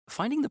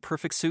Finding the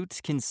perfect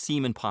suit can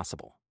seem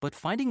impossible, but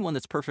finding one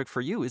that's perfect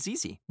for you is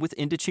easy with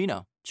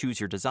Indochino. Choose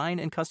your design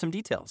and custom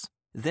details.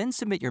 Then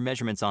submit your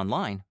measurements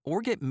online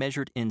or get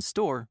measured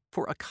in-store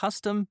for a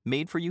custom,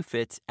 made-for-you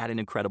fit at an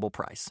incredible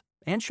price.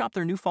 And shop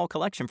their new fall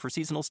collection for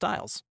seasonal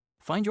styles.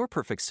 Find your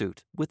perfect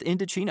suit with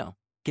Indochino.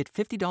 Get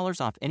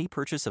 $50 off any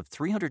purchase of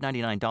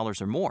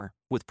 $399 or more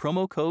with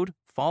promo code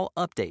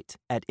FALLUPDATE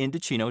at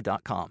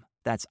Indochino.com.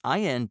 That's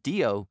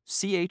INDOCHINO.com.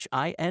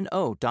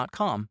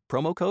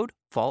 Promo code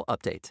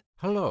FALLUPDATE.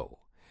 Hello,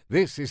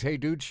 this is Hey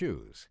Dude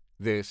Shoes.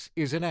 This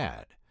is an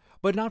ad,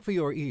 but not for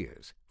your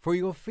ears, for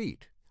your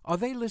feet. Are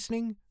they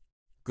listening?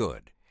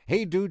 Good.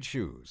 Hey Dude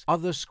Shoes are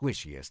the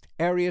squishiest,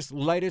 airiest,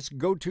 lightest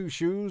go-to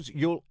shoes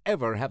you'll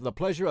ever have the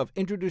pleasure of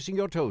introducing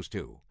your toes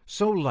to.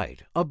 So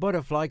light, a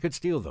butterfly could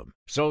steal them.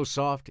 So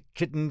soft,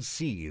 kittens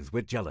seethe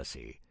with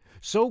jealousy.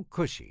 So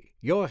cushy,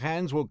 your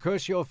hands will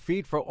curse your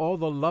feet for all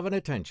the love and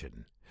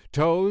attention.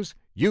 Toes,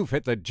 you've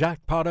hit the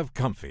jackpot of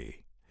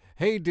comfy.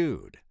 Hey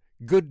Dude,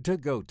 good to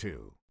go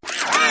to.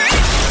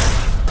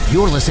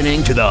 You're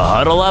listening to the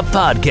Huddle Up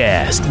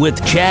Podcast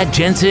with Chad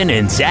Jensen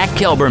and Zach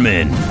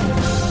Kelberman.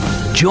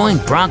 Join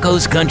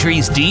Broncos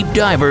Country's deep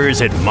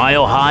divers at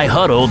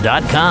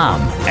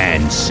milehighhuddle.com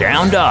and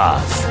sound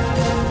off.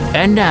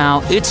 And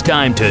now it's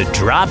time to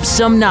drop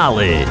some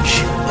knowledge.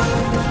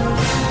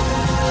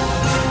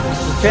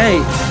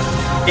 Okay,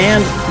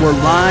 and we're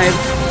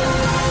live.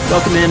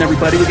 Welcome in,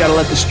 everybody. We got to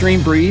let the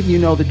stream breathe. You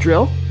know the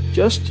drill.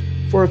 Just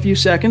for a few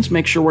seconds,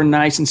 make sure we're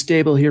nice and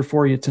stable here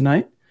for you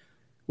tonight.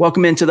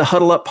 Welcome into the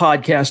Huddle Up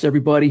Podcast,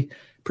 everybody.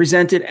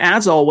 Presented,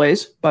 as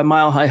always, by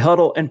Mile High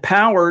Huddle and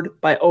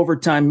powered by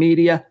Overtime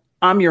Media.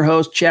 I'm your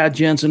host, Chad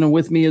Jensen, and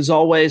with me, as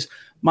always,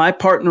 my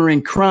partner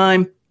in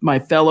crime, my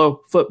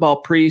fellow football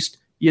priest.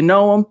 You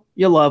know him,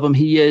 you love him.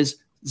 He is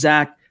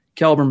Zach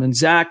Kelberman.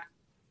 Zach,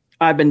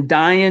 I've been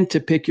dying to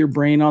pick your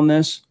brain on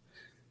this.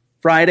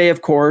 Friday,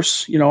 of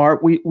course, you know,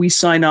 we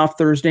sign off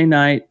Thursday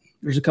night.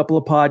 There's a couple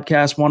of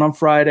podcasts, one on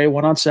Friday,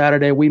 one on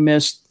Saturday. We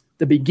missed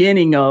the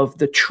beginning of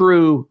the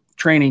true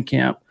training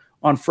camp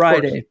on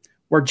Friday,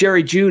 where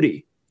Jerry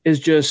Jeudy is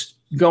just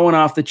going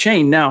off the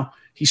chain. Now,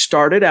 he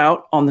started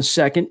out on the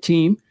second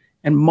team,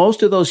 and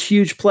most of those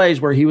huge plays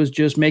where he was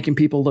just making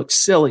people look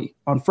silly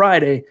on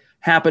Friday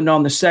happened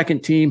on the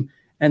second team.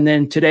 And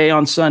then today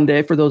on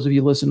Sunday, for those of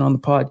you listening on the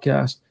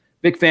podcast,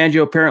 Vic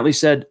Fangio apparently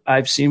said,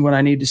 I've seen what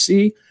I need to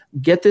see.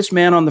 Get this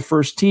man on the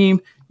first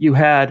team. You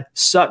had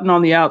Sutton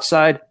on the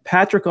outside,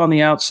 Patrick on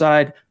the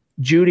outside,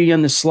 Jeudy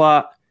in the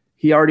slot.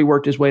 He already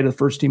worked his way to the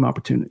first team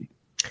opportunity.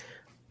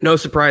 No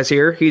surprise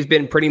here. He's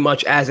been pretty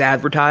much as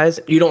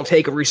advertised. You don't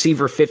take a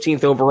receiver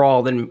 15th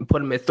overall, then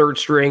put him at third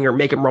string or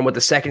make him run with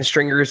the second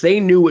stringers. They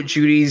knew what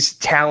Jeudy's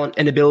talent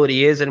and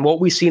ability is, and what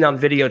we've seen on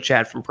video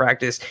chat from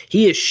practice,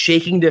 he is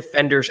shaking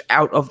defenders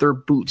out of their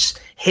boots.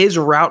 His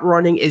route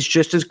running is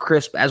just as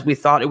crisp as we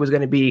thought it was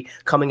going to be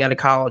coming out of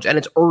college, and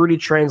it's already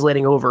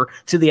translating over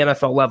to the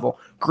NFL level.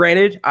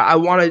 Granted, I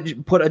want to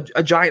put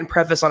a giant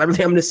preface on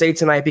everything I'm going to say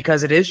tonight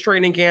because it is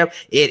training camp.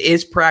 It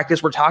is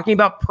practice. We're talking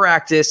about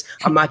practice.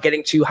 I'm not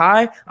getting too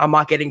high. I'm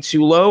not getting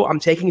too low. I'm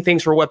taking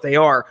things for what they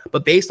are.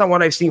 But based on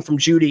what I've seen from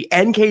Jeudy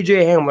and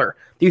KJ Hamler,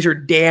 these are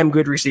damn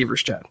good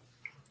receivers, Chad.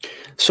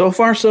 So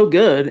far, so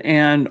good.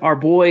 And our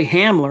boy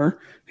Hamler,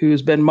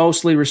 who's been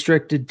mostly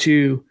restricted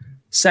to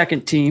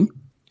second team,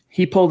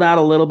 he pulled out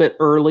a little bit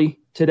early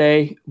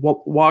today,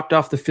 walked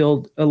off the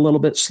field a little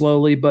bit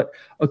slowly, but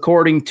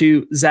according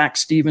to Zach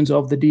Stevens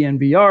of the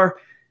DNVR,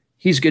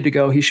 he's good to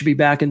go. He should be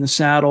back in the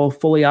saddle,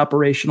 fully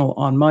operational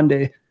on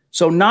Monday.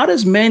 So not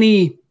as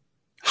many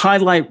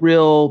highlight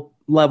reel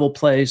level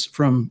plays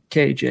from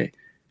KJ.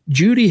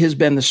 Jeudy has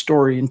been the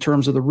story in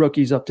terms of the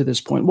rookies up to this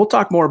point. We'll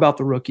talk more about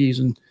the rookies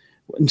and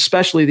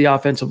especially the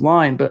offensive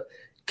line, but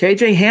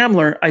KJ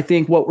Hamler, I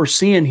think what we're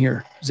seeing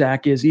here,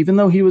 Zach, is even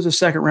though he was a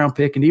second-round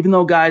pick and even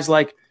though guys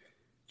like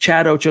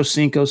Chad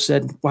Ochocinco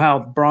said, wow,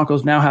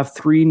 Broncos now have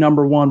 3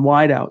 number 1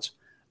 wideouts,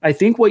 I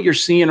think what you're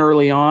seeing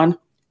early on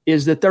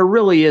is that there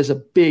really is a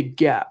big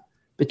gap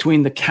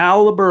between the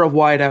caliber of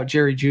wideout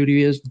Jerry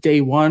Jeudy is day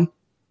one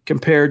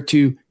compared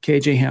to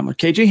KJ Hamler.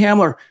 KJ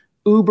Hamler,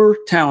 uber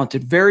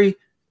talented, very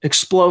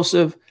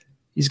explosive.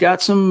 He's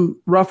got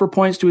some rougher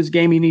points to his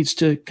game he needs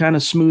to kind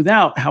of smooth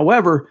out.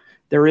 However,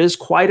 there is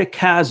quite a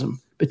chasm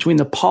between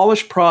the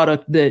polished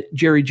product that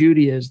Jerry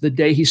Jeudy is the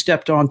day he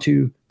stepped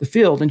onto the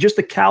field and just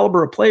the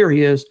caliber of player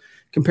he is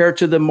compared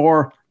to the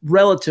more,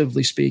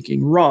 relatively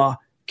speaking, raw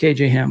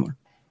KJ Hamler.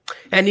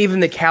 And even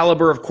the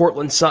caliber of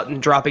Cortland Sutton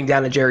dropping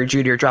down to Jerry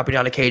Jeudy or dropping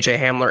down to KJ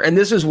Hamler. And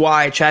this is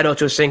why Chad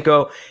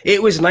Ochocinco,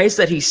 it was nice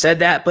that he said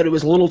that, but it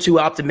was a little too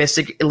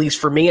optimistic, at least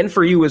for me and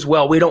for you as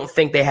well. We don't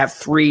think they have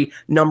 3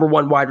 number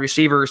 1 wide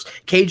receivers.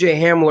 KJ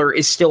Hamler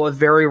is still a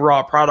very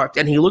raw product,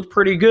 and he looked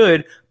pretty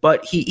good,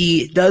 but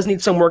he does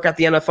need some work at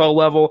the NFL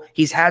level.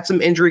 He's had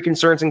some injury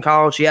concerns in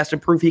college. He has to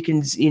prove he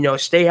can,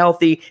 stay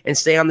healthy and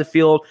stay on the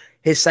field.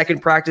 His second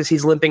practice,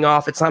 he's limping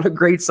off. It's not a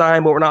great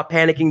sign, but we're not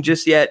panicking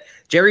just yet.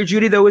 Jerry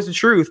Jeudy, though, is the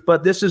truth.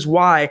 But this is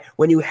why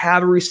when you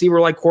have a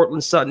receiver like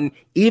Courtland Sutton,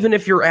 even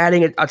if you're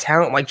adding a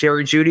talent like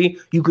Jerry Jeudy,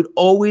 you could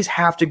always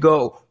have to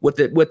go with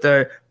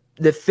the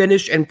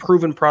finished and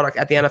proven product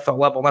at the NFL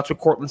level. That's what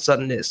Courtland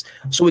Sutton is.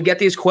 So we get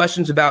these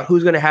questions about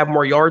who's going to have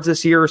more yards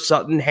this year,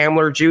 Sutton,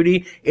 Hamler,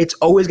 Jeudy. It's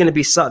always going to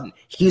be Sutton.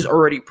 He's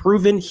already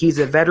proven. He's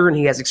a veteran.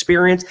 He has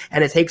experience,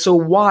 and it takes a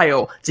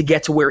while to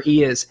get to where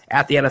he is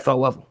at the NFL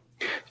level.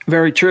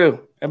 Very true.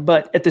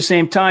 But at the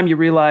same time, you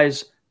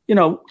realize,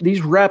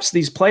 these reps,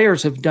 these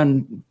players have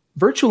done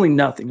virtually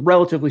nothing,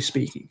 relatively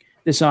speaking,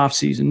 this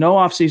offseason. No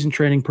offseason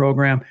training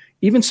program.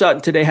 Even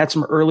Sutton today had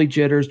some early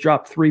jitters,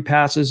 dropped 3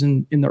 passes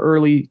in the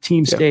early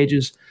team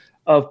stages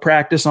of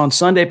practice on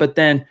Sunday, but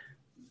then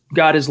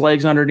got his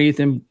legs underneath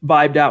him,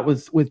 vibed out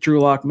with Drew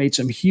Lock, made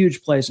some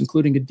huge plays,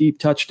 including a deep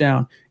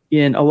touchdown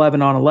in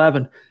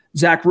 11-on-11.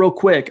 Zach, real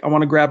quick, I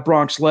want to grab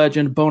Bronx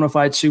legend, bona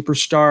fide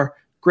superstar.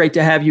 Great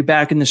to have you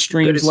back in the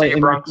streams lately,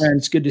 my friend.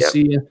 It's good to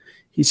see you.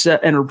 He said,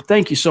 and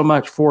thank you so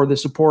much for the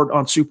support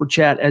on Super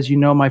Chat. As you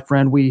know, my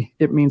friend,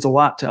 it means a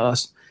lot to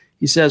us.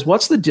 He says,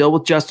 what's the deal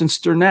with Justin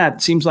Sternad?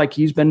 It seems like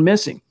he's been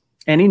missing.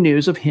 Any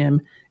news of him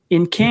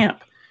in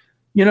camp?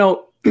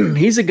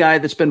 He's a guy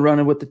that's been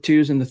running with the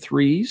 2s and the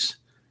 3s.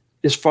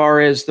 As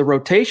far as the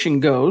rotation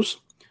goes,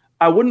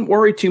 I wouldn't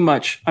worry too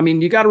much. I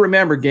mean, you got to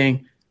remember,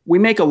 gang, we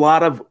make a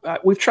lot of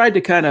we've tried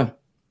to kind of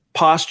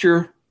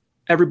posture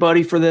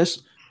everybody for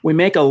this. We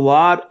make a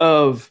lot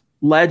of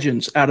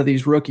legends out of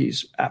these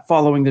rookies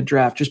following the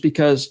draft, just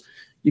because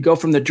you go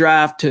from the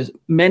draft to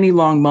many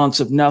long months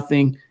of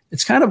nothing.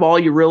 It's kind of all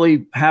you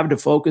really have to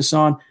focus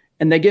on.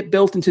 And they get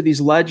built into these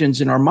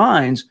legends in our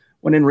minds,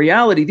 when in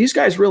reality, these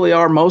guys really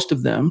are, most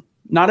of them.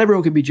 Not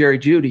everyone could be Jerry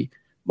Jeudy.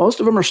 Most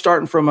of them are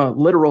starting from a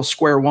literal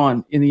square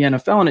one in the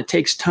NFL, and it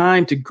takes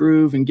time to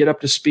groove and get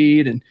up to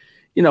speed. And,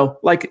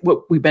 like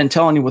what we've been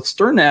telling you with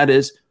Sternad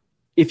is,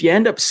 if you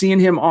end up seeing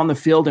him on the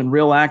field in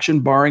real action,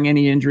 barring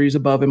any injuries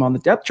above him on the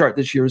depth chart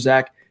this year,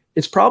 Zach,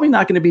 it's probably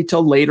not going to be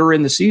till later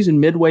in the season,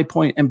 midway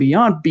point and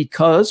beyond,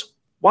 because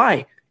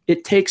why?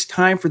 It takes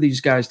time for these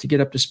guys to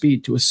get up to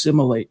speed, to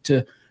assimilate,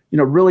 to,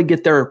 really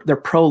get their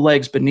pro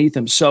legs beneath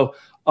them. So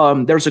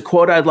there's a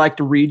quote I'd like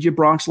to read you,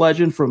 Bronx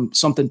legend, from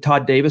something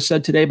Todd Davis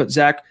said today. But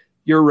Zach,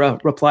 your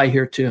reply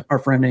here to our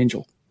friend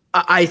Angel.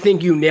 I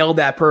think you nailed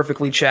that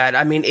perfectly, Chad.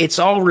 I mean, it's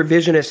all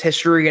revisionist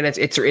history and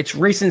it's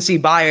recency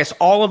bias.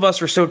 All of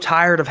us are so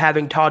tired of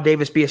having Todd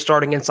Davis be a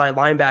starting inside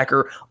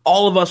linebacker.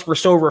 All of us were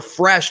so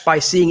refreshed by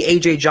seeing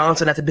A.J.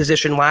 Johnson at the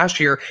position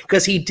last year,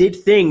 because he did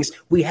things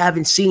we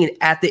haven't seen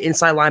at the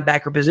inside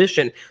linebacker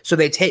position. So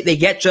they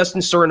get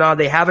Justin Sternad.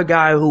 They have a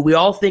guy who we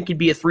all think could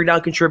be a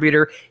 3-down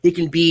contributor. He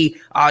can be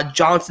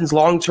Johnson's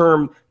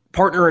long-term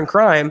partner in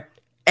crime.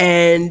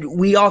 And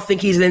we all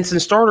think he's an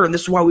instant starter, and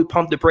this is why we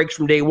pumped the brakes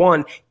from day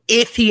one.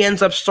 If he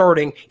ends up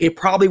starting, it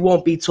probably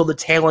won't be till the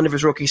tail end of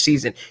his rookie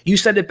season. You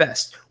said it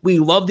best. We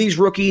love these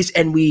rookies,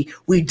 and we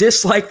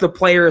dislike the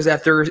players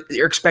that they're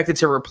expected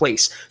to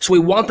replace. So we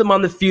want them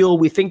on the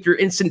field. We think they're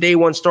instant day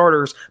one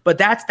starters, but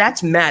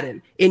that's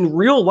Madden. In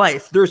real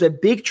life, there's a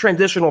big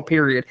transitional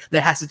period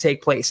that has to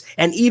take place.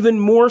 And even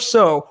more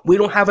so, we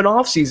don't have an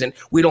offseason.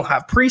 We don't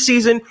have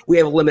preseason. We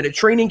have a limited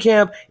training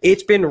camp.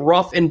 It's been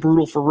rough and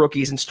brutal for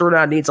rookies, and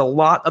Sternad needs a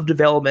lot of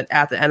development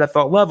at the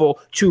NFL level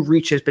to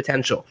reach his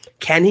potential.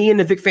 Can he in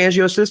the Vic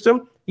Fangio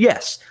system?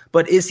 Yes.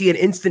 But is he an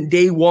instant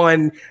day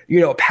one,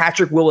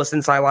 Patrick Willis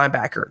inside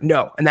linebacker?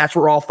 No. And that's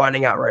what we're all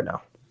finding out right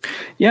now.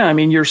 Yeah. I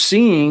mean, you're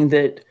seeing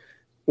that.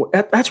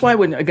 That's why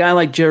when a guy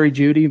like Jerry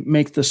Jeudy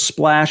makes the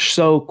splash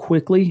so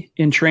quickly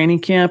in training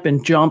camp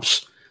and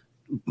jumps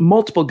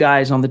multiple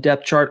guys on the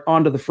depth chart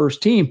onto the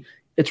first team,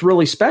 it's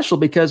really special,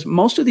 because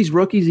most of these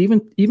rookies,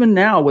 even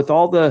now with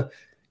all the,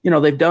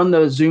 they've done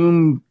the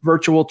Zoom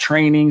virtual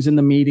trainings and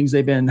the meetings,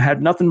 they've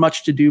had nothing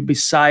much to do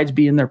besides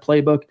be in their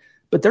playbook.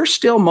 But they're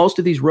still, most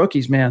of these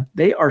rookies, man,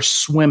 they are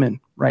swimming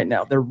right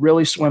now. They're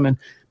really swimming.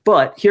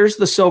 But here's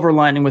the silver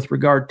lining with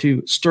regard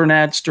to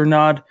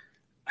Sternad.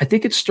 I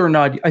think it's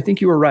Sternad. I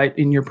think you were right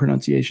in your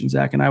pronunciation,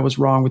 Zach, and I was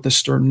wrong with the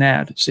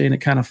Sternad, saying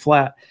it kind of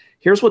flat.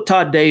 Here's what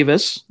Todd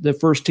Davis, the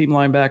first team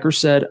linebacker,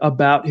 said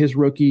about his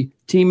rookie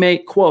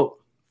teammate, quote,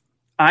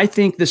 I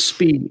think the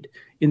speed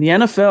in the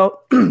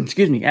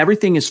NFL,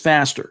 everything is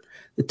faster.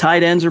 The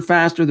tight ends are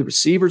faster. The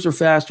receivers are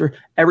faster.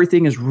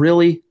 Everything is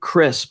really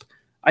crisp.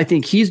 I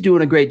think he's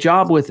doing a great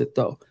job with it,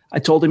 though. I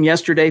told him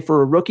yesterday,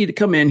 for a rookie to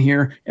come in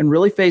here and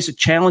really face a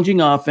challenging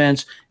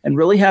offense and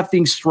really have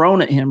things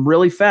thrown at him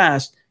really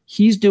fast,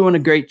 he's doing a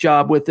great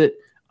job with it.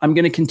 I'm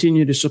going to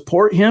continue to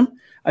support him.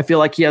 I feel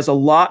like he has a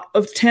lot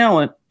of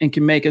talent and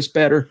can make us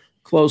better,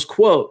 close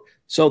quote.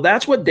 So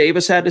that's what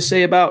Davis had to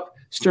say about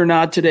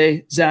Sternad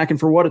today, Zach. And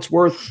for what it's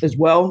worth as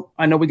well,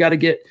 I know we got to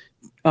get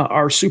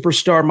our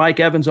superstar Mike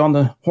Evans on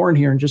the horn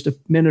here in just a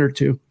minute or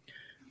two.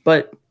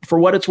 But for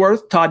what it's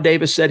worth, Todd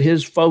Davis said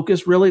his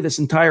focus really this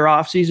entire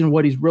offseason,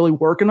 what he's really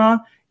working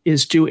on,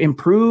 is to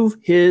improve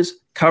his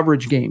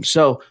coverage game.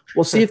 So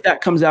we'll see if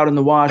that comes out in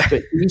the wash,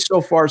 but he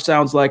so far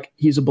sounds like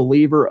he's a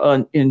believer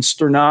in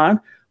Strnad,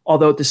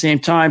 although at the same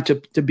time,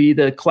 to be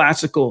the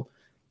classical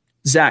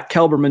Zach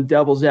Kelberman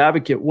devil's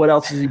advocate, what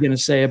else is he going to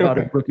say about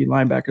a rookie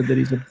linebacker, that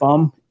he's a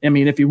bum? I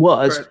mean, if he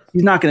was, right,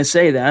 he's not going to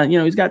say that.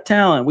 He's got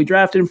talent. We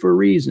drafted him for a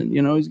reason.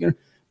 He's going to.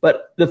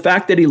 But the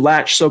fact that he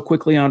latched so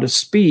quickly onto the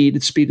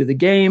speed of the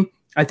game,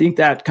 I think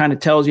that kind of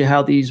tells you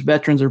how these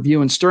veterans are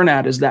viewing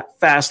Strnad as that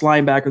fast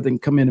linebacker that can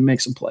come in and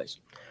make some plays.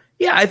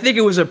 Yeah, I think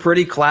it was a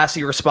pretty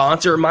classy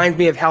response. It reminds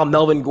me of how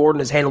Melvin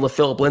Gordon has handled the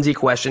Philip Lindsay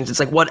questions. It's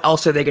like, what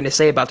else are they going to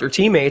say about their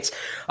teammates?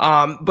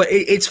 But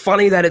it's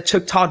funny that it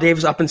took Todd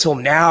Davis up until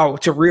now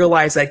to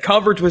realize that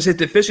coverage was his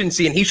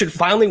deficiency, and he should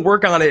finally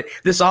work on it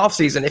this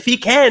offseason. If he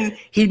can,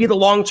 he'd be the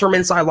long-term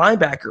inside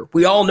linebacker.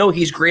 We all know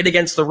he's great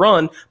against the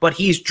run, but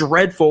he's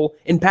dreadful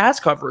in pass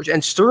coverage.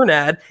 And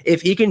Strnad,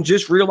 if he can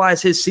just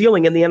realize his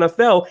ceiling in the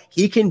NFL,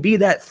 he can be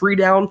that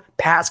three-down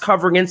pass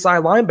covering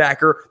inside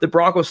linebacker the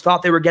Broncos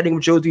thought they were getting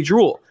with Josie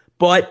Jewell.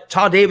 But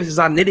Todd Davis is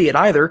not an idiot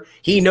either.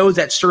 He knows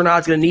that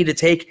Strnad's going to need to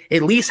take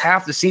at least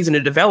half the season to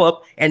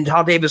develop, and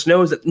Todd Davis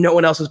knows that no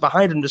one else is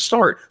behind him to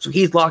start, so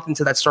he's locked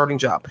into that starting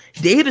job.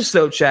 Davis,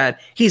 though, Chad,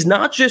 he's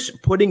not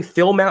just putting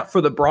film out for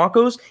the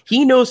Broncos.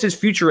 He knows his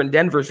future in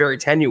Denver is very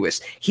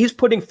tenuous. He's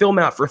putting film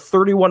out for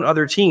 31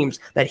 other teams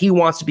that he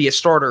wants to be a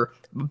starter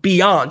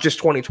beyond just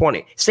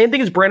 2020. Same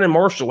thing as Brandon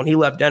Marshall when he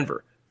left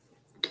Denver.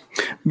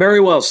 Very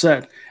well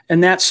said.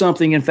 And that's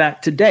something, in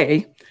fact,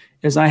 today,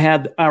 as I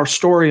had our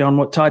story on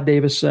what Todd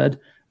Davis said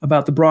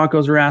about the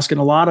Broncos are asking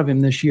a lot of him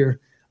this year,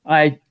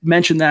 I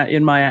mentioned that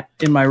in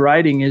my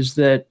writing is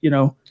that,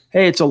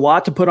 hey, it's a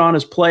lot to put on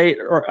his plate,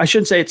 or I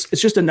shouldn't say it's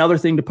just another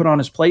thing to put on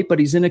his plate, but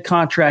he's in a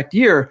contract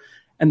year.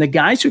 And the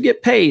guys who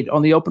get paid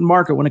on the open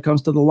market when it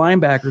comes to the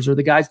linebackers are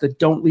the guys that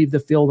don't leave the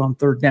field on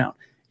third down.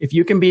 If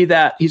you can be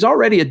that, he's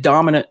already a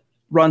dominant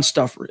run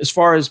stuffer as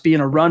far as being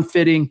a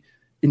run-fitting,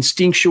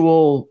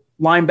 instinctual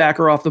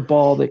linebacker off the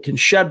ball that can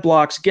shed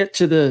blocks, get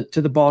to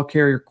the ball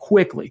carrier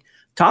quickly.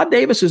 Todd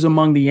Davis is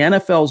among the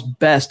NFL's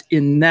best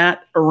in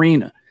that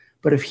arena.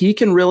 But if he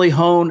can really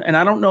hone, and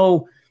I don't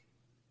know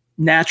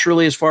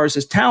naturally as far as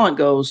his talent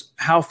goes,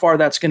 how far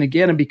that's going to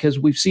get him, because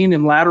we've seen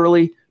him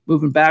laterally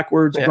moving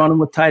backwards, running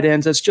with tight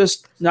ends. That's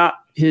just not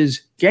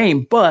his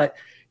game, but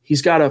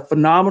he's got a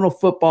phenomenal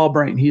football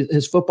brain.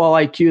 His football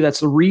IQ,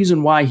 that's the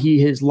reason why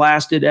he has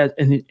lasted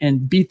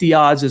and beat the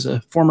odds as a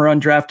former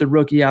undrafted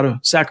rookie out of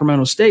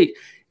Sacramento State,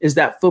 is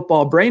that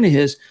football brain of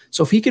his.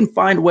 So if he can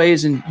find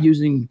ways in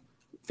using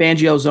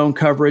Fangio zone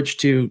coverage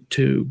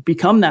to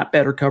become that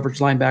better coverage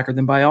linebacker,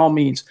 then by all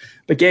means.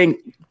 But gang,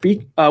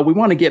 we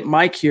want to get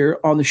Mike here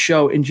on the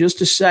show in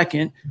just a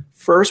second.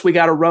 First, we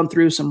got to run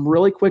through some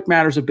really quick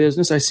matters of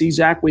business. I see,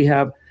 Zach, we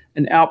have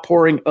an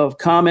outpouring of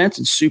comments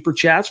and super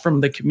chats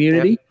from the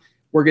community. Yep.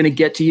 We're going to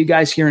get to you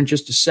guys here in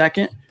just a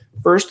second.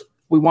 First,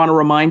 we want to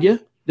remind you,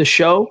 the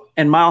show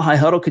and Mile High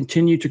Huddle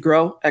continue to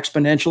grow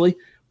exponentially.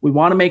 We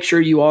want to make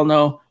sure you all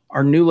know,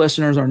 our new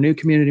listeners, our new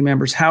community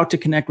members, how to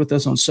connect with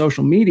us on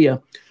social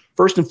media.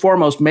 First and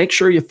foremost, make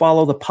sure you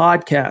follow the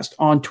podcast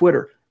on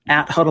Twitter,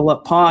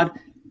 @HuddleUpPod.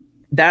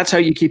 That's how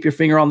you keep your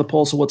finger on the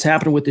pulse of what's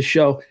happening with the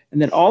show.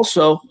 And then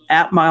also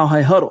 @Mile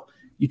High Huddle.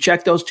 You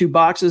check those two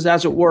boxes,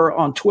 as it were,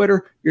 on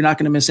Twitter. You're not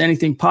going to miss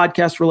anything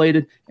podcast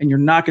related, and you're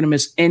not going to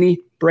miss any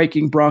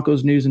breaking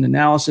Broncos news and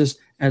analysis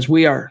as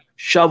we are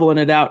shoveling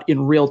it out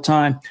in real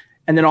time.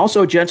 And then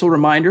also a gentle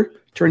reminder,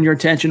 turn your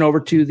attention over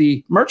to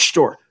the merch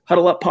store,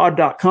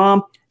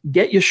 huddleuppod.com.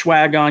 Get your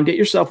swag on. Get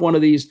yourself one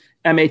of these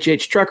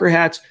MHH trucker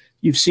hats.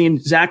 You've seen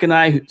Zach and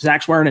I,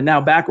 Zach's wearing it now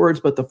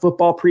backwards, but the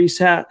football priest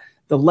hat,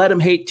 the Let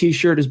 'em Hate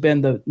t-shirt has been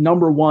the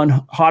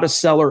 #1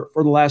 hottest seller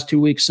for the last 2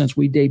 weeks since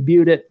we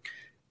debuted it.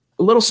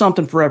 A little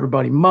something for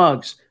everybody.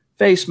 Mugs,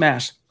 face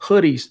masks,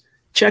 hoodies.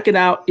 Check it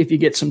out if you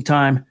get some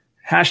time.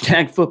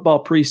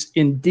 #footballpriests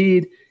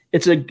indeed.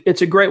 It's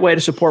a great way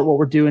to support what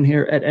we're doing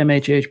here at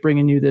MHH,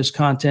 bringing you this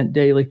content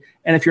daily.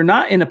 And if you're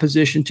not in a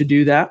position to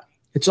do that,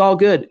 it's all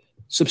good.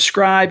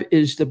 Subscribe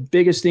is the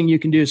biggest thing you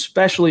can do,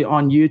 especially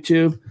on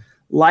YouTube.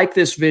 Like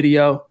this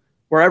video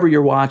wherever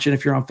you're watching,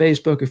 if you're on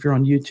Facebook, if you're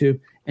on YouTube,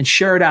 and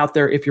share it out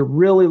there if you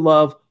really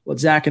love what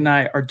Zach and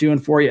I are doing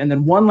for you. And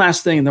then one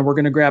last thing, and then we're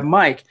going to grab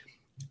Mike.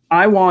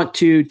 I want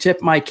to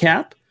tip my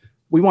cap.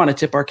 We want to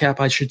tip our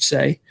cap, I should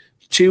say,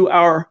 to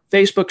our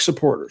Facebook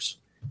supporters.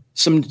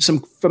 Some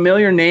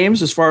familiar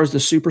names as far as the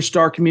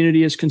superstar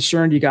community is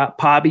concerned. You got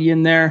Pobby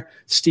in there.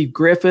 Steve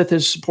Griffith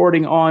is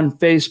supporting on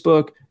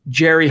Facebook.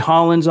 Jerry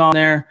Holland's on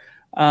there.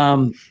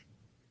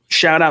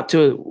 Shout out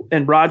to,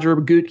 and Roger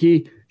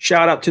Gutke.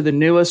 Shout out to the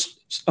newest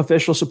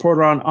official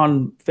supporter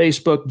on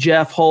Facebook,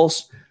 Jeff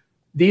Hulse.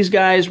 These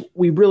guys,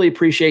 we really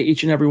appreciate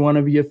each and every one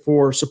of you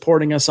for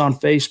supporting us on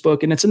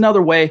Facebook. And it's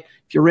another way,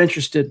 if you're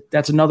interested,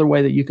 that's another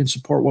way that you can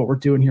support what we're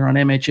doing here on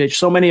MHH.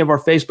 So many of our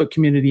Facebook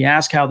community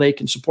ask how they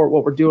can support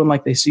what we're doing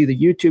like they see the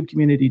YouTube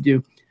community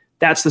do.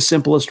 That's the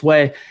simplest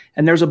way.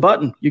 And there's a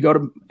button. You go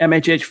to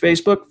MHH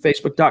Facebook,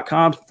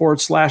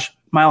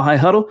 facebook.com/Mile High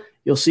Huddle,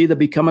 You'll see the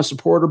Become a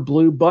Supporter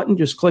blue button.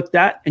 Just click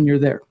that and you're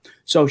there.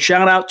 So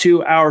shout out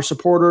to our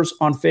supporters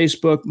on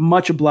Facebook.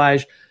 Much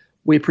obliged.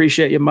 We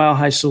appreciate you. Mile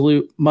High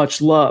salute.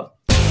 Much love.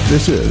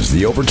 This is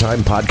the Overtime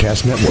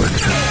Podcast Network.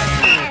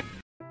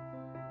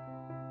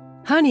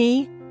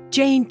 Honey,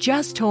 Jane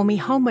just told me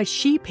how much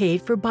she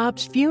paid for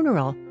Bob's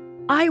funeral.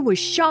 I was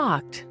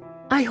shocked.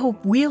 I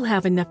hope we'll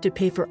have enough to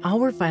pay for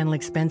our final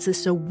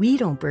expenses so we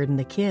don't burden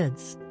the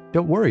kids.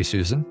 Don't worry,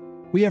 Susan.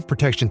 We have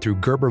protection through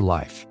Gerber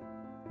Life.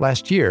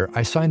 Last year,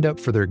 I signed up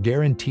for their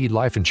guaranteed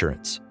life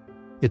insurance.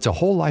 It's a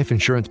whole life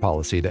insurance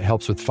policy that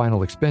helps with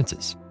final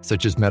expenses,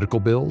 such as medical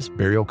bills,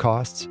 burial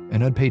costs,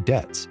 and unpaid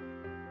debts.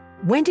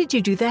 When did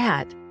you do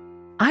that?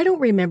 I don't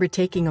remember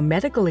taking a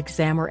medical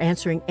exam or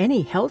answering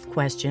any health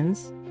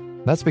questions.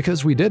 That's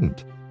because we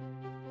didn't.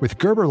 With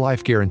Gerber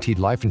Life Guaranteed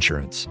Life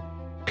Insurance,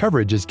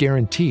 coverage is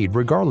guaranteed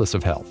regardless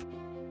of health.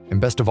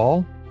 And best of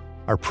all,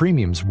 our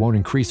premiums won't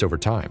increase over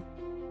time.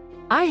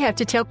 I have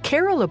to tell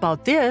Carol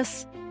about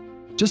this.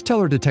 Just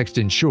tell her to text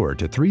INSURE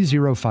to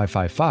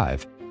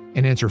 30555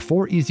 and answer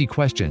 4 easy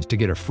questions to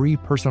get a free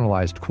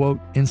personalized quote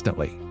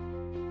instantly.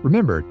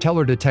 Remember, tell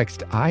her to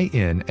text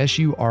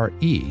INSURE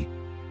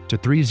to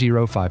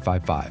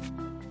 30555.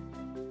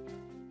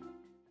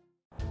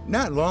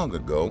 Not long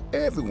ago,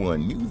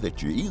 everyone knew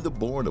that you're either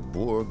born a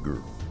boy or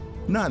girl.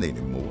 Not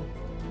anymore.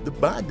 The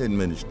Biden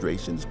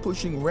administration is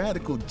pushing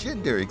radical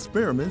gender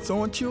experiments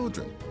on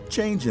children,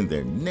 changing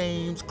their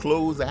names,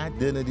 clothes,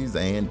 identities,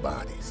 and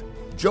bodies.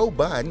 Joe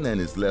Biden and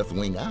his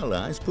left-wing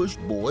allies push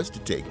boys to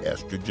take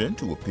estrogen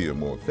to appear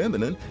more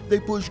feminine. They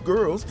push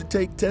girls to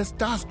take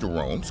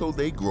testosterone so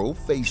they grow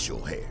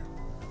facial hair.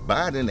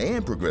 Biden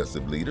and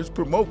progressive leaders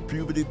promote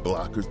puberty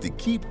blockers to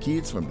keep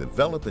kids from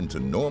developing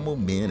to normal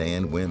men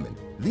and women.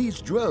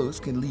 These drugs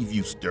can leave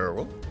you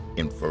sterile,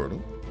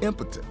 infertile,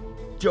 impotent.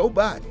 Joe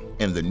Biden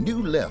and the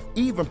new left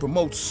even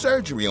promote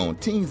surgery on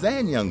teens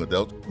and young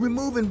adults,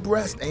 removing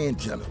breasts and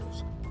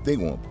genitals. They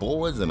want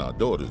boys in our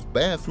daughters'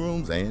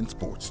 bathrooms and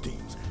sports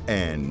teams.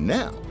 And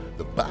now,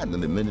 the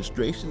Biden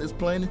administration is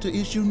planning to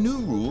issue new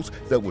rules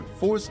that would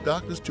force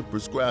doctors to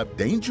prescribe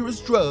dangerous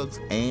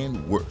drugs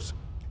and worse.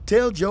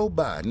 Tell Joe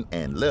Biden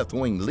and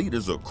left-wing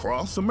leaders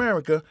across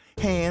America,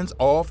 hands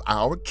off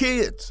our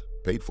kids.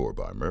 Paid for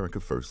by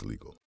America First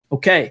Legal.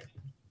 Okay,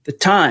 the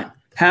time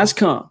has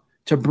come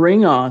to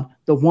bring on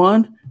the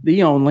one,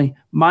 the only,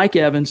 Mike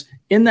Evans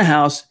in the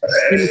house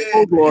in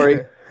full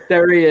glory.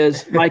 There he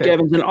is, Mike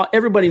Evans. And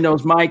everybody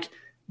knows Mike,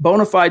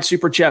 bona fide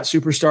Super Chat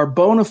superstar,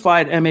 bona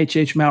fide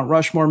MHH Mount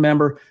Rushmore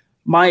member.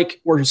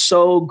 Mike, we're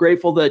so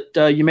grateful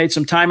that you made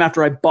some time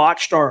after I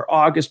botched our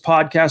August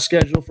podcast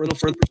schedule for the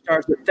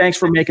Superstars. But thanks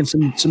for making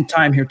some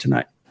time here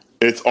tonight.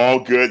 It's all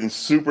good and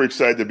super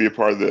excited to be a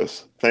part of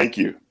this. Thank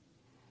you.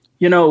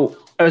 You know,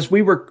 as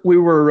we were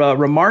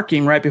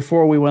remarking right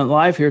before we went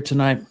live here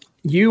tonight,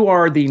 you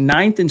are the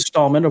 9th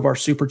installment of our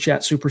Super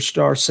Chat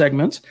Superstar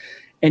segment,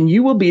 and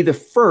you will be the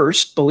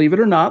first, believe it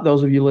or not,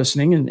 those of you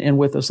listening and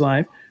with us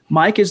live,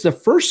 Mike is the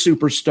first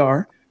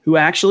superstar who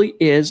actually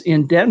is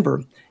in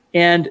Denver.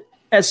 And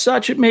as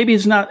such, it maybe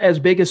is not as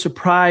big a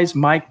surprise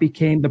Mike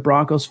became the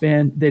Broncos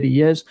fan that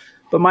he is.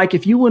 But Mike,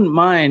 if you wouldn't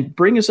mind,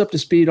 bring us up to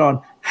speed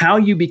on how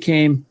you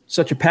became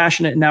such a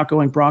passionate and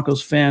outgoing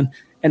Broncos fan.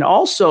 And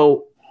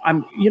also,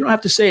 you don't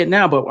have to say it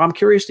now, but I'm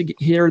curious to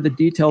hear the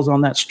details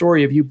on that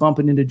story of you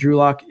bumping into Drew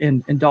Lock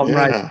and Dalton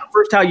Risner.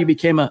 First, how you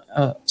became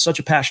such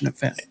a passionate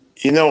fan.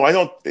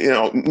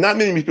 Not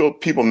many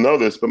people know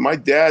this, but my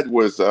dad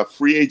was a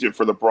free agent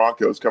for the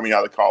Broncos coming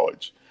out of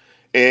college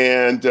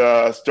and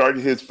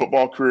started his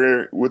football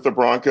career with the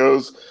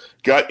Broncos,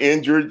 got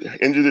injured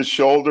his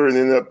shoulder, and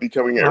ended up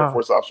becoming an Air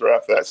Force officer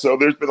after that. So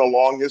there's been a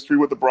long history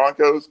with the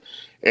Broncos,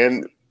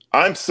 and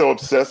I'm so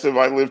obsessive.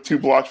 I live 2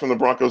 blocks from the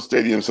Broncos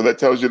stadium, so that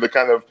tells you the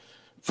kind of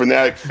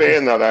fanatic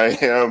fan that I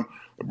am,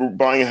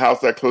 buying a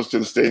house that close to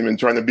the stadium and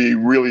trying to be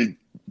really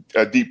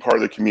a deep part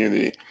of the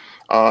community.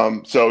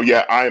 I'm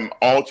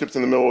all chips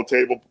in the middle of the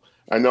table.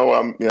 I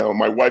know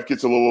my wife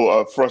gets a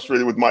little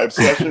frustrated with my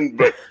obsession,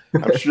 but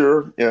I'm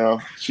sure,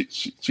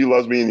 she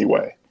loves me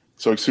anyway.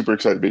 So I'm super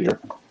excited to be here.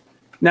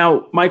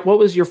 Now, Mike, what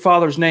was your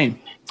father's name?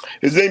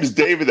 His name is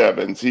David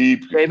Evans. He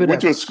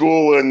went to a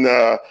school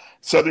in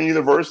Southern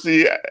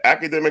University,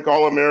 academic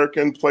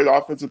All-American, played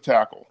offensive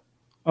tackle.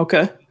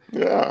 Okay.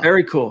 Yeah.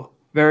 Very cool.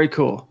 Very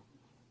cool.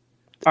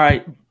 All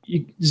right.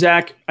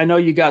 Zach, I know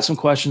you got some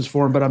questions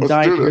for him, but I'm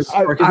dying to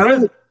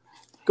hear.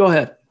 Go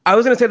ahead. I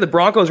was going to say the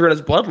Broncos are in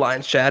his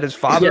bloodlines, Chad. His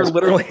father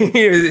literally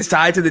is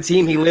tied to the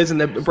team. He lives in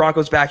the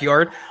Broncos'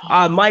 backyard.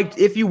 Mike,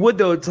 if you would,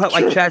 though,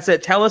 like Chad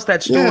said, tell us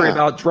that story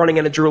about running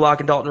into Drew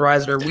Lock and Dalton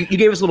Risner. You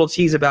gave us a little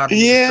tease about it.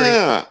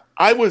 Yeah.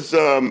 I was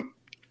my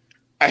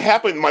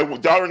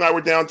daughter and I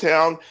were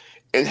downtown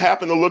and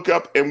happened to look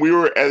up, and we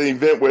were at an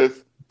event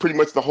with pretty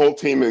much the whole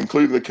team,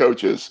 including the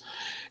coaches.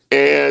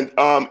 And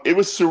it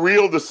was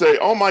surreal to say,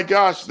 oh, my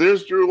gosh,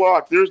 there's Drew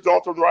Lock, there's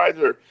Dalton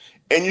Risner.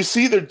 And you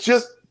see they're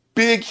just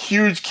big,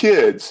 huge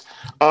kids.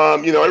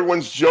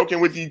 Everyone's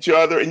joking with each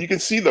other, and you can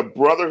see the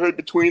brotherhood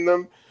between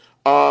them.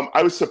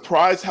 I was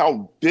surprised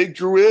how big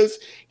Drew is.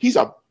 He's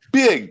a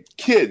big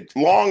kid,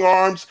 long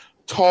arms,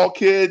 tall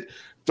kid.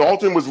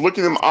 Dalton was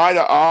looking him eye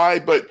to eye,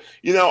 but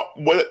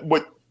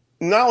what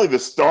not only the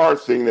star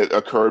thing that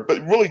occurred,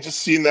 but really just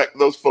seeing that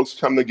those folks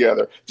come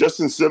together.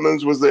 Justin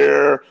Simmons was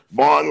there,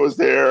 Vaughn was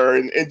there,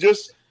 and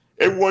just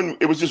everyone.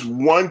 It was just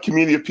one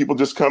community of people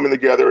just coming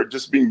together,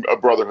 just being a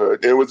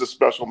brotherhood. It was a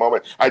special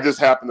moment I just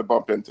happened to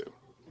bump into.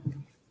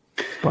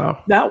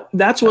 Wow,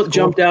 that's what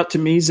jumped out to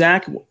me,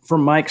 Zach,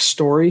 from Mike's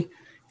story,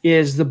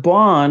 is the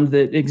bond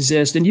that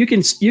exists, and you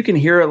can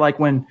hear it like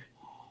when.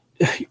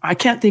 I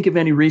can't think of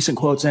any recent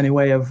quotes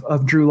anyway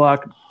of Drew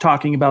Lock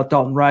talking about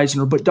Dalton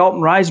Risner, but Dalton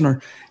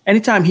Risner,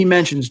 anytime he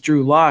mentions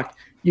Drew Lock,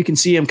 you can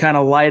see him kind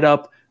of light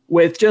up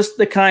with just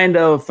the kind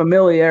of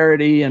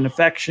familiarity and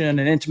affection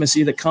and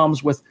intimacy that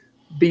comes with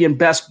being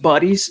best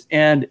buddies.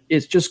 And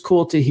it's just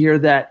cool to hear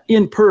that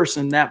in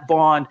person, that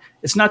bond.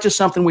 It's not just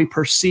something we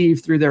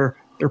perceive through their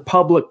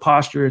public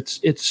posture.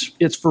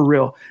 It's for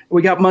real.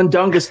 We got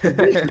Mundungus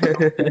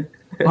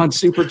on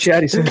Super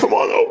Chat. He said, "Come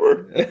on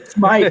over.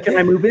 Mike, can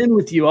I move in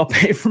with you? I'll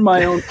pay for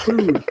my own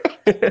food."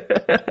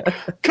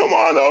 Come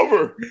on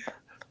over.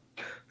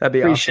 That'd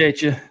be Appreciate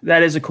awesome. you.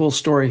 That is a cool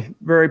story.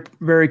 Very,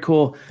 very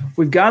cool.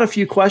 We've got a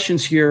few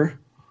questions here,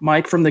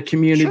 Mike, from the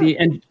community,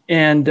 Sure.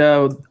 and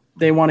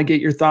they want to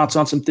get your thoughts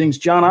on some things.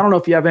 John, I don't know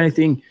if you have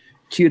anything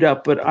queued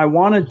up, but I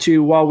wanted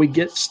to, while we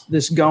get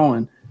this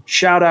going,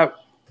 shout out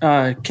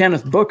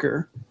Kenneth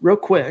Booker real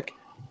quick.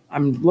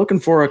 I'm looking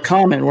for a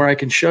comment where I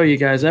can show you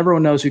guys.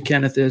 Everyone knows who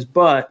Kenneth is,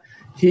 but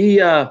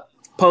he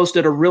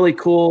posted a really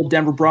cool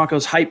Denver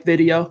Broncos hype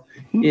video.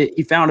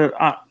 He found it.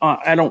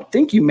 I don't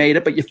think you made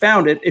it, but you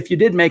found it. If you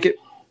did make it,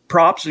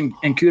 props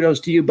and kudos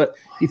to you. But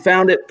he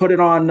found it, put it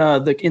on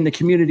in the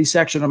community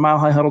section of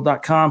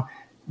milehighhuddle.com.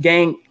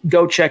 Gang,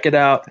 go check it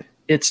out.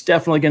 It's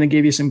definitely going to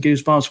give you some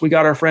goosebumps. We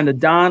got our friend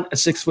Adon, a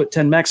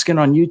 6'10" Mexican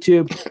on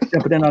YouTube,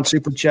 jumping in on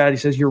Super Chat. He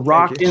says, "You're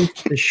rocking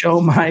the show,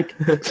 Mike."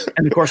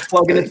 And of course,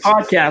 plugging in the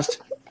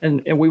podcast.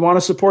 And we want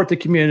to support the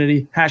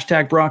community.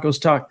 # Broncos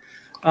Talk.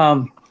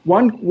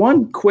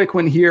 One quick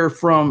one here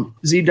from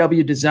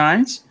ZW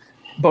Designs,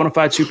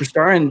 Bonafide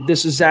Superstar. And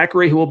this is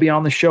Zachary, who will be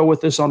on the show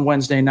with us on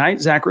Wednesday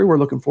night. Zachary, we're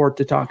looking forward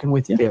to talking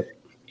with you. Yep.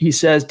 He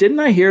says,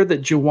 "Didn't I hear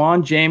that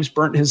Jawan James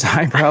burnt his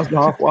eyebrows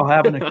off while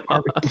having a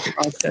barbecue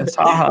contest?"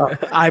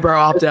 Eyebrow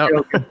opt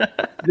out.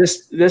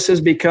 This has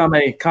become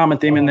a common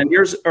theme. And then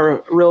here's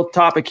a real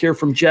topic here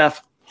from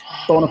Jeff,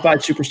 Bonafide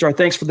Superstar.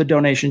 Thanks for the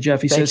donation,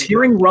 Jeff. He says,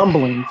 "Hearing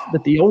rumblings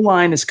that the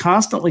O-line is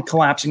constantly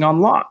collapsing on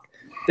Locke.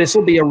 This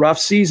will be a rough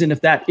season if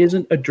that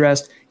isn't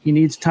addressed. He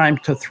needs time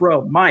to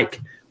throw."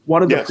 Mike,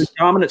 one of the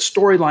predominant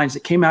storylines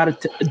that came out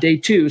of day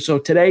 2, so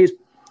today's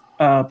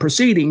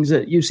proceedings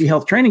at UC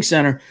Health Training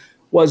Center,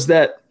 was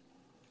that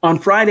on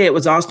Friday it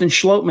was Austin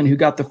Schlottman who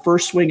got the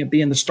first swing at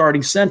being the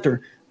starting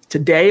center.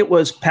 Today it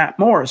was Pat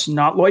Morris,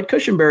 not Lloyd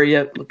Cushenberry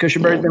yet.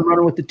 Cushenberry's been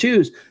running with the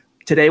 2s.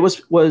 Today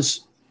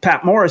was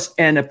Pat Morris,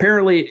 and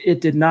apparently it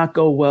did not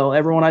go well.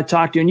 Everyone I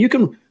talked to, and you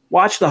can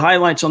watch the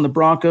highlights on the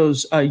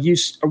Broncos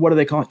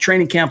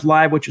Training Camp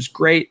Live, which is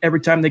great.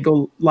 Every time they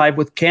go live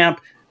with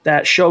camp,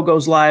 that show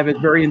goes live. It's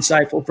very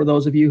insightful for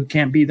those of you who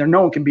can't be there.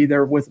 No one can be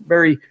there with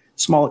very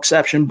small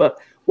exception. But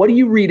what do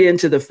you read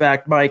into the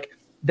fact, Mike,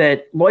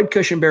 that Lloyd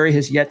Cushenberry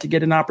has yet to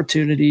get an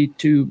opportunity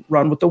to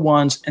run with the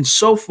 1s, and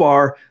so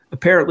far,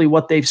 apparently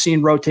what they've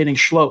seen rotating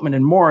Schlottman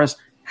and Morris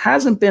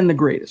hasn't been the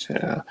greatest?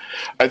 Yeah,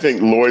 I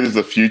think Lloyd is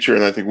the future,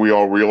 and I think we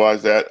all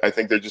realize that. I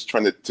think they're just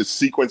trying to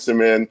sequence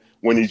him in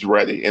when he's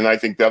ready, and I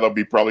think that'll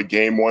be probably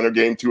game 1 or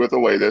game 2 at the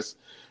latest.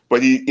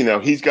 But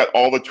he's got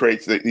all the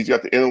traits. He's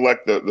got the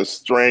intellect, the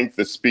strength,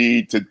 the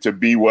speed to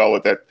be well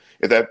at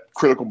that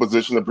critical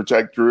position to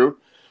protect Drew.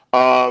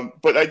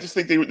 But I just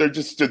think they're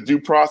just a due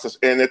process.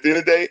 And at the end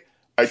of the day,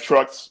 I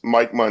trust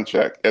Mike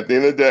Munchak. At the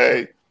end of the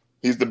day,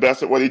 he's the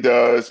best at what he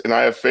does, and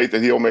I have faith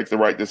that he'll make the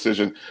right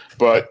decision.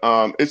 But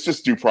it's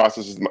just due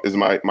process is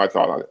my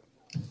thought on it.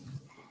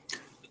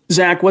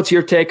 Zach, what's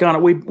your take on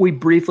it? We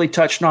briefly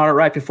touched on it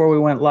right before we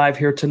went live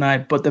here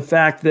tonight, but the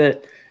fact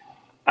that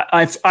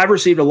I've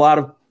received a lot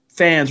of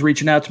fans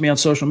reaching out to me on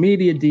social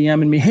media,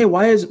 DMing me, "Hey,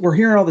 we're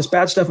hearing all this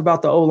bad stuff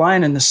about the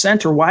O-line and the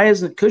center? Why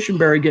isn't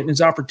Cushenberry getting his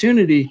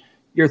opportunity?"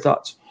 Your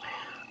thoughts?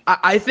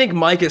 I think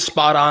Mike is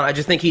spot on. I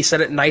just think he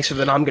said it nicer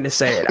than I'm going to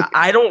say it.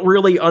 I don't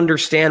really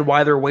understand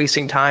why they're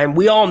wasting time.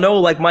 We all know,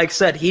 like Mike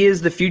said, he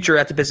is the future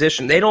at the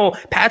position.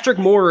 Patrick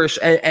Morris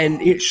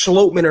and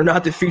Schlottman are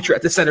not the future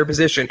at the center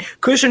position.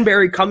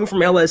 Cushenberry coming from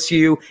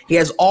LSU, he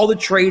has all the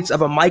traits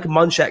of a Mike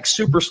Munchak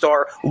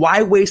superstar.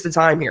 Why waste the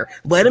time here?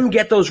 Let him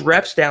get those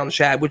reps down,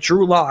 Chad, with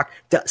Drew Lock.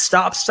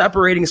 Stop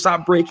separating,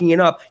 stop breaking it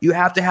up. You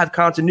have to have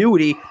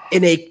continuity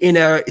in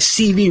a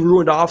CV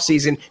ruined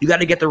offseason. You got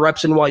to get the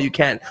reps in while you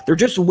can. They're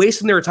just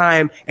wasting their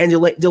time and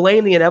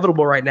delaying the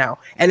inevitable right now.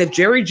 And if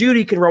Jerry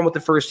Jeudy can run with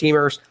the first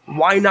teamers,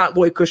 why not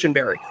Lloyd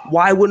Cushenberry?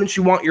 Why wouldn't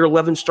you want your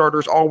 11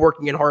 starters all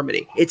working in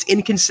harmony? It's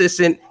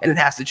inconsistent and it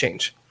has to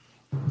change.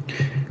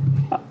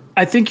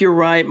 I think you're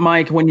right,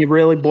 Mike, when you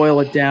really boil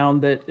it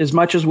down, that as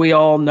much as we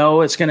all know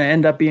it's going to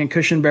end up being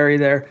Cushenberry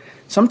there,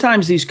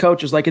 sometimes these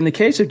coaches, like in the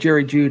case of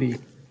Jerry Jeudy,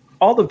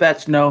 all the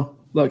vets know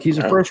Look, he's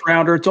a first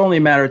rounder. It's only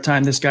a matter of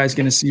time this guy's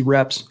going to see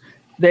reps.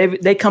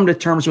 They come to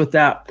terms with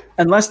that.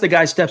 Unless the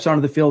guy steps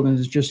onto the field and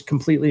is just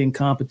completely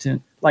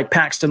incompetent, like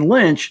Paxton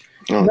Lynch,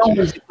 no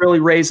one's really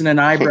raising an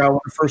eyebrow when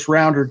a first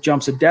rounder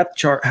jumps a depth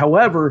chart.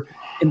 However,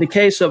 in the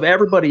case of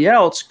everybody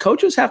else,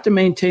 coaches have to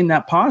maintain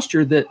that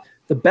posture that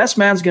the best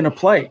man's going to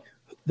play.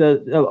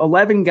 The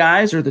 11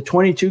 guys or the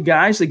 22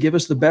 guys that give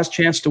us the best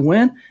chance to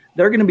win,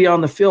 they're going to be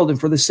on the field. And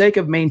for the sake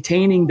of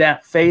maintaining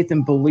that faith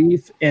and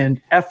belief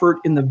and effort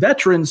in the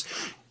veterans,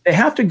 they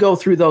have to go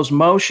through those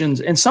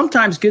motions. And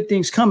sometimes good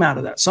things come out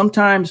of that.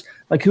 Sometimes,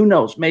 like, who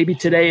knows, maybe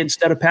today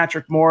instead of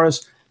Patrick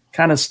Morris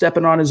kind of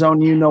stepping on his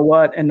own,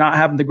 and not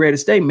having the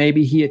greatest day,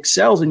 maybe he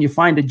excels and you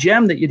find a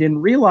gem that you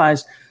didn't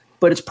realize.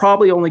 But it's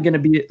probably only going to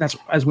be,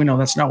 as we know,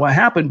 that's not what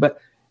happened,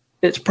 but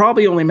it's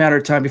probably only a matter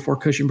of time before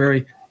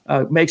Cushenberry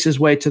makes his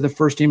way to the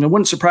first team. It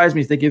wouldn't surprise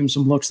me if they give him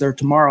some looks there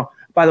tomorrow.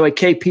 By the way,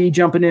 KP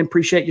jumping in,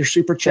 appreciate your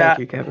super chat.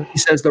 Thank you, Kevin. He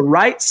says the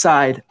right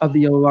side of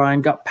the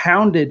O-line got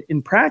pounded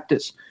in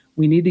practice.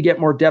 We need to get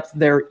more depth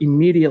there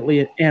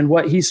immediately. And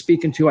what he's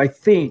speaking to, I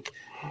think,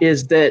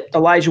 is that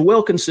Elijah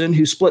Wilkinson,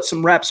 who split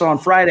some reps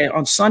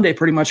on Sunday,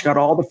 pretty much got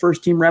all the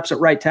first team reps at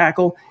right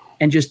tackle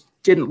and just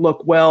didn't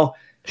look well.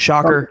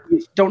 Shocker.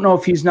 Don't know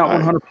if he's not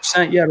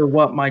 100% yet or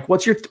what, Mike.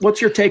 What's your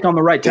take on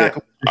the right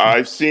tackle?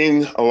 I've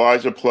seen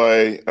Elijah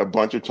play a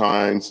bunch of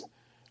times.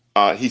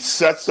 He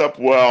sets up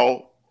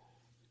well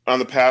on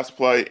the pass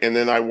play, and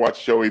then I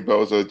watch Joey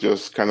Bosa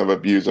just kind of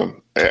abuse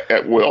him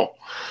at will.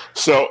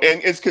 So,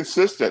 and it's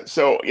consistent.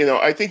 So,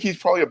 I think he's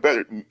probably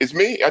I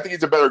think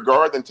he's a better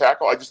guard than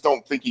tackle. I just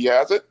don't think he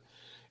has it.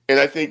 And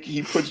I think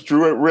he puts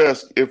Drew at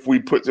risk if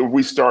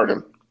we start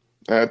him.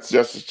 That's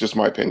just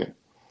my opinion.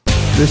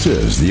 This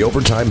is the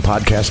Overtime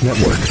Podcast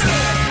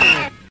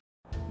Network.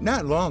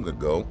 Not long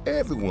ago,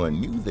 everyone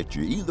knew that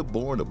you're either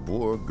born a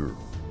boy or girl.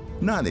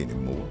 Not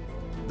anymore.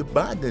 The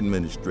Biden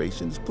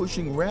administration is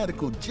pushing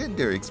radical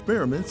gender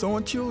experiments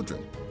on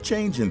children,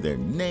 changing their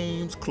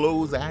names,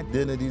 clothes,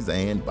 identities,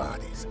 and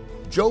bodies.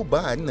 Joe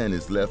Biden and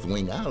his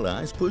left-wing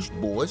allies pushed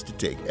boys to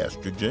take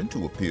estrogen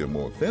to appear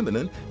more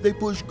feminine. They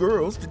push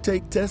girls to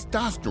take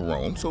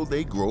testosterone so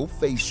they grow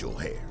facial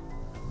hair.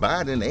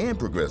 Biden and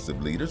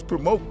progressive leaders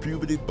promote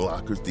puberty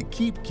blockers to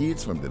keep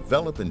kids from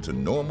developing to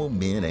normal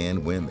men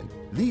and women.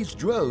 These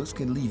drugs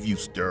can leave you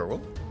sterile,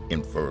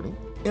 infertile,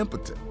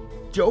 impotent.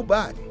 Joe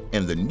Biden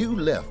and the New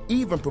Left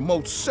even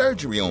promotes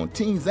surgery on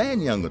teens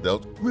and young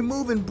adults,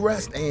 removing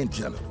breasts and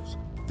genitals.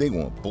 They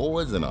want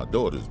boys in our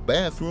daughters'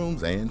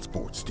 bathrooms and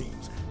sports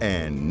teams.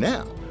 And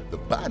now, the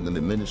Biden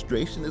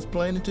administration is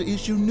planning to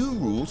issue new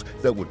rules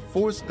that would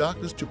force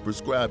doctors to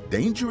prescribe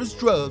dangerous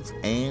drugs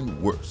and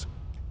worse.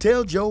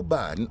 Tell Joe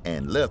Biden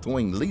and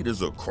left-wing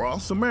leaders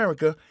across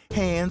America,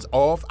 hands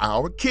off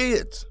our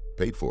kids.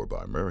 Paid for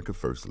by America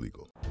First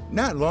Legal.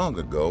 Not long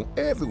ago,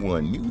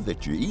 everyone knew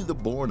that you're either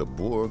born a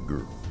boy or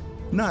girl.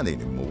 Not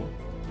anymore.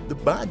 The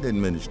Biden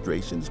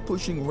administration is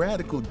pushing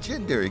radical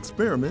gender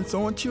experiments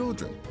on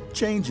children,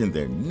 changing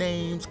their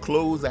names,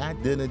 clothes,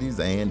 identities,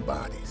 and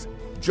bodies.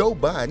 Joe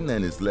Biden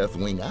and his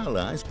left-wing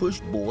allies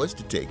pushed boys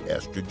to take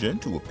estrogen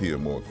to appear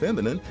more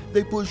feminine.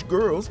 They push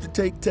girls to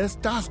take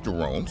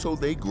testosterone so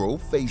they grow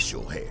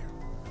facial hair.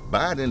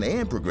 Biden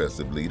and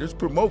progressive leaders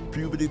promote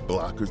puberty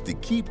blockers to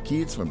keep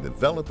kids from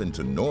developing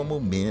to normal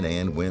men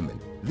and women.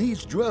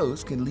 These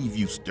drugs can leave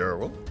you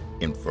sterile,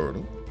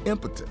 infertile,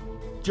 impotent.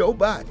 Joe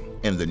Biden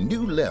and the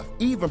New Left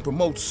even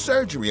promotes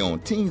surgery on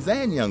teens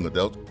and young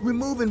adults,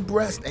 removing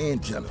breasts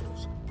and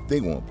genitals.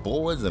 They want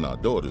boys in our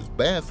daughters'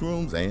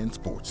 bathrooms and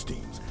sports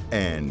teams.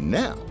 And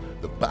now,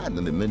 the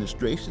Biden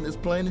administration is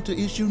planning to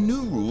issue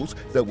new rules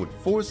that would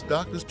force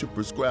doctors to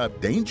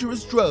prescribe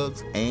dangerous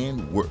drugs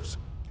and worse.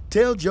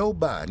 Tell Joe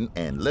Biden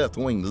and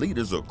left-wing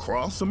leaders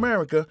across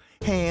America,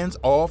 hands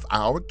off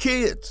our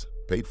kids.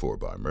 Paid for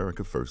by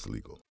America First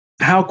Legal.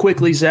 How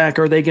quickly, Zach,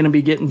 are they going to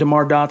be getting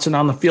DeMar Dotson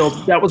on the field?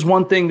 That was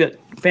one thing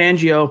that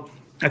Fangio,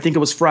 I think it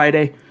was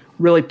Friday,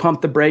 really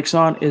pumped the brakes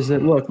on, is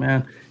that, look,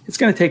 man, it's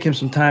going to take him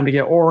some time to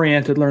get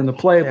oriented, learn the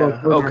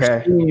playbook, learn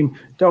our scheme.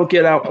 Don't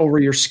get out over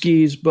your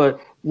skis, but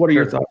what are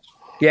your thoughts?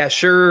 Yeah,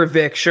 sure,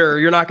 Vic, sure.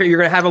 You're going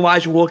to have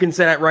Elijah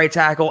Wilkinson at right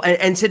tackle.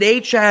 And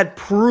today, Chad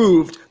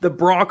proved the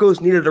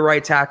Broncos needed a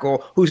right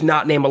tackle who's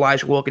not named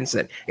Elijah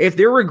Wilkinson. If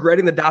they're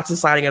regretting the Dotson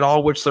signing at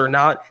all, which they're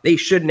not, they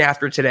shouldn't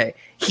after today.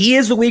 He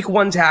is the week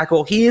one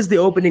tackle. He is the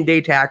opening day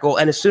tackle.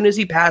 And as soon as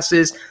he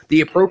passes the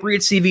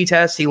appropriate CV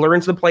test, he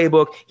learns the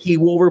playbook, he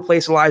will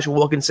replace Elijah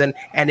Wilkinson,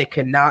 and it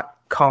cannot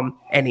come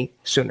any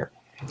sooner.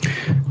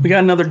 We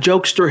got another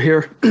jokester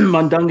here,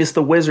 Mundungus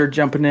the Wizard,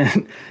 jumping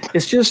in.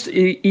 It's just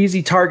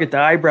easy target, the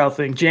eyebrow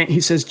thing.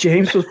 He says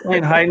James was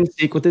playing hide and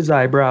seek with his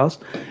eyebrows.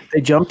 They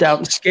jumped out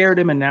and scared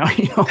him, and now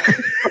he.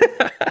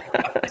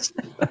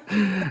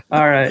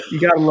 All right, you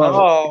gotta love it.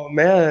 Oh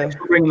man, thanks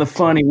for bringing the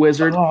funny,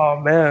 Wizard. Oh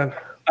man.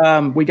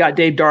 We got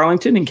Dave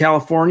Darlington in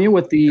California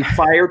with the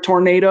fire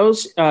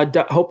tornadoes.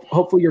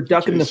 Hopefully, you're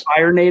ducking the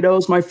fire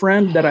nados, my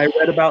friend, that I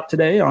read about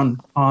today on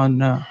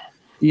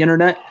the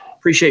internet.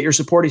 Appreciate your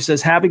support. He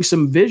says, having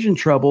some vision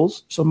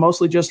troubles, so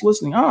mostly just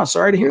listening. Oh,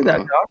 sorry to hear that,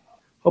 Doc.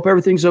 Hope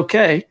everything's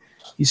okay.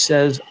 He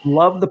says,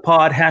 love the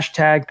pod,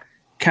 hashtag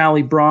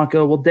Cali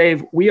Bronco. Well,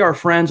 Dave, we are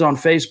friends on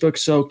Facebook,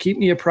 so keep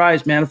me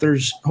apprised, man.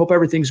 Hope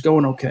everything's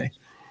going okay.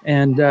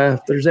 And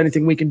if there's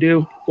anything we can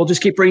do, we'll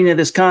just keep bringing you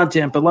this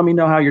content, but let me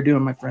know how you're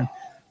doing, my friend.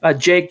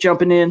 Jake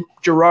jumping in,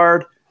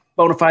 Gerard,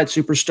 bonafide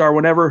superstar.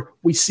 Whenever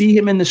we see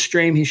him in the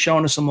stream, he's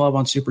showing us some love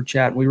on Super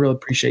Chat. We really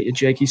appreciate you,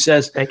 Jake. He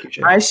says, thank you,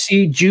 Jake. I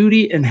see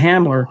Judy and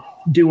Hamler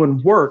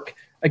doing work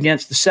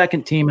against the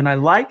second team, and I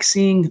like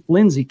seeing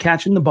Lindsey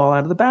catching the ball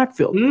out of the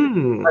backfield.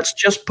 Let's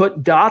just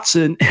put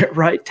Dotson at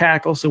right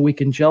tackle so we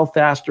can gel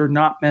faster,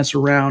 not mess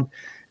around.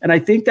 And I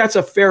think that's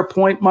a fair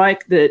point,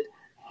 Mike, that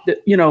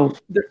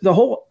the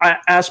whole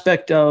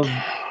aspect of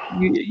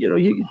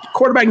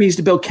quarterback needs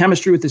to build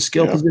chemistry with his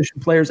skill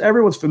position players.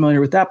 Everyone's familiar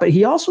with that, but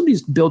he also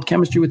needs to build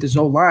chemistry with his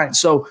O-line.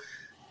 So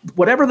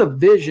whatever the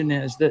vision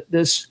is that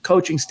this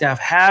coaching staff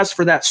has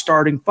for that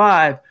starting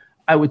five,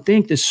 I would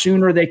think the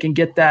sooner they can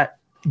get that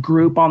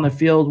group on the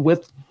field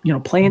with,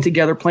 playing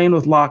together, playing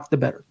with Locke, the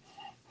better.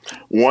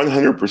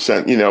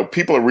 100%.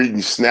 People are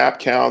reading snap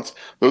counts.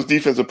 Those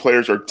defensive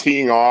players are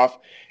teeing off.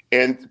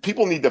 And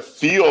people need to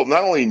feel,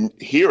 not only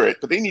hear it,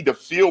 but they need to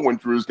feel when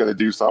Drew's going to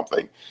do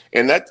something.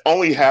 And that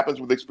only happens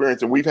with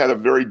experience. And we've had a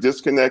very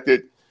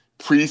disconnected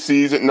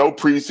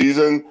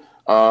preseason,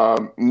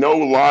 no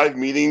live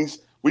meetings.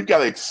 We've got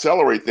to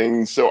accelerate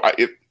things. So,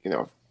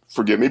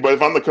 forgive me, but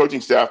if I'm the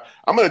coaching staff,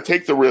 I'm going to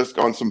take the risk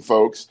on some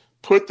folks,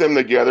 put them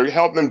together,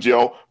 help them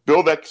gel,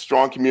 build that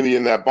strong community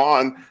and that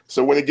bond.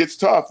 So when it gets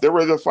tough, they're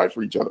ready to fight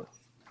for each other.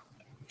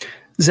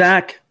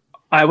 Zach,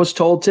 I was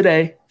told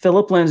today,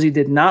 Philip Lindsay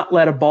did not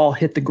let a ball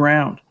hit the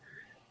ground.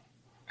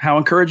 How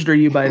encouraged are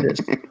you by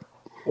this?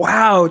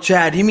 Wow,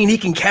 Chad, you mean he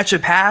can catch a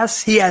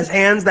pass? He has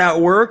hands that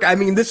work? I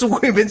mean, this is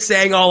what we've been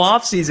saying all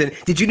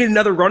offseason. Did you need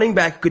another running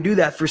back who could do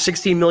that for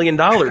 $16 million?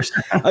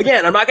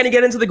 Again, I'm not going to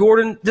get into the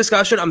Gordon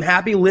discussion. I'm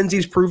happy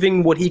Lindsey's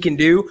proving what he can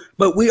do,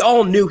 but we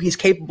all knew he's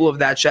capable of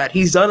that, Chad.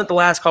 He's done it the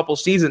last couple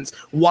seasons.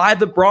 Why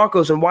the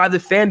Broncos and why the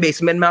fan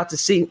base meant him out to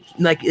see,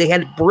 like they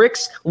had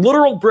bricks,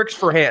 literal bricks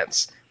for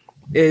hands,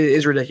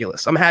 is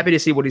ridiculous. I'm happy to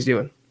see what he's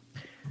doing.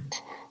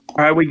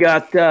 All right, we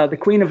got the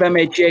Queen of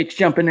MHH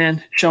jumping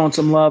in, showing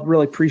some love.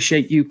 Really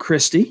appreciate you,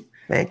 Christy.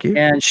 Thank you.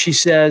 And she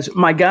says,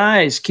 my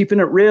guys, keeping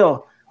it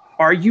real,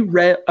 are you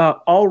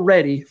all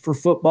ready for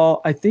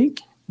football? I think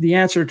the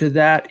answer to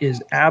that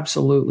is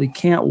absolutely.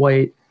 Can't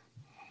wait.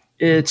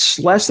 It's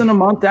less than a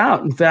month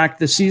out. In fact,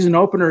 the season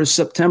opener is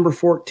September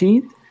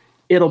 14th.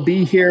 It'll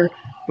be here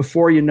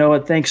before you know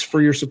it. Thanks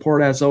for your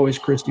support, as always,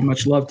 Christy.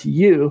 Much love to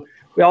you.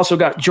 We also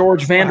got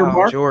George Vandermark.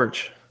 Wow,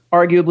 George.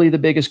 Arguably the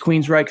biggest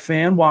Queensryche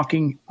fan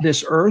walking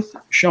this earth,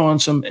 showing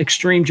some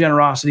extreme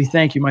generosity.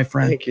 Thank you, my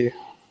friend. Thank you.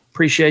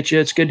 Appreciate you.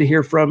 It's good to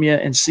hear from you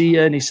and see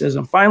you. And he says,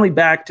 I'm finally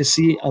back to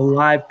see a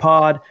live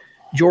pod.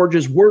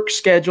 George's work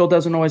schedule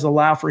doesn't always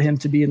allow for him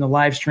to be in the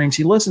live streams.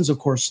 He listens, of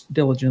course,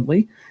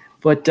 diligently,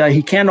 but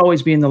he can't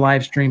always be in the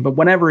live stream. But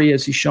whenever he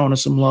is, he's showing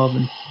us some love,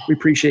 and we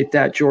appreciate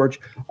that, George.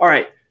 All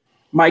right,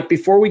 Mike,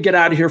 before we get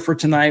out of here for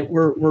tonight,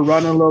 we're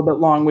running a little bit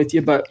long with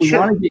you, but we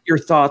want to get your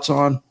thoughts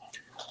on,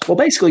 well,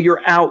 basically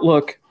your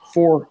outlook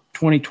for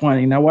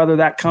 2020. Now, whether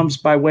that comes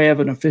by way of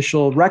an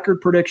official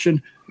record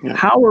prediction,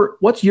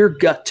 what's your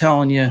gut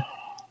telling you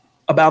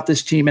about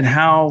this team and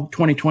how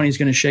 2020 is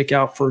going to shake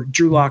out for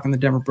Drew Lock and the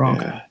Denver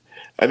Broncos? Yeah.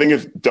 I think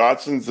if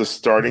Dotson's the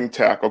starting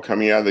tackle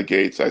coming out of the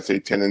gates, I'd say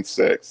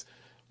 10-6,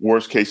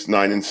 worst case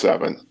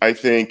 9-7. I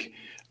think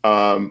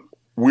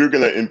we're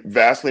going to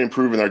vastly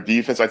improve in our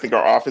defense. I think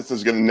our offense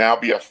is going to now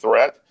be a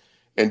threat,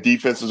 and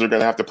defenses are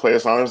going to have to play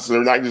us on us. So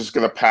they're not just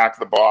going to pack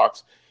the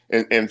box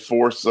and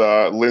force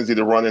Lindsey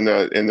to run in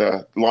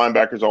the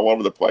linebackers all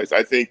over the place.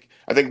 I think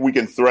we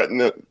can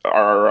threaten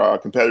our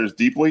competitors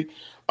deeply.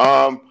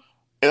 And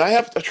I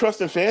have to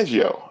trust in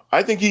Fangio.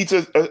 I think he's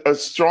a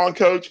strong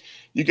coach.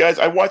 You guys,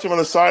 I watch him on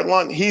the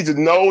sideline. He's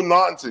no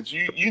nonsense.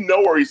 You know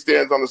where he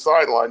stands on the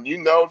sideline. You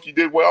know if you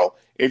did well.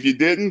 If you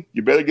didn't,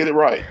 you better get it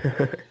right.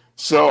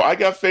 So I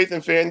got faith in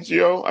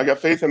Fangio. I got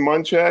faith in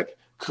Munchak,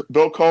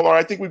 Bill Kollar.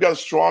 I think we've got a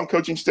strong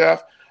coaching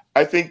staff.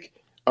 I think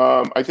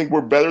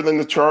we're better than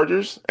the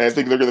Chargers, and I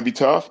think they're going to be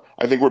tough.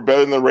 I think we're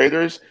better than the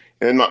Raiders,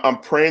 and I'm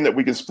praying that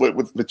we can split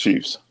with the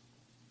Chiefs.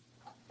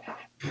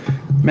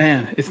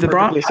 Man, if the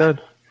Broncos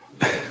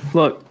 –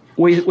 look,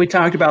 we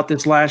talked about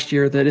this last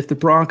year, that if the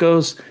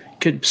Broncos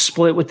could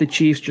split with the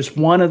Chiefs just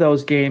one of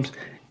those games,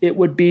 it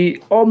would be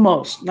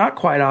almost, not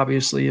quite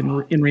obviously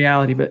in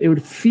reality, but it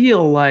would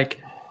feel like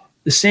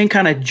the same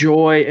kind of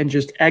joy and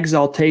just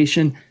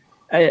exaltation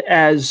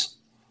as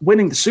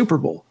winning the Super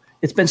Bowl.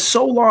 It's been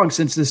so long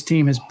since this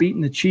team has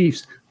beaten the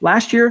Chiefs.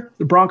 Last year,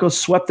 the Broncos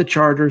swept the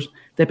Chargers.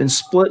 They've been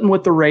splitting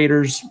with the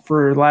Raiders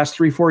for the last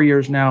 3-4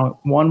 years now,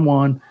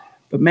 1-1.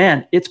 But,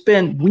 man, it's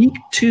been week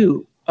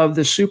 2 of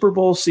the Super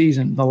Bowl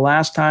season, the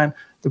last time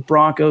the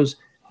Broncos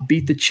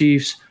beat the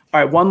Chiefs.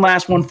 All right, one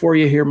last one for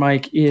you here,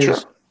 Mike,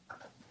 is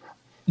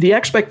the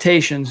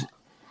expectations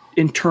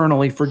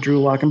internally for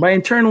Drew Lock. And by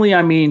internally,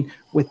 I mean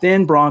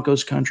within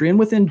Broncos country and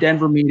within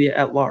Denver media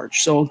at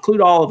large. So include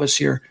all of us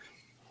here.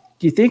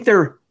 Do you think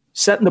they're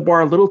setting the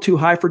bar a little too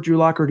high for Drew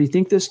Lock, or do you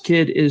think this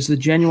kid is the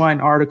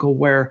genuine article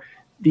where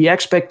the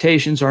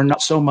expectations are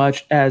not so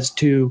much as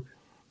to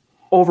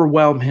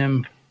overwhelm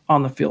him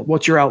on the field?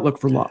 What's your outlook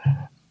for Lock?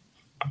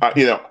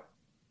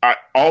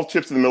 All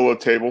chips in the middle of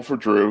the table for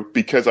Drew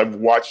because I've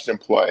watched him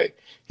play.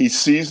 He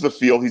sees the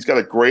field. He's got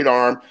a great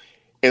arm.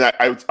 And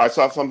I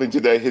saw something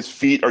today. His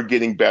feet are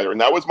getting better.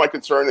 And that was my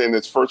concern in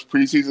his first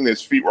preseason.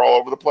 His feet were all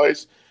over the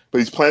place. But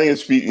he's planting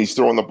his feet and he's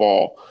throwing the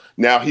ball.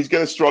 Now, he's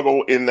going to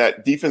struggle in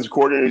that defensive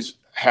coordinators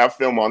have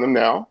film on him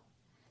now.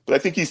 But I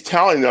think he's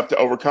talented enough to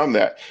overcome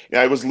that. And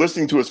I was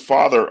listening to his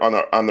father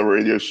on the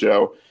radio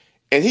show.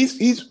 And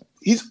he's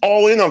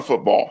all in on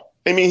football.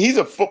 I mean, he's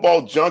a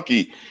football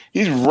junkie.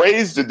 He's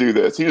raised to do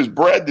this. He was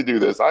bred to do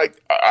this. I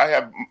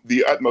have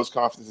the utmost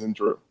confidence in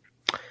Drew.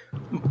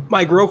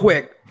 Mike, real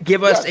quick,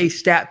 give us a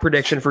stat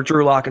prediction for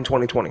Drew Lock in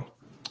 2020.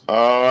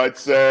 I'd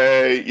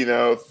say,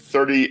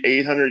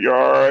 3,800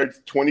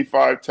 yards,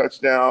 25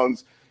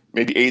 touchdowns,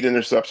 maybe 8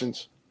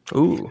 interceptions.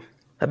 Ooh.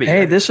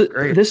 Hey, this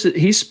is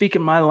he's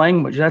speaking my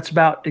language. That's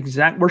about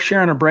exact. We're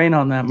sharing a brain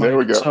on that, Mike. There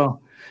we go. So,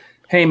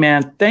 hey,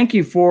 man, thank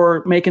you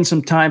for making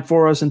some time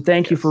for us, and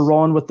thank you for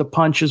rolling with the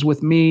punches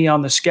with me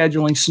on the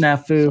scheduling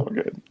snafu. So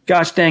good.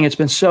 Gosh dang, it's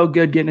been so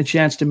good getting a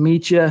chance to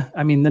meet you.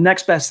 I mean, the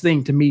next best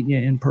thing to meeting you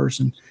in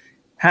person,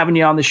 having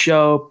you on the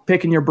show,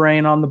 picking your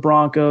brain on the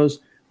Broncos.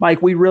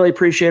 Mike, we really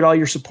appreciate all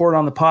your support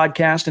on the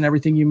podcast and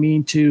everything you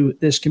mean to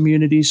this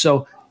community.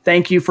 So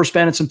thank you for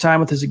spending some time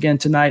with us again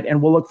tonight,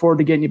 and we'll look forward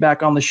to getting you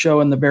back on the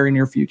show in the very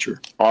near future.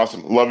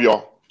 Awesome. Love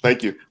y'all.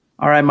 Thank you.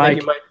 All right, Mike.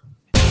 Thank you, Mike.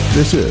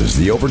 This is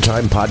the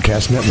Overtime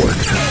Podcast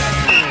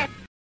Network.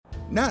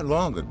 Not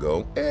long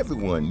ago,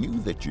 everyone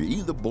knew that you're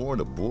either born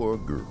a boy or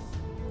girl.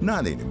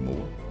 Not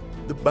anymore.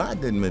 The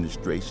Biden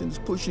administration is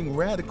pushing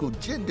radical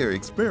gender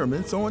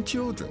experiments on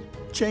children,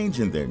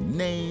 changing their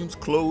names,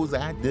 clothes,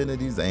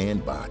 identities,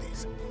 and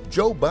bodies.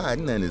 Joe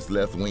Biden and his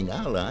left-wing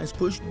allies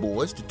pushed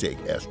boys to take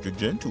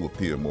estrogen to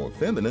appear more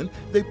feminine.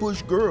 They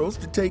pushed girls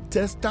to take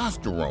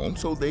testosterone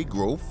so they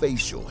grow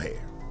facial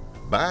hair.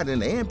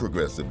 Biden and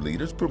progressive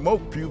leaders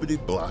promote puberty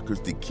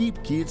blockers to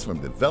keep kids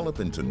from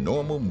developing to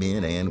normal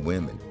men and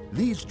women.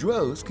 These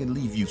drugs can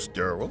leave you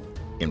sterile,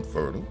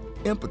 infertile,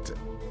 impotent.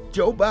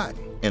 Joe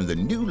Biden and the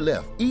new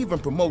left even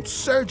promotes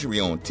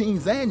surgery on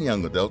teens and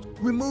young adults,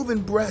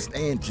 removing breasts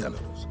and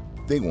genitals.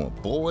 They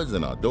want boys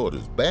in our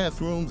daughters'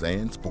 bathrooms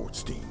and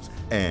sports teams.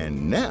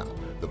 And now,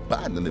 the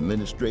Biden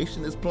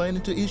administration is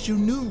planning to issue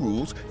new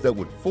rules that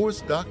would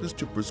force doctors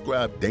to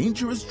prescribe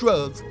dangerous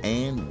drugs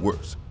and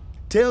worse.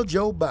 Tell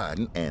Joe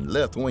Biden and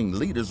left-wing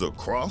leaders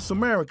across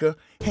America,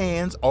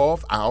 hands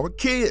off our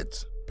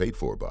kids. Paid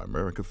for by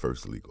America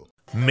First Legal.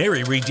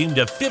 Mary redeemed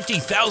a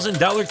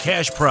 $50,000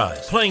 cash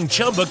prize playing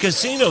Chumba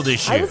Casino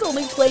this year. I was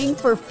only playing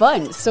for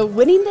fun, so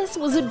winning this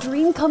was a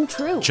dream come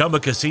true. Chumba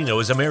Casino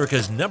is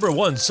America's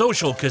 #1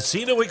 social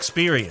casino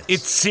experience.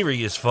 It's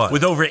serious fun.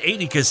 With over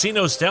 80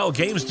 casino-style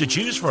games to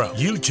choose from,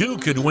 you too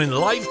could win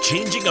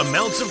life-changing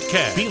amounts of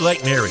cash. Be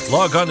like Mary.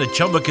 Log on to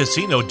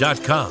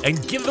ChumbaCasino.com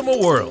and give them a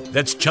whirl.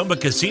 That's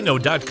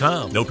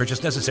ChumbaCasino.com. No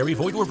purchase necessary.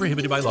 Void or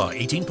prohibited by law.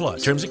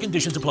 18+. Terms and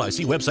conditions apply.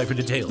 See website for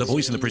details. The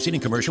voice in the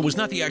preceding commercial was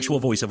not the actual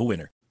voice of a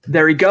winner.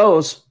 There he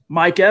goes.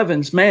 Mike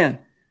Evans, man.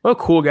 What a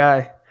cool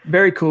guy.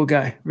 Very cool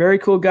guy. Very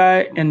cool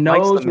guy, and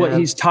knows what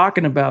he's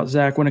talking about,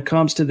 Zach, when it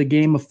comes to the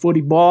game of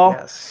footy ball.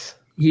 Yes.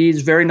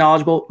 He's very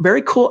knowledgeable.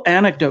 Very cool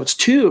anecdotes,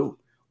 too.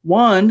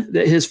 One,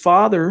 that his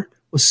father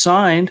was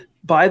signed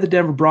by the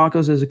Denver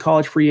Broncos as a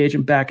college free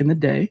agent back in the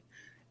day.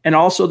 And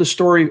also the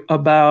story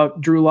about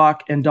Drew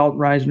Lock and Dalton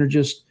Risner,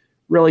 just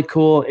really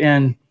cool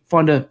and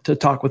fun to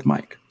talk with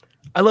Mike.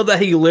 I love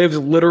that he lives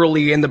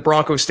literally in the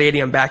Broncos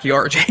Stadium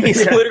backyard.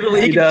 He's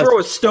literally, he can throw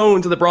a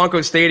stone to the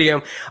Broncos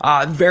Stadium.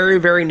 Very,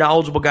 very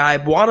knowledgeable guy.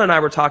 Buana and I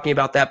were talking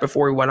about that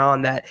before we went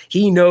on, that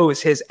he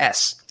knows his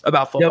S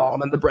about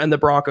football and the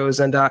Broncos,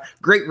 and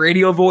great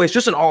radio voice,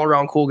 just an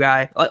all-around cool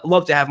guy. I'd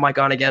love to have Mike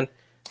on again.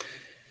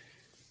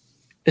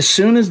 As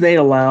soon as they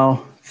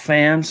allow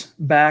fans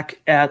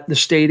back at the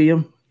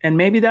stadium, and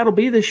maybe that'll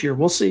be this year.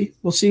 We'll see.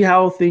 We'll see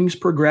how things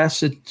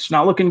progress. It's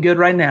not looking good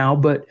right now,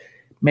 but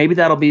maybe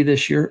that'll be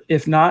this year.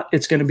 If not,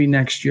 it's going to be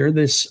next year.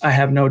 This, I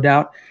have no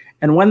doubt.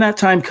 And when that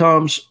time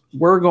comes,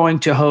 we're going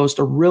to host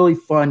a really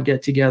fun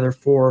get-together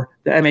for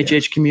the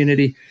MHH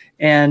community.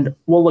 And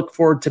we'll look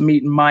forward to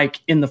meeting Mike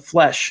in the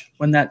flesh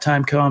when that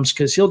time comes,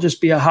 because he'll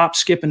just be a hop,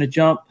 skip, and a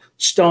jump,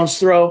 stone's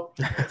throw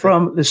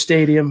from the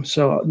stadium.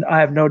 So I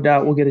have no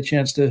doubt we'll get a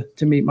chance to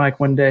meet Mike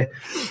one day.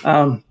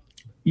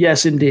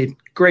 Yes, indeed.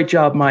 Great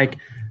job, Mike.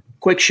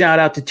 Quick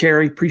shout-out to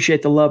Terry.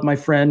 Appreciate the love, my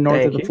friend,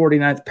 north of the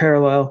 49th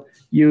parallel.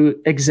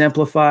 You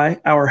exemplify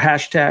our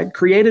hashtag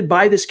created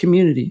by this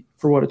community,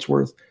 for what it's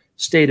worth.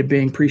 State of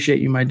being.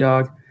 Appreciate you, my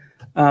dog.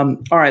 All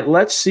right,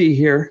 let's see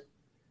here.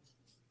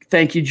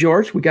 Thank you,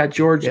 George. We got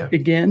George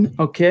again.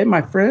 Okay,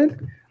 my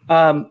friend.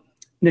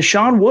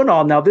 Nishan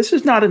Woodall. Now, this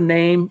is not a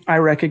name I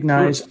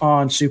recognize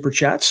on Super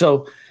Chat.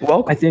 So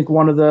I think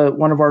one of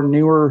our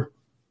newer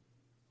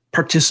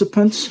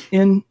participants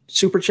in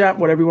Super Chat,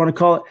 whatever you want to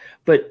call it.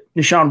 But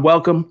Nishan,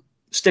 welcome.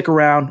 stick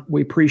around.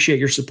 We appreciate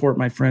your support,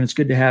 my friend. It's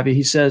good to have you.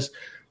 He says,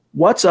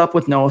 what's up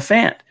with Noah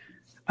Fant?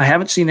 I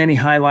haven't seen any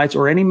highlights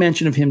or any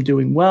mention of him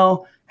doing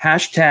well.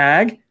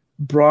 Hashtag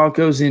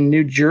Broncos in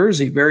New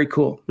Jersey. Very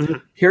cool. Mm-hmm.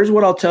 Here's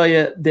what I'll tell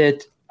you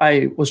that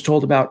I was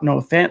told about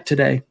Noah Fant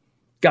today.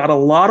 Got a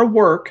lot of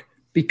work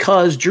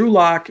because Drew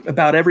Lock,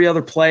 about every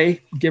other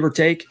play, give or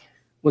take,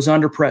 was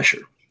under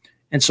pressure.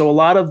 And so a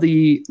lot of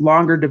the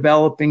longer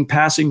developing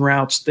passing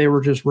routes, they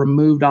were just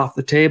removed off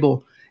the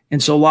table.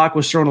 And so Locke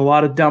was throwing a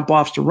lot of dump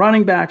offs to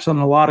running backs on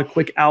a lot of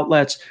quick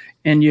outlets.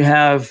 And you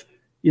have,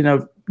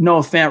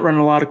 Noah Fant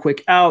running a lot of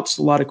quick outs,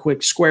 a lot of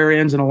quick square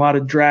ins, and a lot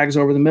of drags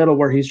over the middle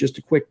where he's just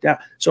a quick down.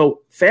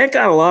 So Fant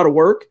got a lot of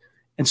work,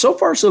 and so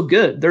far so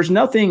good. There's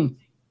nothing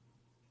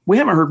 – we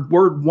haven't heard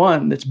word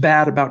one that's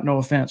bad about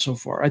Noah Fant so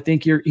far. I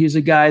think he's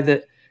a guy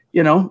that,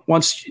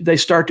 once they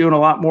start doing a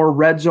lot more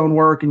red zone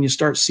work and you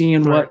start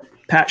seeing what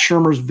Pat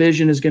Shurmur's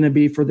vision is going to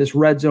be for this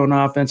red zone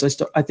offense,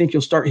 I think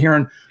you'll start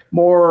hearing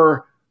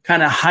more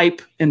kind of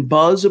hype and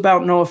buzz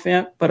about Noah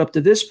Fant. But up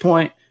to this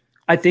point,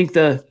 I think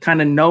the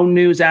kind of no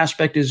news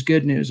aspect is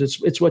good news.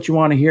 It's what you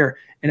want to hear.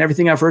 And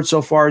everything I've heard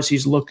so far is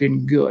he's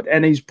looking good.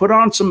 And he's put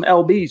on some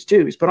LBs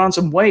too. He's put on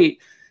some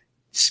weight.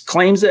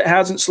 Claims that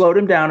hasn't slowed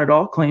him down at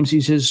all. Claims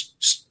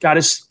he's got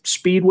his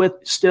speed with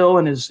still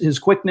and his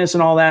quickness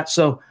and all that.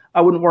 So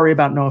I wouldn't worry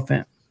about Noah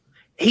Fant.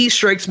 He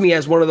strikes me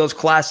as one of those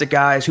classic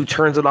guys who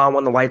turns it on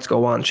when the lights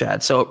go on,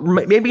 Chad. So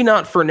maybe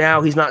not for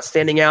now, he's not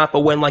standing out,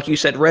 but when, like you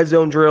said, red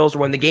zone drills,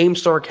 when the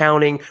games start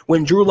counting,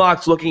 when Drew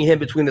Lock's looking at him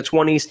between the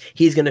 20s,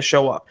 he's going to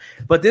show up.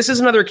 But this is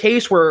another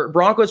case where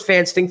Broncos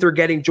fans think they're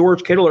getting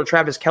George Kittle or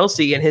Travis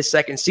Kelce in his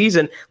second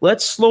season.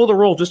 Let's slow the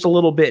roll just a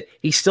little bit.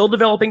 He's still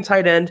developing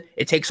tight end.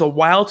 It takes a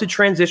while to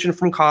transition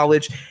from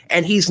college,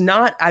 and he's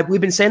not –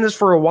 we've been saying this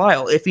for a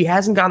while. If he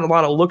hasn't gotten a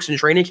lot of looks in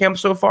training camp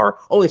so far,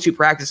 only 2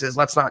 practices,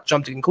 let's not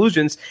jump to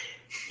conclusions.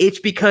 It's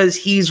because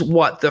he's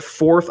the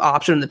fourth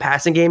option in the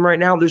passing game right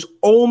now. There's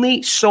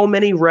only so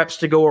many reps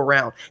to go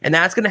around, and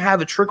that's going to have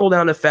a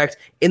trickle-down effect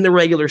in the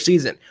regular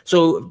season.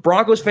 So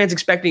Broncos fans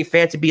expecting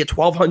Fant to be a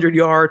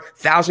 1,200-yard,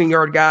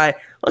 1,000-yard guy,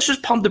 let's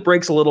just pump the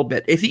brakes a little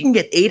bit. If he can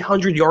get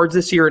 800 yards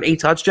this year and 8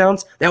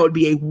 touchdowns, that would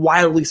be a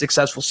wildly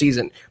successful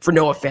season for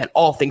Noah Fant,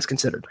 all things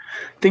considered.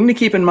 Thing to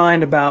keep in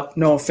mind about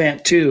Noah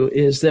Fant, too,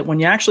 is that when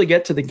you actually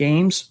get to the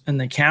games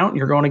and they count,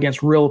 you're going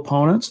against real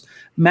opponents,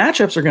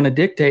 matchups are going to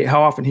dictate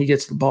how often he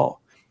gets the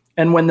ball.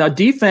 And when the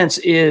defense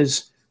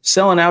is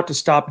selling out to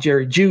stop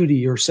Jerry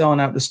Jeudy or selling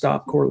out to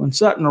stop Cortland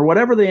Sutton or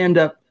whatever they end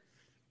up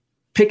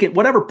picking,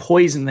 whatever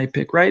poison they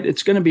pick, right?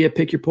 It's going to be a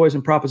pick your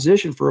poison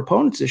proposition for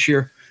opponents this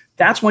year.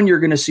 That's when you're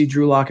going to see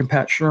Drew Lock and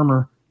Pat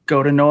Shurmur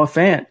go to Noah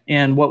Fant.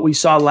 And what we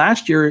saw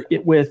last year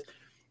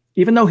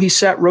even though he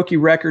set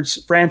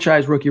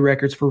franchise rookie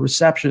records for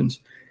receptions,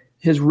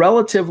 his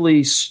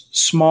relatively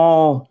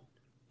small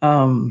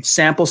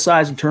sample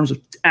size in terms of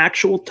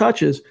actual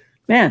touches,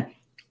 man,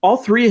 all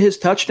 3 of his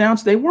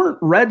touchdowns, they weren't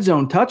red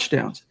zone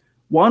touchdowns.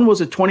 One was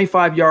a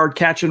 25-yard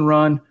catch and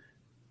run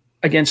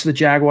against the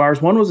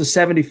Jaguars. One was a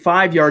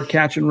 75-yard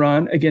catch and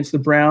run against the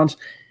Browns.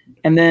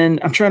 And then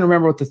I'm trying to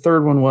remember what the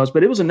third one was,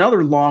 but it was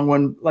another long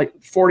one, like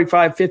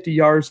 45, 50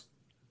 yards.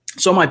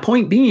 So my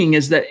point being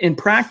is that in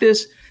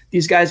practice,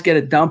 these guys get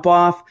a dump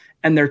off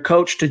and they're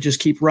coached to just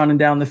keep running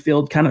down the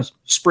field, kind of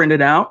sprint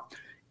it out.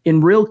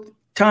 In real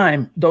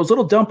time, those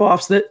little dump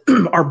offs that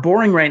are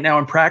boring right now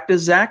in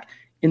practice, Zach,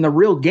 in the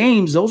real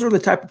games, those are the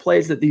type of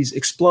plays that these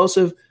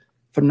explosive,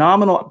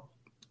 phenomenal,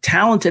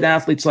 talented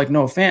athletes like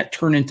Noah Fant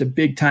turn into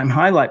big time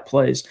highlight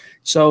plays.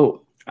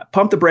 So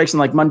pump the brakes. And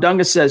like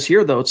Mundunga says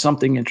here, though, it's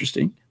something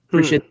interesting.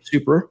 Appreciate the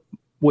super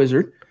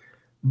wizard.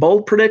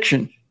 Bold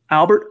prediction.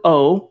 Albert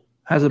O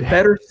has a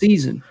better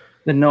season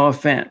than Noah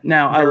Fant.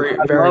 Now, I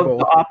love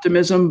bold. The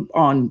optimism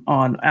on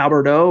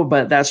Albert O,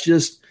 but that's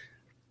just,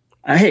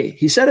 hey,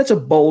 he said it's a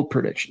bold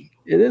prediction.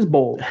 It is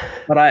bold,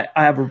 but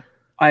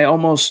I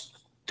almost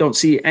don't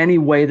see any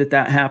way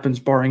that happens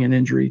barring an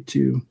injury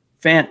to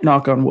Fant,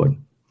 knock on wood.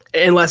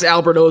 Unless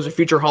Albert O is a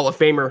future Hall of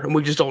Famer, and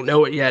we just don't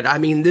know it yet. I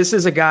mean, this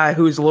is a guy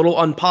who's a little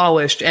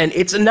unpolished, and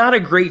it's not a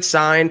great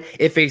sign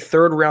if a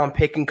third-round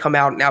pick can come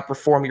out and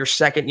outperform your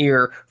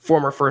second-year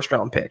former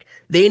first-round pick.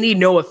 They need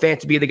Noah Fant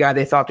to be the guy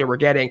they thought they were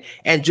getting.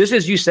 And just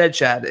as you said,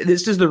 Chad,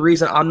 this is the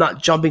reason I'm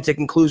not jumping to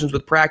conclusions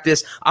with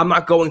practice. I'm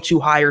not going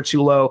too high or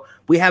too low.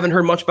 We haven't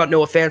heard much about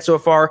Noah Fant so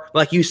far.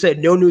 Like you said,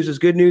 no news is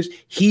good news.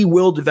 He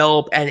will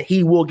develop, and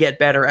he will get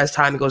better as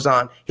time goes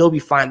on. He'll be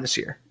fine this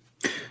year.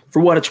 For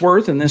what it's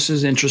worth, and this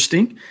is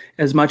interesting,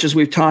 as much as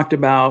we've talked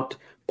about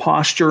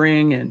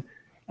posturing and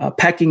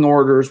pecking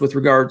orders with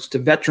regards to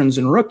veterans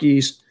and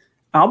rookies,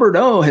 Albert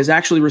O has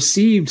actually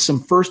received some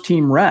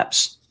first-team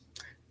reps.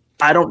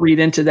 I don't read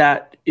into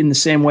that in the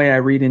same way I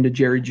read into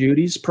Jerry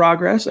Jeudy's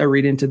progress. I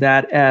read into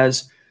that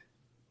as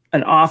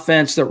an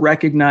offense that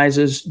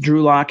recognizes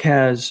Drew Lock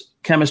has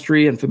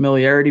chemistry and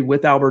familiarity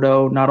with Albert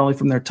O, not only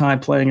from their time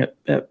playing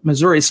at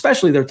Missouri,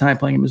 especially their time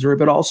playing in Missouri,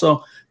 but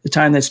also the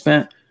time they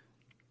spent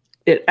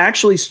this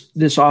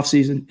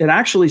offseason. It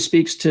actually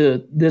speaks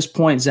to this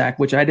point, Zach,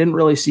 which I didn't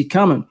really see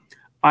coming.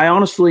 I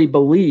honestly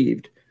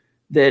believed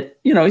that,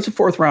 he's a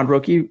 4th-round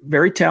rookie,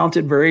 very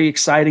talented, very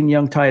exciting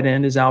young tight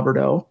end is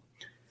Alberto.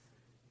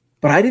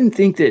 But I didn't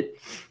think that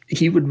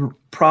he would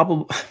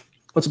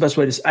what's the best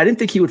way to say? I didn't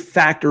think he would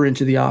factor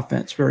into the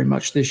offense very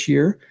much this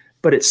year.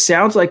 But it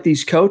sounds like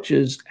these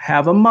coaches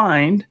have a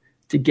mind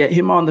to get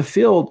him on the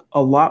field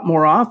a lot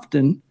more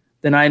often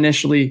than I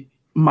initially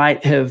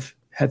might have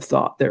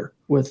thought there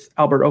with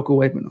Albert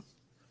Okwuegbunam.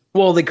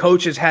 Well, the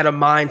coaches had a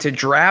mind to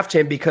draft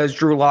him because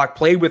Drew Lock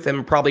played with him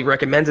and probably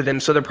recommended him.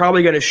 So they're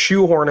probably going to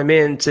shoehorn him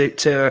in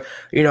to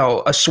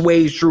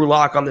assuage Drew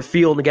Lock on the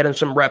field and get him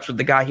some reps with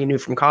the guy he knew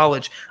from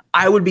college.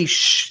 I would be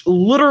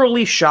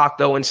literally shocked,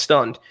 though, and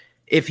stunned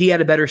if he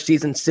had a better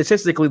season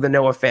statistically than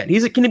Noah Fant.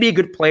 He's going to be a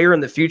good player in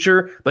the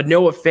future, but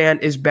Noah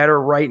Fant is better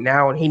right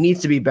now, and he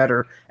needs to be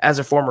better as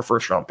a former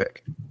first-round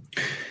pick.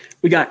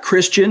 We got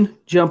Christian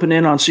jumping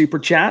in on Super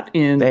Chat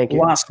in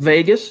Las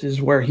Vegas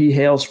is where he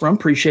hails from.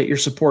 Appreciate your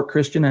support,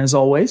 Christian, as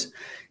always.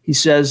 He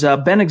says,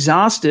 been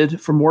exhausted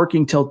from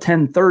working till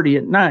 10:30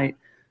 at night,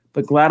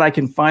 but glad I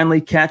can finally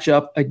catch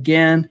up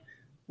again.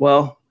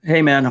 Well,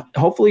 hey, man,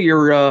 hopefully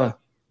you're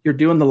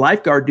doing the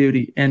lifeguard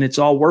duty and it's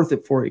all worth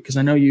it for you because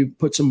I know you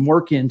put some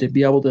work in to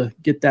be able to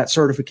get that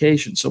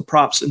certification. So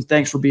props and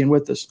thanks for being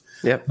with us.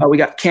 Yep. We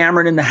got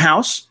Cameron in the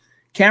house.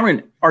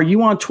 Cameron, are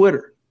you on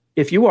Twitter?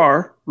 If you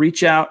are,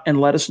 reach out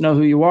and let us know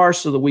who you are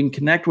so that we can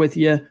connect with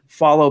you,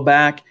 follow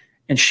back,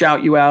 and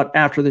shout you out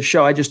after the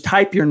show. I just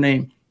type your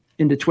name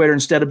into Twitter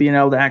instead of being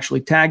able to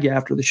actually tag you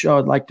after the show.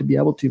 I'd like to be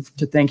able to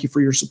thank you for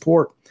your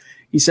support.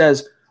 He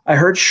says, I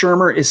heard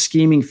Shurmur is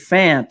scheming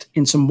Fant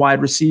in some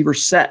wide receiver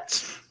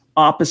sets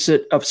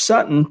opposite of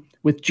Sutton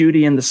with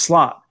Judy in the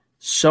slot.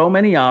 So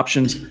many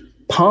options.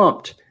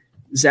 Pumped.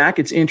 Zach,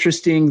 it's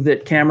interesting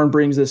that Cameron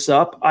brings this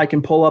up. I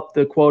can pull up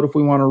the quote if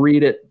we want to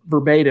read it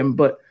verbatim,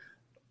 but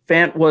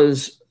Fant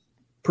was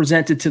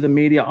presented to the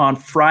media on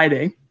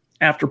Friday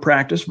after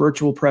practice,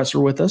 virtual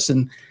presser with us,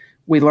 and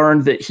we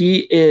learned that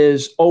he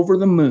is over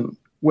the moon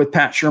with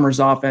Pat Shurmur's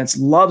offense,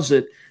 loves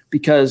it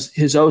because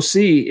his OC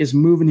is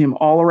moving him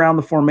all around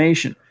the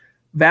formation.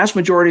 Vast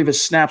majority of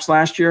his snaps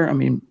last year, I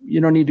mean,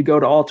 you don't need to go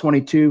to all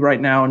 22 right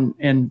now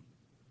and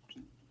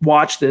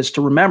watch this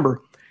to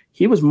remember,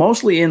 he was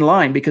mostly in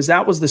line because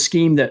that was the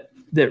scheme that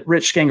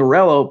Rich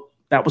Scangarello,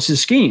 that was his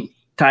scheme.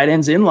 Tight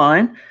ends in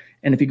line.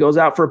 And if he goes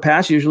out for a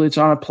pass, usually it's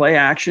on a play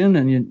action.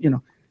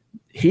 And,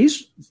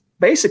 he's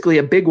basically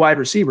a big wide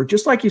receiver,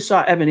 just like you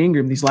saw Evan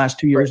Ingram these last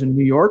 2 years in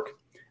New York.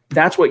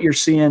 That's what you're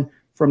seeing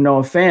from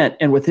Noah Fant.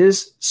 And with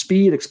his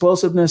speed,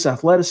 explosiveness,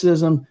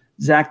 athleticism,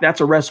 Zach, that's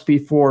a recipe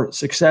for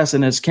success.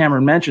 And as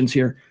Cameron mentions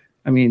here,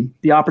 I mean,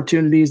 the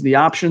opportunities, the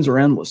options are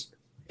endless.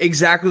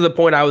 Exactly the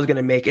point I was going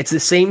to make. It's the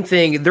same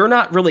thing. They're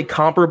not really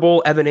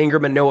comparable, Evan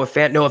Ingram and Noah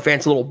Fant. Noah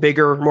Fant's a little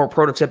bigger, more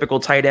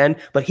prototypical tight end,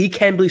 but he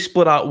can be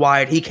split out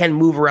wide. He can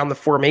move around the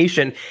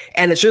formation,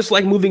 and it's just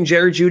like moving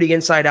Jerry Jeudy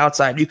inside,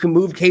 outside. You can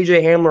move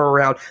KJ Hamler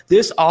around.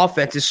 This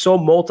offense is so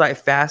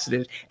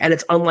multifaceted, and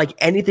it's unlike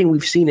anything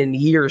we've seen in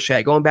years,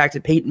 Chad, going back to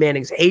Peyton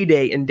Manning's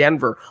heyday in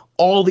Denver.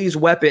 All these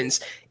weapons.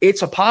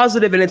 It's a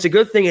positive and it's a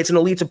good thing. It's an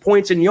elite to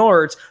points and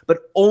yards,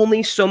 but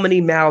only so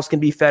many mouths can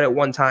be fed at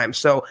one time.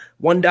 So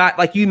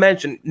like you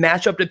mentioned,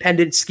 matchup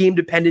dependent, scheme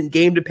dependent,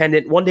 game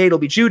dependent. One day it'll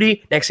be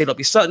Judy, next day it'll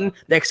be Sutton,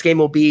 next game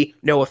will be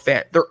Noah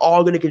Fant. They're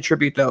all going to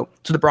contribute though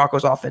to the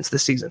Broncos offense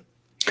this season.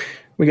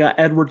 We got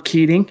Edward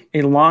Keating,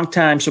 a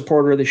longtime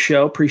supporter of the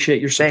show.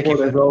 Appreciate your support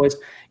as always.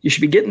 You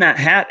should be getting that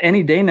hat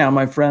any day now,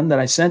 my friend, that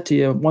I sent to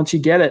you. Once you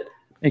get it,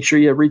 make sure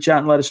you reach out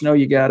and let us know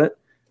you got it.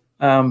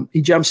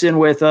 He jumps in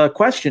with a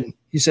question.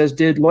 He says,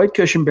 did Lloyd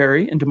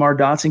Cushenberry and DeMar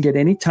Dotson get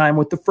any time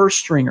with the first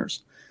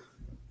stringers?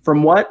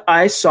 From what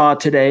I saw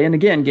today, and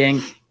again, gang,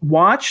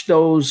 watch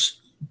those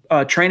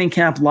training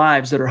camp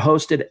lives that are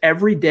hosted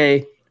every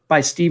day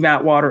by Steve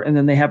Atwater, and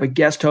then they have a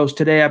guest host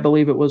today. I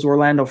believe it was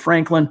Orlando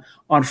Franklin.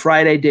 On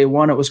Friday, day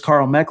one, it was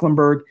Carl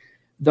Mecklenburg.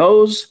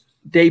 Those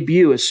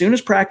debut, as soon as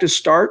practice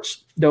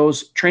starts,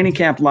 those training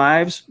camp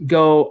lives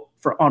go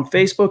on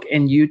Facebook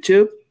and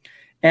YouTube,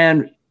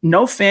 and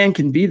no fan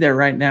can be there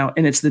right now,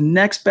 and it's the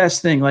next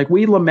best thing. Like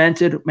we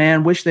lamented,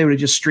 man, wish they would have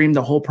just streamed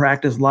the whole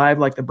practice live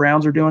like the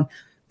Browns are doing.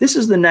 This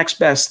is the next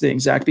best thing,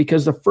 Zach,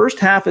 because the first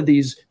half of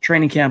these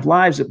training camp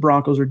lives that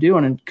Broncos are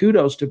doing, and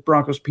kudos to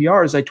Broncos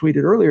PR, as I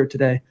tweeted earlier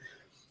today,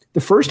 the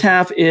first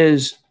half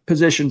is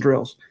position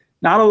drills.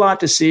 Not a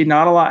lot to see,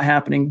 not a lot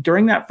happening.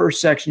 During that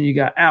first section, you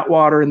got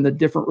Atwater and the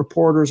different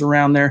reporters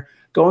around there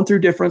going through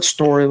different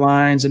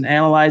storylines and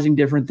analyzing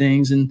different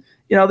things, and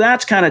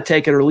that's kind of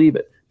take it or leave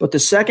it. But the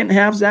second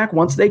half, Zach,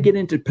 once they get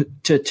into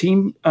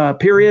team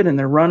period and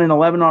they're running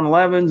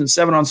 11-on-11s and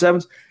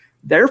 7-on-7s,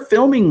 they're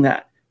filming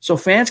that. So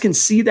fans can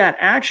see that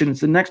action. It's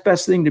the next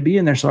best thing to be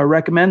in there. So I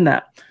recommend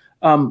that.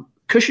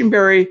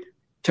 Cushenberry,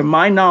 to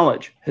my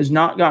knowledge, has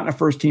not gotten a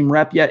first-team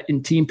rep yet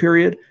in team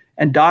period.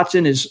 And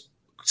Dotson is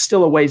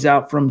still a ways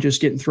out from just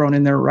getting thrown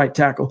in there at right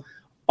tackle.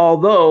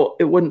 Although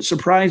it wouldn't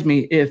surprise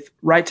me if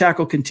right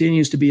tackle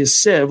continues to be a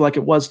sieve like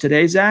it was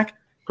today, Zach.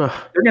 They're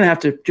going to have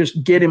to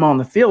just get him on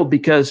the field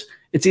because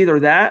it's either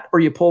that or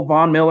you pull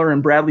Von Miller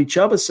and Bradley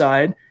Chubb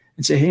aside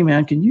and say, hey,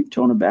 man, can you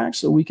tone it back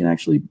so we can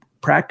actually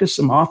practice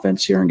some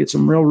offense here and get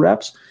some real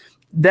reps.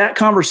 That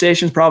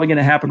conversation is probably going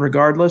to happen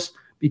regardless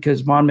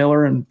because Von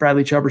Miller and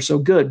Bradley Chubb are so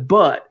good.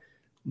 But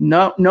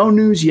no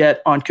news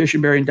yet on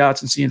Cushenberry and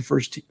Dotson seeing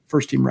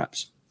first team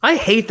reps. I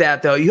hate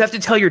that, though. You have to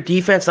tell your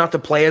defense not to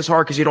play as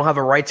hard because you don't have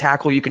a right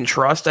tackle you can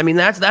trust. I mean,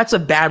 that's a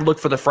bad look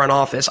for the front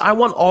office. I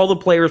want all the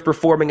players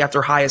performing at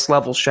their highest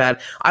levels,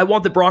 Chad. I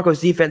want the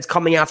Broncos defense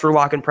coming after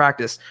Locke in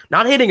practice.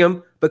 Not hitting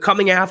him, but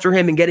coming after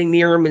him and getting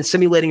near him and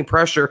simulating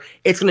pressure.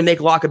 It's going to make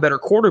Locke a better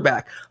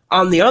quarterback.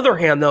 On the other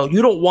hand, though,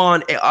 you don't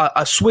want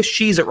a Swiss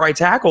cheese at right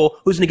tackle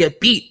who's going to get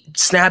beat,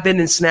 snap in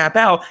and snap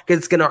out, because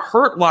it's going to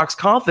hurt Locke's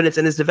confidence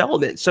in his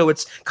development. So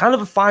it's kind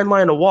of a fine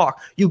line to walk.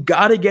 You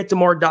got to get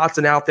DeMar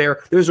Dotson out there.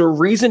 There's a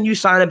reason you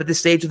sign up at this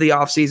stage of the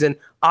offseason.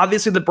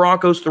 Obviously, the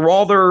Broncos, through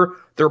all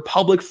their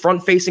public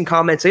front-facing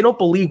comments, they don't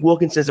believe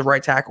Wilkinson's a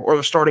right tackle or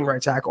the starting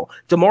right tackle.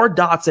 DeMar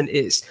Dotson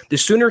is. The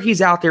sooner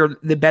he's out there,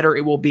 the better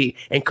it will be.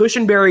 And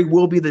Cushenberry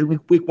will be the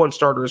week 1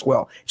 starter as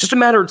well. It's just a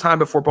matter of time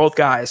before both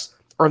guys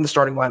are in the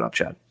starting lineup,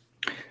 Chad.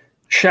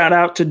 Shout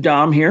out to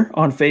Dom here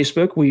on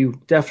Facebook. We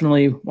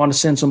definitely want to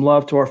send some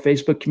love to our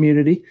Facebook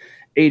community.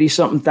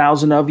 80-something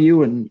thousand of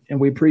you, and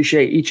we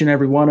appreciate each and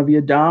every one of you,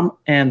 Dom,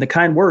 and the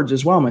kind words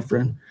as well, my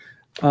friend.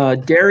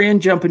 Darian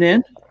jumping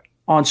in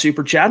on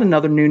Super Chat,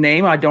 another new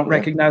name I don't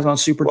recognize on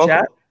Super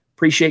Chat.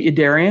 Appreciate you,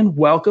 Darian.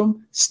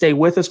 Welcome. Stay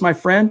with us, my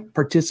friend.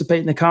 Participate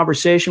in the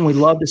conversation. We'd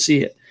love to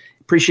see it.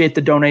 Appreciate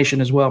the donation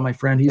as well, my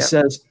friend. He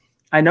says,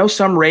 I know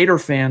some Raider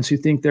fans who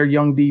think their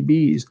young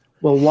DBs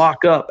will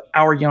lock up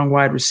our young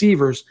wide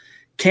receivers.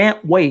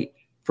 Can't wait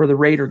for the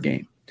Raider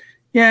game.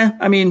 Yeah,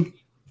 I mean,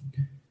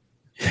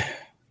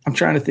 I'm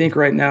trying to think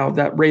right now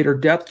that Raider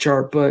depth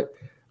chart, but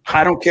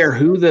I don't care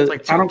who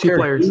the I don't care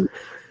players.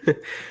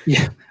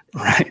 Yeah,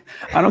 right.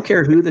 I don't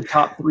care who the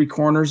top 3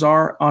 corners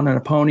are on an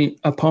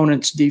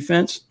opponent's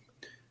defense.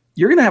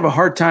 You're going to have a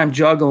hard time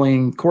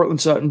juggling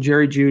Cortland Sutton,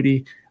 Jerry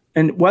Jeudy,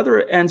 and whether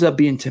it ends up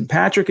being Tim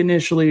Patrick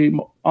initially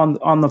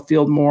on the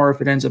field more,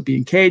 if it ends up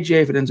being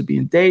KJ, if it ends up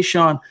being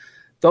Deshaun,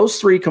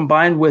 those 3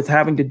 combined with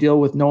having to deal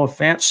with Noah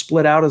Fant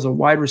split out as a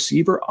wide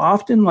receiver,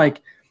 often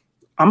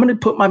I'm going to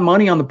put my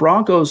money on the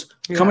Broncos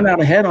coming out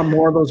ahead on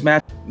more of those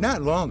matches.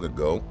 Not long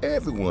ago,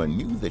 everyone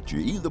knew that you're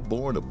either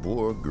born a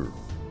boy or girl.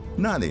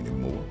 Not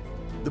anymore.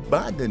 The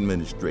Biden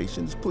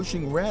administration is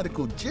pushing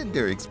radical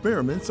gender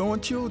experiments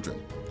on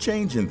children,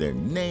 changing their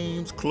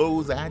names,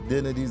 clothes,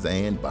 identities,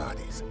 and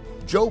bodies.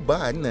 Joe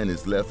Biden and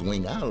his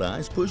left-wing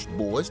allies push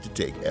boys to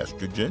take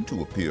estrogen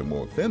to appear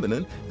more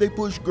feminine. They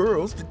push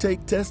girls to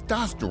take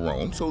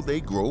testosterone so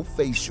they grow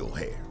facial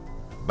hair.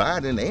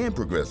 Biden and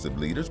progressive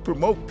leaders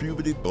promote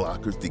puberty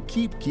blockers to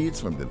keep kids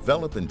from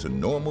developing to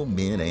normal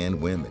men and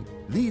women.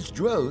 These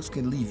drugs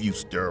can leave you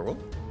sterile,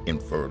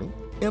 infertile,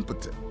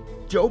 impotent.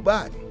 Joe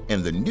Biden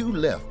and the new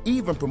left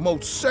even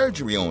promote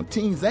surgery on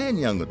teens and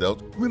young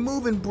adults,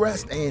 removing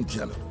breasts and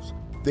genitals.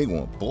 They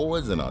want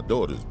boys in our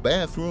daughters'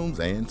 bathrooms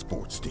and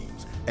sports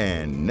teams.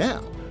 And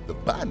now, the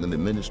Biden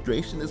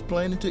administration is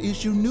planning to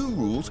issue new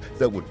rules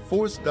that would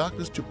force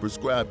doctors to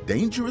prescribe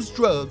dangerous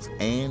drugs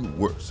and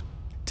worse.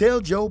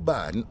 Tell Joe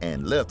Biden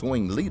and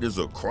left-wing leaders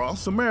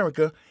across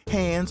America,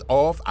 hands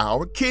off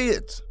our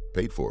kids.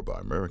 Paid for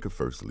by America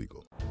First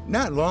Legal.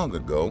 Not long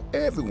ago,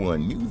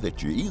 everyone knew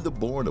that you're either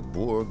born a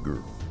boy or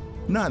girl.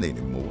 Not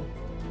anymore.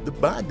 The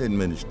Biden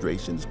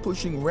administration is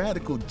pushing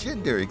radical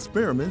gender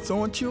experiments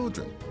on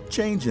children,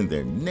 changing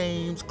their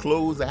names,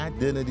 clothes,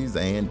 identities,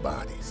 and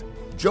bodies.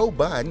 Joe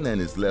Biden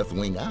and his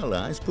left-wing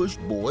allies push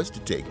boys to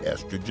take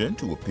estrogen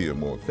to appear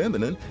more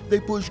feminine. They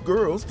push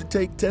girls to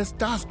take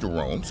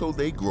testosterone so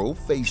they grow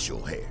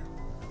facial hair.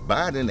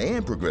 Biden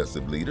and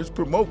progressive leaders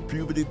promote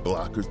puberty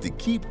blockers to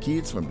keep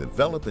kids from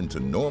developing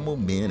to normal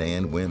men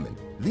and women.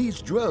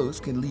 These drugs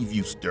can leave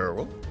you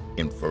sterile,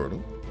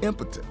 infertile,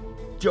 impotent.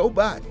 Joe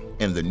Biden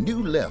and the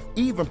new left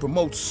even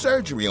promote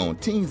surgery on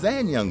teens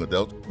and young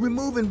adults,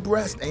 removing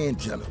breasts and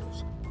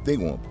genitals. They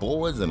want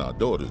boys in our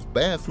daughters'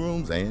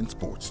 bathrooms and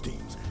sports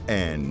teams.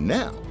 And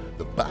now,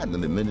 the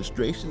Biden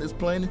administration is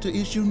planning to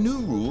issue new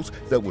rules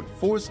that would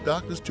force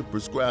doctors to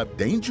prescribe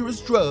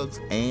dangerous drugs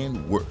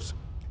and worse.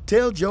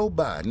 Tell Joe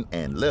Biden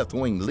and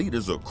left-wing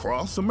leaders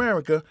across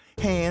America,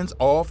 hands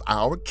off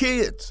our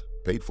kids.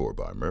 Paid for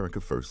by America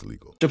First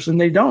Legal.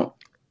 And they don't.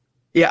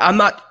 Yeah, I'm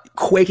not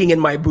quaking in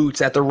my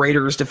boots at the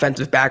Raiders'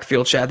 defensive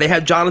backfield, Chad. They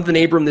had Jonathan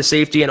Abram, the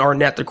safety, and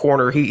Arnett, the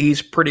corner.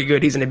 He's pretty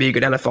good. He's going to be a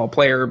good NFL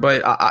player.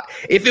 But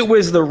if it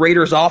was the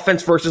Raiders'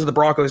 offense versus the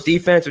Broncos'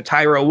 defense with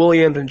Tyrell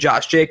Williams and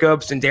Josh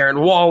Jacobs and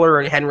Darren Waller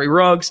and Henry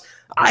Ruggs,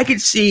 I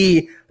could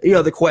see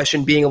the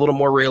question being a little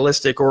more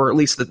realistic, or at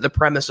least the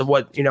premise of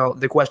what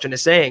the question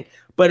is saying.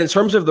 But in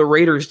terms of the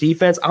Raiders'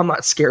 defense, I'm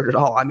not scared at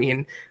all. I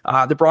mean,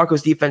 the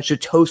Broncos' defense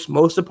should toast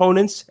most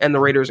opponents, and the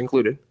Raiders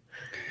included.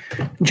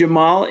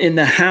 Jamal in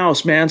the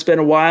house, man. It's been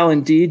a while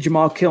indeed.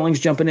 Jamal Killings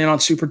jumping in on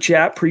Super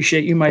Chat.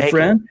 Appreciate you, my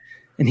friend.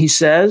 And he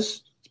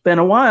says, it's been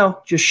a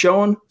while, just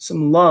showing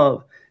some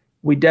love.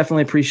 We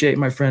definitely appreciate it,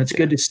 my friend. It's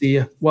good to see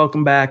you.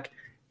 Welcome back.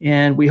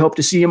 And we hope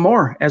to see you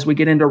more as we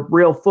get into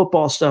real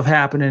football stuff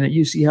happening at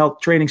UC Health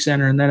Training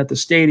Center and then at the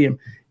stadium.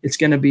 It's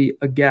going to be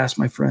a gas,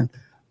 my friend.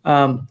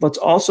 Let's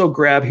also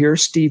grab here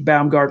Steve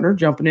Baumgartner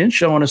jumping in,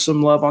 showing us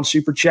some love on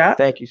Super Chat.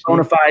 Thank you, Steve.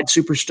 Bonafide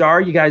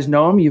superstar. You guys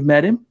know him. You've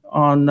met him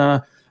on,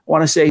 I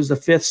want to say it was the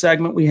 5th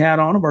segment we had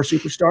on of our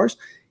superstars.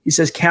 He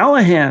says,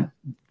 Callahan,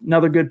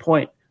 another good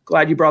point.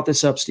 Glad you brought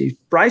this up, Steve.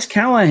 Bryce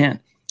Callahan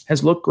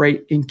has looked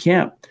great in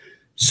camp.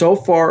 So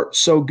far,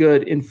 so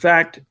good. In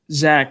fact,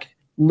 Zach,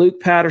 Luke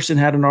Patterson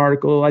had an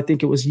article, I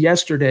think it was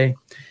yesterday.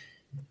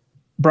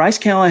 Bryce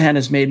Callahan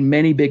has made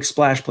many big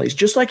splash plays,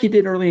 just like he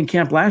did early in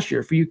camp last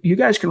year. If you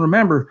guys can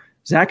remember,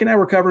 Zach and I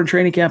were covering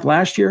training camp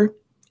last year,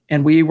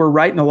 and we were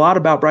writing a lot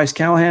about Bryce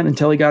Callahan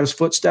until he got his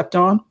foot stepped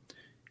on.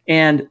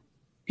 And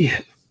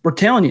we're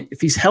telling you,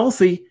 if he's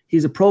healthy,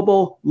 he's a Pro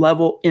Bowl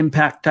level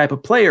impact type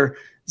of player.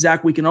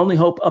 Zach, we can only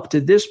hope up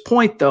to this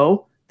point,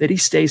 though, that he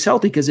stays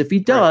healthy, because if he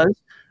does,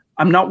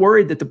 I'm not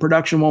worried that the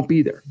production won't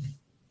be there.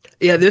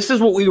 Yeah, this is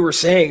what we were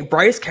saying.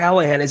 Bryce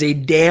Callahan is a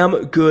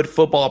damn good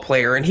football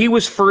player, and he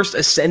was first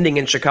ascending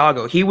in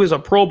Chicago. He was a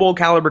Pro Bowl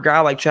caliber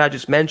guy, like Chad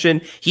just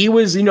mentioned. He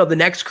was, the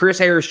next Chris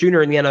Harris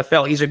Jr. in the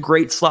NFL. He's a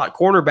great slot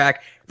cornerback.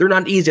 They're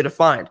not easy to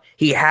find.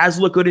 He has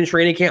looked good in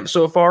training camp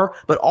so far,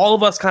 but all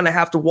of us kind of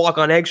have to walk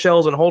on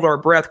eggshells and hold our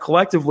breath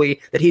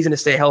collectively that he's going to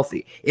stay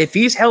healthy. If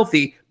he's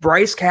healthy,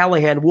 Bryce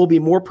Callahan will be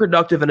more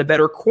productive and a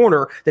better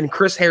corner than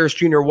Chris Harris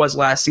Jr. was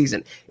last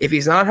season. If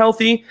he's not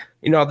healthy,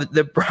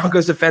 the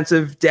Broncos'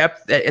 defensive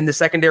depth in the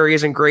secondary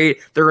isn't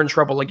great. They're in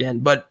trouble again.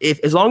 But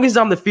as long as he's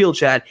on the field,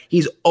 Chad,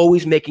 he's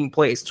always making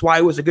plays. That's why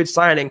it was a good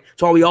signing.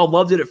 That's why we all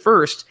loved it at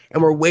first,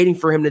 and we're waiting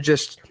for him to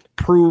just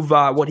prove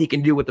what he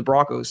can do with the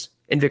Broncos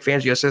in Vic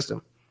Fangio's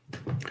system.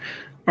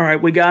 All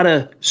right, we got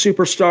a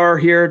superstar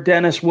here,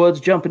 Dennis Woods,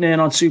 jumping in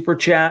on Super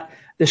Chat.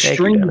 The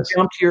stream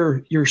jumped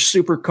your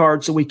super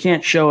card, so we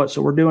can't show it.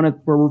 So we're doing it.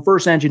 We're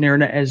reverse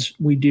engineering it as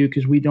we do,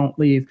 because we don't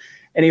leave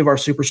any of our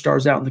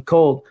superstars out in the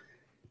cold.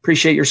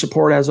 Appreciate your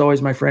support as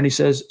always, my friend. He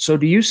says, so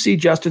do you see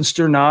Justin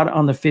Sternad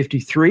on the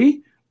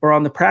 53 or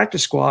on the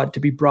practice squad to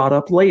be brought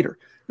up later?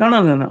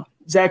 No.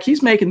 Zach,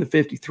 he's making the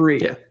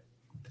 53. Yeah.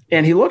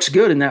 And he looks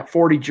good in that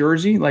 40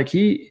 jersey. Like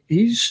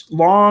he's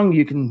long.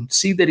 You can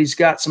see that he's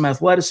got some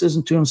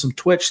athleticism to him, some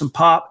twitch, some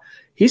pop.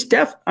 He's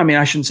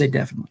I shouldn't say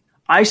definitely.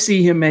 I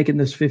see him making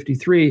this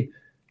 53.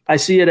 I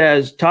see it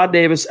as Todd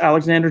Davis,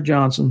 Alexander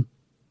Johnson,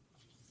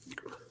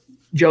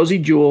 Josie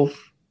Jewell,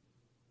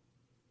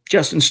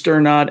 Justin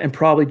Sternad, and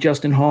probably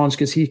Justin Hollins,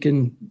 because he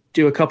can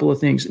do a couple of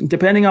things. And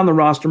depending on the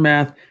roster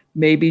math,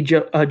 maybe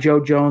Joe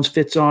Jones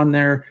fits on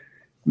there,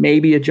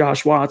 maybe a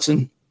Josh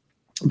Watson.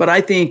 But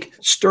I think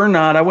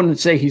Sternad, I wouldn't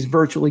say he's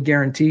virtually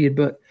guaranteed,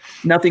 but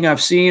nothing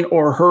I've seen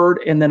or heard,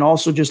 and then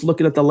also just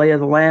looking at the lay of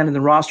the land and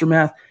the roster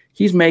math,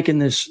 he's making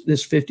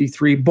this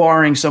 53,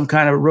 barring some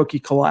kind of rookie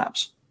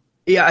collapse.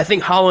 Yeah, I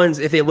think Hollins,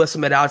 if they list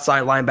him at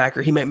outside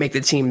linebacker, he might make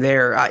the team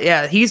there.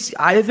 I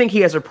think he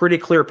has a pretty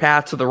clear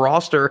path to the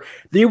roster.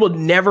 They will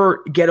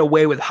never get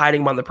away with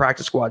hiding him on the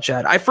practice squad,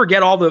 Chad. I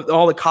forget all the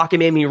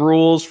cockamamie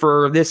rules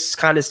for this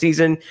kind of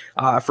season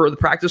for the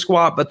practice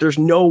squad, but there's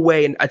no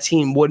way a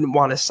team wouldn't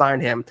want to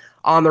sign him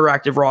on their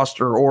active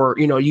roster or,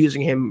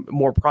 using him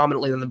more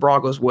prominently than the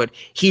Broncos would.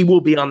 He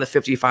will be on the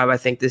 55, I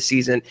think, this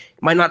season.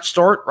 Might not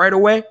start right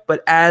away,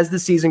 but as the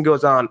season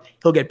goes on,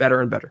 he'll get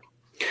better and better.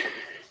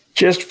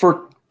 Just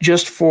for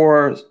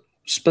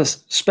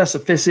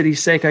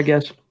specificity's sake, I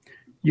guess,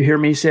 you hear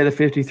me say the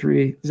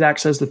 53. Zach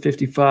says the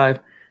 55.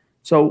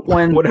 So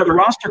when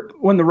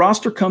the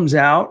roster comes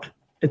out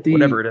at the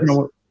whatever it is,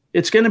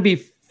 it's going to be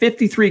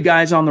 53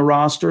 guys on the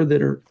roster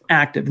that are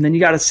active, and then you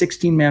got a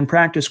 16-man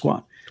practice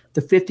squad.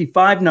 The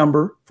 55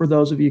 number, for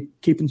those of you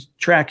keeping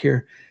track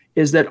here,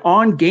 is that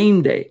on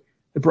game day,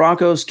 the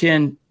Broncos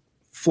can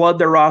flood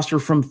their roster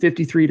from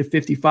 53 to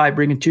 55,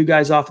 bringing 2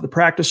 guys off of the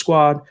practice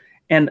squad.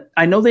 And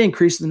I know they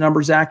increased the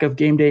number, Zach, of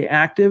game day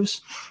actives.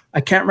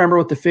 I can't remember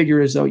what the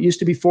figure is, though. It used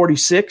to be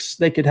 46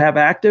 they could have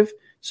active.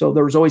 So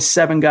there was always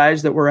 7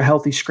 guys that were a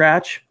healthy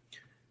scratch.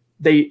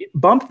 They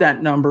bumped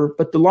that number,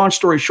 but the long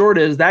story short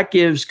is that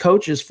gives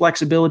coaches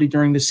flexibility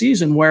during the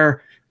season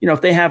where,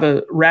 if they have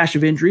a rash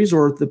of injuries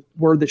or the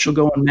word that shall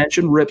go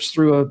unmentioned rips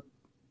through a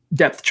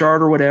depth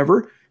chart or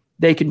whatever,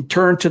 they can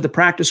turn to the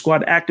practice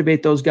squad,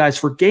 activate those guys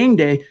for game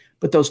day.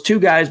 But those 2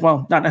 guys,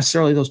 well, not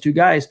necessarily those 2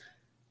 guys,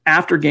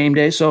 after game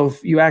day. So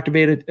if you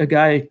activated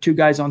 2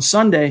 guys on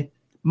Sunday,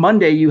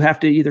 Monday, you have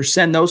to either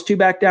send those 2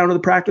 back down to the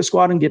practice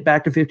squad and get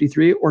back to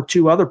 53 or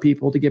 2 other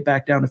people to get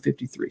back down to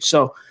 53.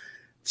 So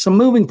some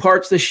moving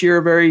parts this year,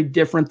 very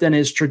different than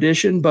is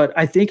tradition, but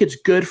I think it's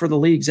good for the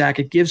league, Zach.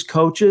 It gives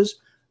coaches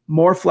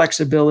more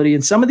flexibility,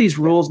 and some of these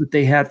rules that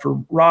they had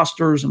for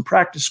rosters and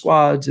practice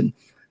squads and,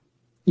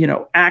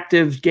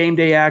 active game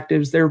day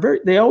actives,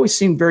 they always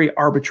seem very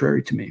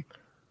arbitrary to me.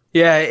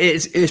 Yeah,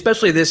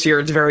 especially this year,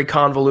 it's very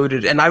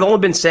convoluted. And I've only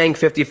been saying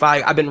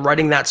 55. I've been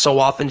writing that so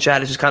often,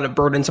 Chad. It's just kind of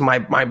burned into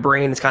my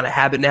brain. It's kind of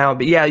habit now.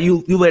 But yeah,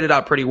 you laid it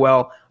out pretty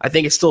well. I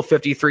think it's still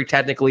 53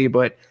 technically,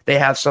 but they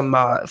have some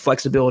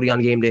flexibility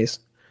on game days.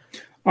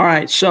 All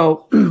right,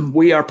 so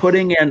we are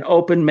putting an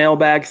open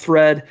mailbag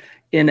thread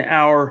in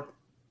our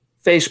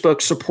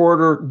Facebook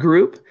supporter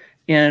group,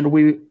 and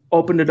we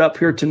opened it up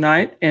here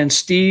tonight, and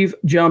Steve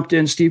jumped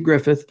in, Steve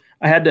Griffith.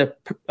 I had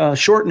to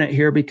shorten it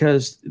here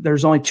because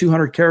there's only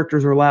 200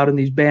 characters are allowed in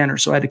these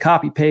banners. So I had to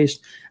copy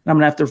paste, and I'm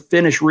going to have to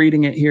finish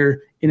reading it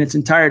here in its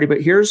entirety.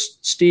 But here's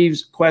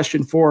Steve's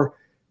question for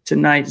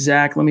tonight,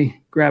 Zach. Let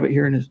me grab it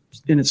here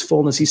in its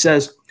fullness. He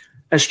says,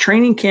 as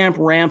training camp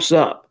ramps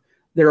up,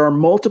 there are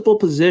multiple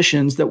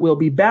positions that will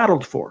be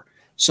battled for.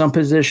 Some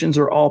positions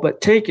are all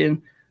but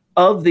taken.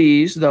 Of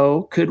these,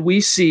 though, could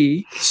we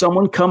see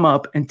someone come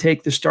up and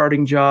take the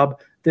starting job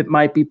that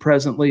might be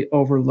presently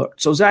overlooked?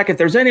 So, Zach, if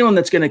there's anyone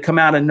that's going to come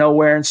out of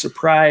nowhere and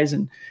surprise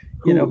and,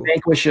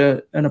 vanquish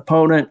an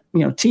opponent,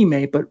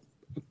 teammate, but,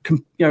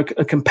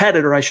 a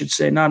competitor, I should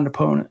say, not an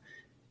opponent,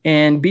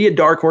 and be a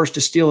dark horse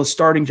to steal a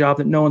starting job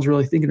that no one's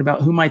really thinking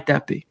about, who might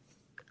that be?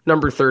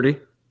 Number 30.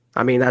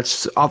 I mean,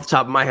 that's off the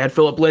top of my head,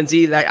 Philip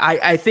Lindsay.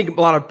 I think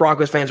a lot of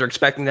Broncos fans are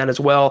expecting that as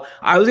well.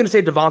 I was going to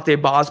say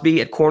Devontae Bosby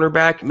at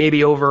cornerback,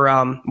 maybe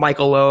over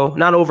Michael Lowe.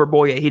 Not over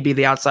Boye. He'd be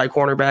the outside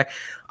cornerback.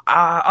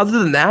 Other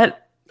than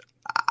that,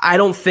 I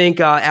don't think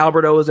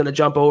Alberto is going to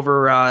jump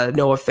over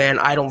Noah Fant.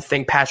 I don't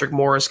think Patrick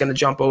Morris is going to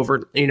jump over,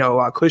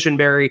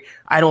 Cushenberry.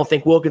 I don't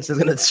think Wilkinson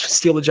is going to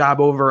steal the job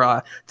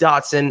over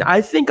Dotson.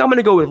 I think I'm going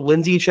to go with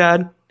Lindsay,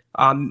 Chad.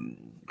 I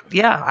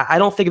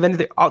don't think of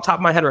anything off the top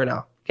of my head right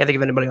now. Can't think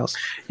of anybody else.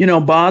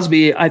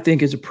 Bosby, I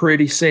think, is a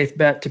pretty safe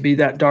bet to be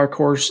that dark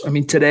horse. I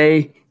mean,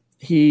 today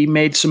he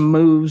made some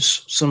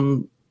moves,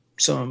 some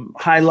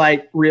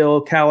highlight reel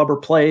caliber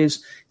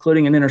plays,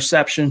 including an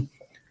interception.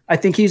 I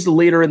think he's the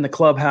leader in the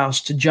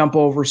clubhouse to jump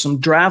over some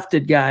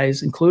drafted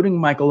guys, including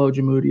Michael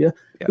Ojemudia,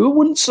 who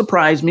wouldn't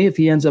surprise me if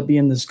he ends up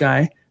being this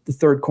guy, the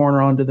third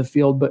corner onto the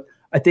field. But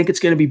I think it's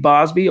going to be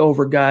Bosby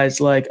over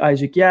guys like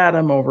Isaac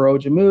Yadam, over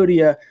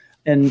Ojemudia,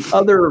 and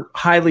other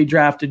highly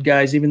drafted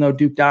guys. Even though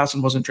Duke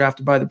Dawson wasn't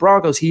drafted by the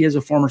Broncos, he is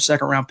a former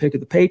second-round pick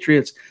of the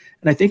Patriots.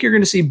 And I think you're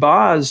going to see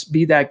Boz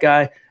be that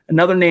guy.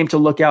 Another name to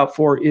look out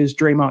for is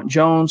Draymond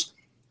Jones.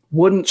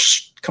 Wouldn't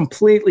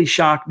completely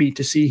shock me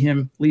to see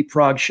him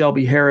leapfrog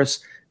Shelby Harris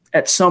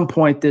at some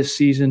point this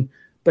season,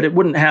 but it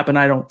wouldn't happen,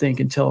 I don't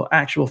think, until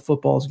actual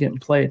football is getting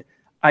played.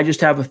 I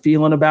just have a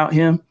feeling about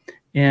him.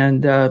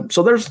 And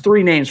so there's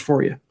 3 names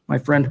for you, my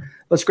friend.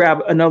 Let's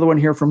grab another one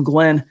here from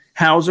Glenn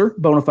Hauser,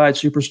 bona fide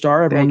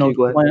superstar. Everyone knows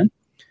Glenn.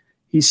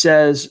 He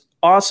says,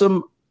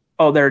 awesome.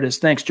 Oh, there it is.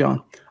 Thanks,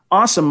 John.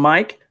 Awesome,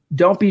 Mike.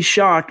 Don't be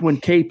shocked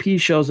when KP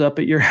shows up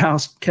at your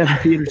house, Kevin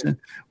Peterson,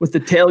 with the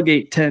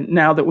tailgate tent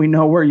now that we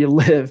know where you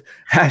live.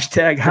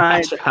 Hashtag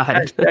hide,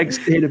 hashtag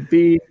state of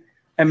being,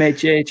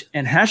 MHH,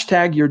 and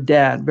hashtag your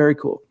dad. Very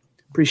cool.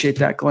 Appreciate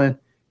that, Glenn.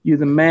 You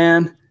the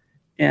man.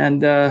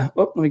 And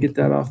let me get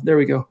that off. There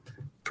we go.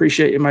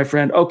 Appreciate you, my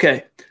friend.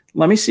 Okay.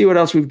 Let me see what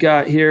else we've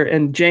got here.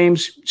 And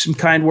James, some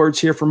kind words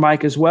here for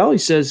Mike as well. He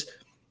says,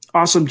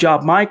 awesome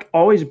job, Mike.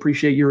 Always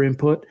appreciate your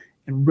input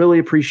and really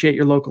appreciate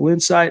your local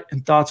insight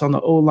and thoughts on the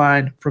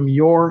O-line from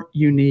your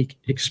unique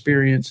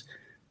experience.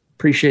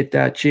 Appreciate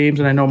that, James,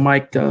 and I know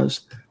Mike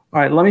does. All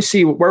right, let me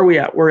see where are we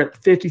at. We're at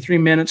 53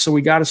 minutes, so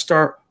we got to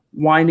start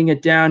winding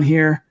it down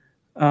here.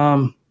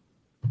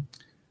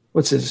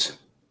 What's his?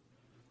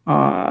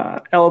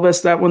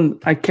 Elvis, that one,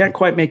 I can't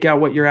quite make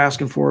out what you're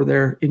asking for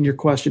there in your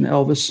question,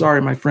 Elvis.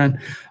 Sorry, my friend.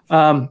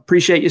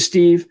 Appreciate you,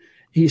 Steve.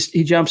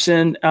 He jumps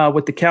in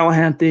with the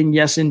Callahan thing.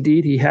 Yes,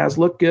 indeed. He has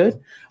looked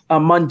good.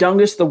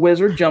 Mundungus, the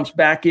wizard, jumps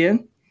back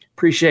in.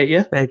 Appreciate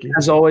you. Thank you.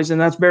 As always, and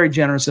that's very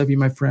generous of you,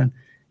 my friend.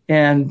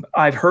 And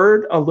I've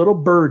heard a little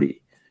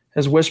birdie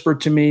has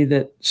whispered to me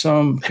that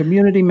some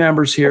community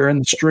members here in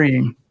the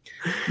stream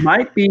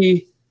might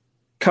be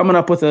coming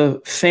up with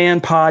a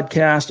fan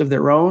podcast of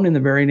their own in the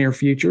very near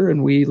future,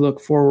 and we look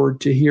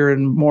forward to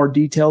hearing more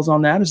details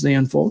on that as they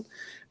unfold.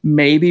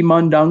 Maybe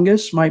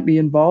Mundungus might be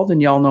involved,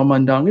 and y'all know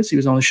Mundungus. He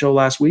was on the show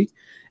last week.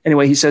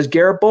 Anyway, he says,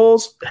 Garrett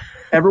Bowles,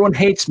 everyone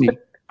hates me.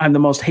 I'm the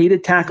most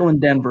hated tackle in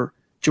Denver.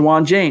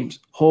 Jawan James,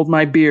 hold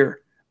my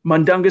beer.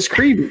 Mundungus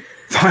Creevy,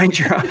 find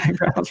your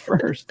eyebrows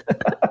first.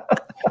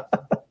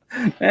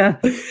 Man,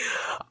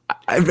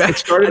 I've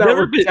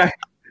never been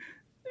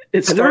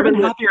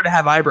happier to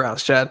have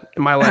eyebrows, Chad,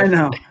 in my life. I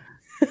know.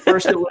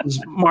 First it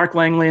was Mark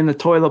Langley and the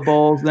toilet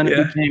bowls, then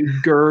it became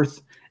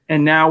girth,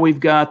 and now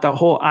we've got the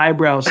whole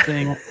eyebrows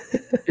thing.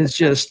 It's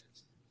just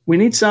we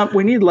need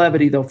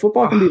levity though.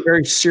 Football can be a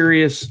very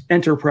serious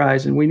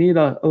enterprise, and we need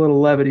a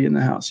little levity in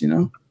the house,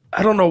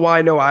 I don't know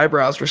why no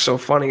eyebrows were so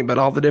funny, but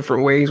all the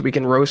different ways we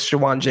can roast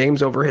Jawan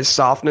James over his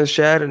softness,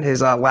 Chad, and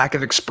his lack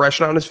of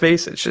expression on his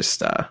face. It's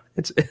just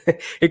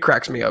it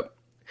cracks me up.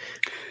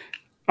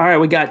 All right,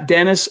 we got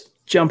Dennis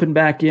jumping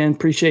back in.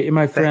 Appreciate you,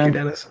 my friend. Thank you,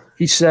 Dennis.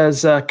 He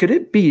says, could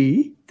it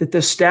be that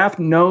the staff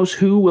knows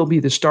who will be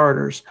the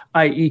starters,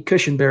 i.e.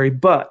 Cushenberry,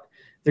 but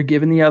they're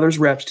giving the others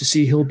reps to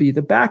see who'll be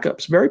the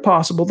backups? Very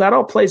possible. That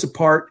all plays a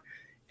part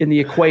in the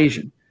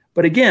equation.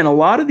 But again, a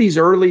lot of these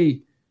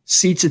early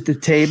seats at the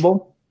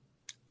table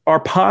are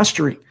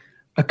posturing.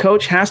 A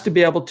coach has to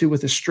be able to,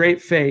 with a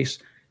straight face,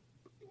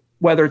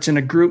 whether it's in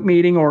a group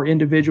meeting or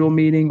individual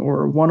meeting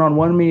or a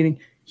one-on-one meeting,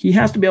 he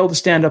has to be able to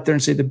stand up there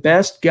and say the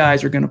best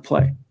guys are going to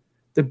play.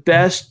 The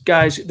best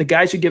guys, the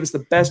guys who give us the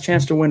best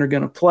chance to win are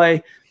going to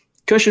play.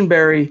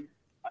 Cushenberry,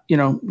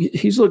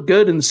 he's looked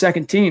good in the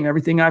second team.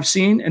 Everything I've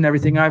seen and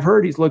everything I've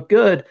heard, he's looked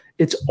good.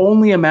 It's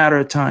only a matter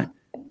of time,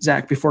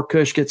 Zach, before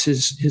Cush gets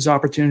his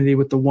opportunity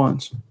with the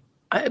ones.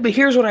 But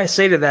here's what I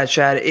say to that,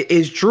 Chad.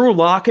 Is Drew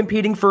Lock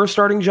competing for a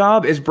starting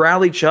job? Is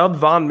Bradley Chubb,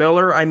 Von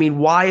Miller? I mean,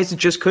 why is it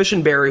just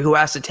Cushenberry who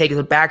has to take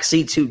the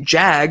backseat to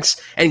Jags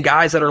and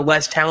guys that are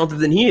less talented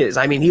than he is?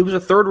 I mean, he was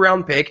a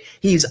third-round pick.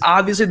 He's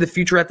obviously the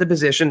future at the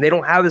position. They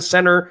don't have a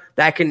center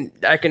that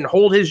can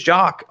hold his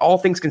jock, all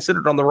things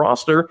considered, on the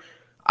roster.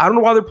 I don't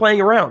know why they're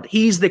playing around.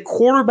 He's the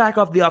quarterback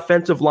of the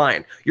offensive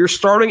line. You're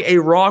starting a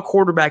raw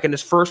quarterback in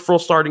his first full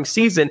starting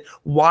season.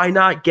 Why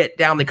not get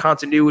down the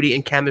continuity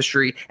and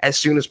chemistry as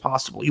soon as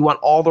possible? You want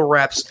all the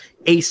reps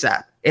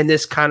ASAP in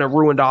this kind of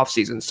ruined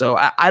offseason. So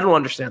I don't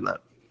understand that.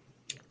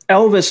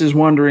 Elvis is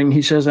wondering,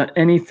 he says,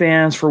 any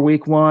fans for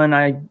week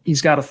one?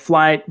 He's got a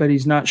flight, but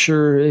he's not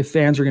sure if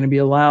fans are going to be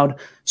allowed.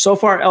 So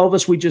far,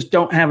 Elvis, we just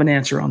don't have an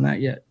answer on that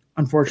yet.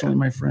 Unfortunately,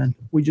 my friend,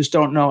 we just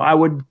don't know. I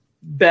would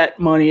bet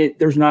money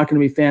there's not going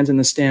to be fans in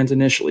the stands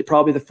initially,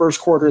 probably the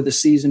first quarter of the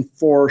season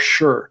for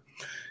sure.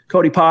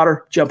 Cody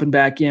Potter jumping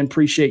back in.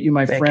 Appreciate you,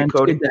 my friend.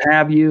 Cody. Good to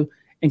have you.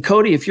 And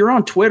Cody, if you're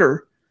on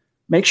Twitter,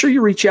 make sure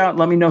you reach out and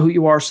let me know who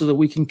you are so that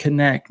we can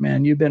connect,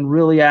 man. You've been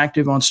really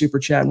active on Super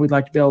Chat, and we'd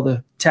like to be able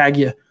to tag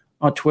you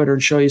on Twitter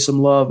and show you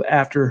some love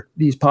after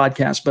these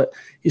podcasts. But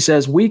he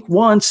says, week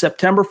one,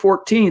 September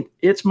 14th,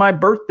 it's my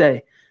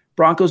birthday.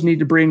 Broncos need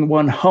to bring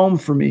one home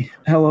for me.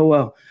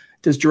 LOL.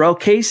 Does Jarrell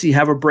Casey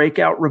have a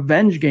breakout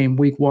revenge game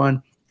week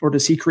one, or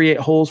does he create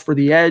holes for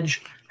the edge?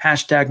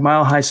 Hashtag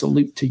mile high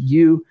salute to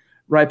you.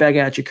 Right back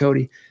at you,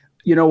 Cody.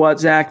 You know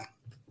what, Zach?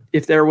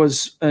 If there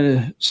was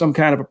some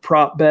kind of a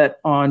prop bet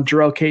on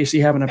Jarrell Casey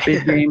having a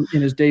big game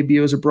in his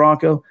debut as a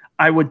Bronco,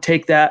 I would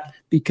take that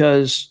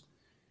because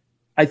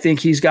I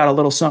think he's got a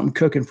little something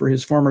cooking for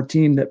his former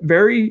team that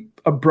very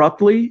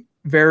abruptly,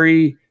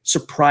 very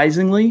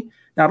surprisingly,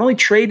 not only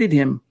traded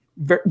him,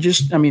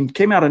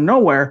 came out of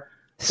nowhere.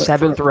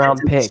 7th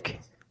round pick.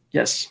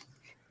 Yes.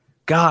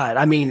 God,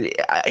 I mean,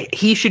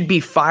 he should be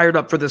fired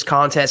up for this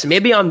contest.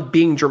 Maybe I'm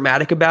being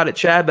dramatic about it,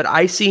 Chad, but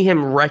I see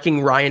him wrecking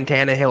Ryan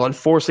Tannehill and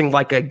forcing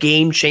like a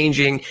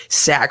game-changing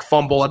sack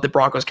fumble that the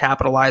Broncos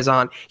capitalize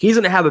on. He's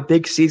going to have a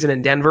big season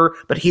in Denver,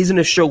 but he's going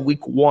to show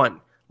week one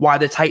why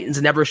the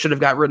Titans never should have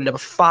got rid of a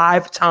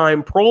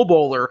 5-time Pro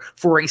Bowler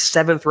for a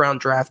 7th round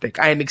draft pick.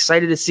 I am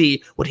excited to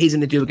see what he's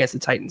going to do against the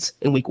Titans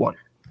in week one.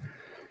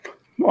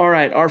 All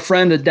right, our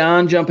friend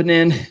Adon jumping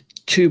in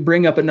to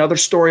bring up another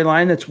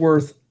storyline that's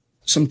worth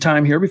some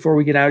time here before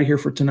we get out of here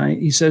for tonight.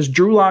 He says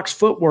Drew Lock's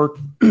footwork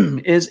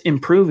is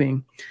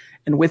improving,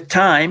 and with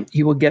time,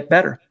 he will get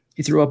better.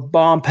 He threw a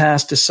bomb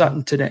pass to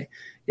Sutton today.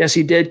 Yes,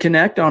 he did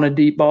connect on a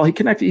deep ball.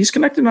 He's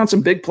connected on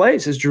some big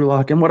plays as Drew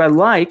Lock. And what I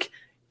like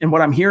and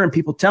what I'm hearing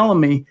people telling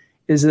me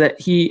is that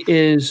he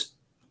is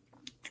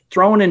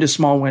throwing into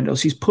small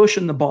windows. He's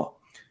pushing the ball.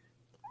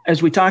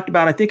 As we talked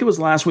about, I think it was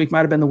last week, might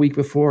have been the week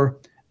before,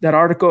 that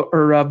article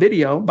or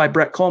video by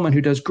Brett Coleman,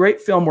 who does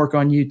great film work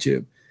on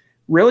YouTube,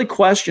 really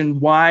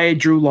questioned why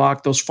Drew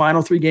Lock, those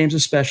final 3 games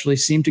especially,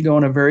 seemed to go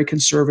in a very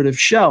conservative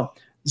shell.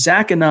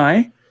 Zach and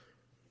I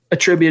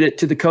attribute it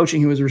to the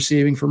coaching he was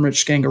receiving from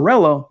Rich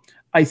Scangarello.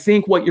 I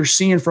think what you're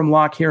seeing from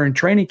Lock here in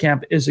training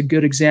camp is a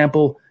good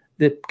example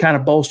that kind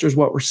of bolsters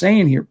what we're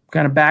saying here,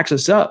 kind of backs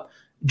us up.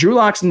 Drew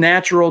Lock's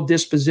natural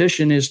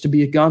disposition is to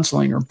be a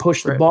gunslinger and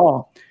push the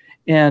ball.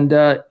 And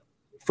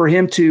for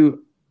him to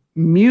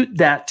mute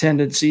that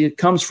tendency, it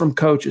comes from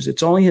coaches.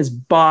 It's only his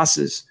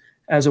bosses,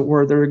 as it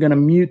were, that are going to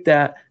mute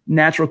that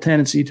natural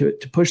tendency to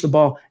push the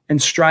ball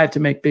and strive to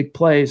make big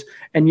plays.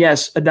 And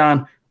yes,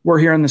 Adon, we're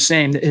hearing the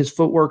same, that his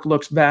footwork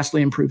looks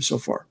vastly improved so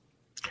far.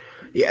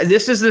 Yeah,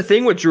 this is the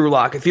thing with Drew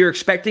Lock. If you're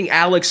expecting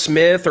Alex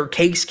Smith or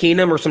Case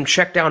Keenum or some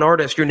check-down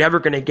artist, you're never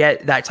going to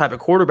get that type of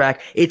quarterback.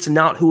 It's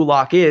not who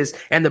Lock is,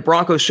 and the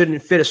Broncos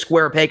shouldn't fit a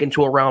square peg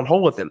into a round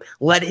hole with him.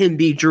 Let him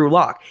be Drew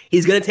Lock.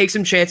 He's going to take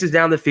some chances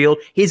down the field.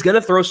 He's going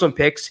to throw some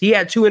picks. He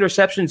had 2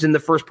 interceptions in the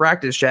first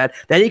practice, Chad.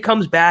 Then he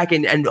comes back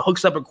and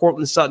hooks up at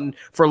Courtland Sutton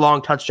for a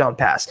long touchdown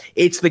pass.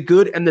 It's the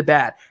good and the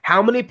bad.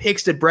 How many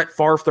picks did Brett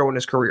Favre throw in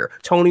his career?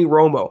 Tony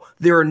Romo.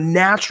 There are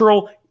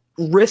natural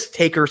risk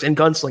takers and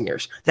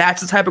gunslingers.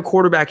 That's the type of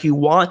quarterback you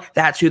want.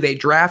 That's who they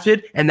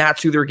drafted, and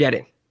that's who they're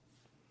getting.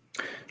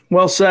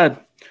 Well said.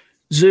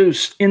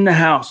 Zeus in the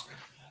house.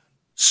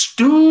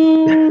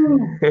 Stu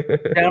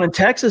down in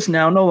Texas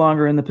now, no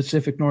longer in the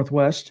Pacific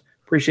Northwest.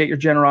 Appreciate your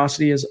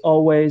generosity as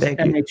always.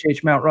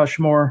 MHH Mount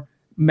Rushmore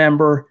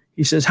member.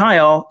 He says, hi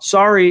all.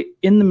 Sorry,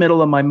 in the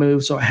middle of my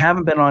move, so I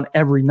haven't been on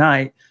every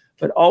night,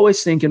 but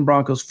always thinking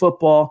Broncos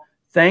football.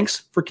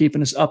 Thanks for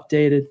keeping us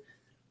updated.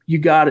 You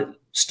got it,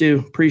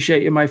 Stu.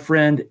 Appreciate you, my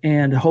friend,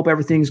 and hope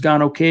everything's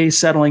gone okay,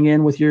 settling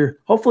in with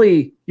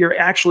hopefully you're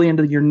actually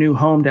into your new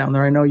home down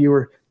there. I know you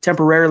were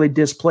temporarily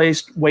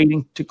displaced,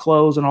 waiting to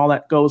close, and all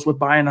that goes with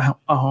buying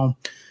a home.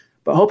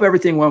 But hope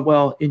everything went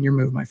well in your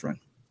move, my friend.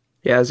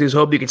 Yeah, I just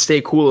hope you can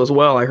stay cool as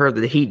well. I heard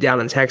that the heat down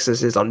in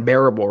Texas is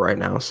unbearable right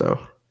now, so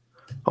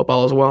hope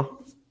all is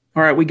well.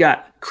 All right, we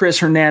got Chris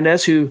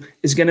Hernandez, who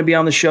is going to be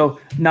on the show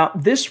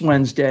not this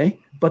Wednesday,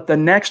 but the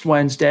next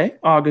Wednesday,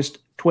 August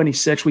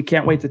 26th. We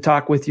can't wait to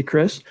talk with you,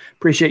 Chris.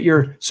 Appreciate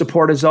your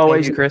support as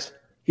always. Thank you, Chris.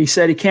 He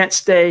said he can't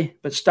stay,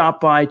 but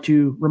stop by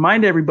to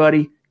remind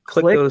everybody,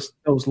 click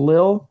those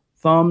little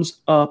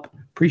thumbs up.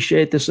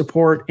 Appreciate the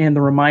support and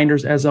the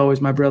reminders as always,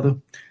 my brother.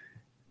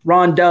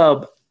 Ron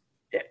Dub,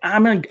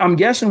 I'm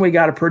guessing we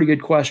got a pretty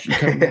good question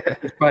coming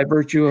by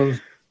virtue of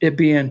it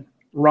being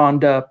Ron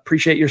Dub.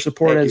 Appreciate your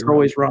support as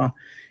always, Ron.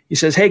 He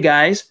says, hey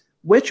guys,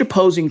 which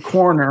opposing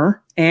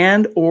corner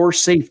and or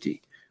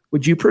safety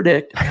would you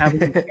predict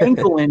having an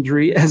ankle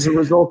injury as a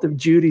result of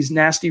Judy's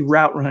nasty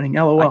route running?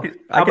 LOL.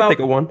 I can think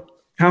of one.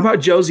 How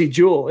about Josie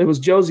Jewell? It was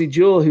Josie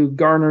Jewell who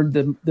garnered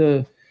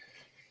the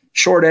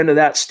short end of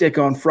that stick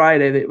on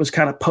Friday that was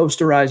kind of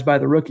posterized by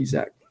the rookie,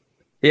 Zach.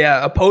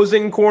 Yeah,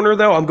 opposing corner,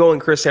 though, I'm going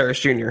Chris Harris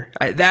Jr.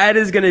 That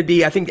is going to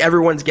be, I think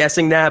everyone's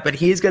guessing that, but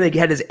he's going to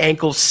get his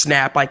ankle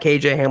snapped by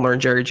KJ Hamler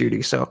and Jerry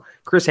Jeudy. So,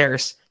 Chris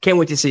Harris, can't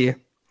wait to see you.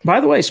 By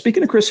the way,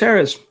 speaking of Chris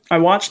Harris, I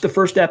watched the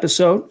first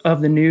episode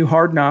of the new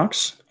Hard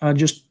Knocks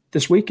just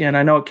this weekend.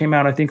 I know it came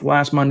out, I think,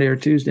 last Monday or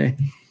Tuesday.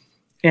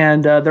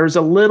 And there's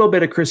a little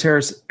bit of Chris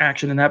Harris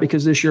action in that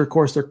because this year, of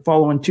course, they're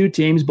following two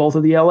teams, both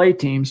of the LA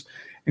teams.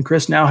 And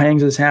Chris now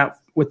hangs his hat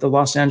with the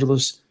Los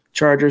Angeles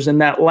Chargers.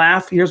 And that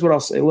laugh, here's what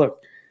I'll say. Look,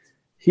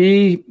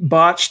 he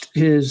botched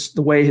the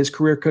way his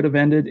career could have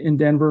ended in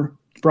Denver.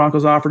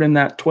 Broncos offered him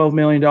that $12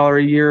 million a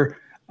year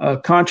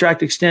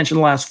contract extension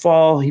last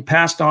fall. He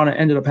passed on it,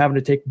 ended up having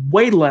to take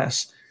way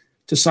less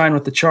to sign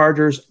with the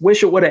Chargers.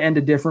 Wish it would have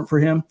ended different for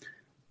him.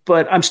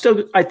 But I'm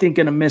still, I think,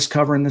 going to miss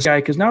covering this guy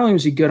because not only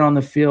was he good on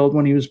the field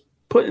when he was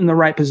put in the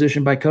right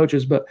position by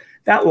coaches, but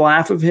that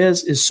laugh of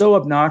his is so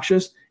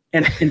obnoxious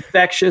and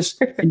infectious,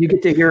 and you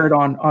get to hear it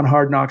on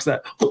Hard Knocks.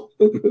 That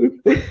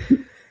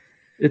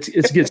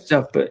it's good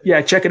stuff. But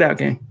yeah, check it out,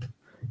 gang.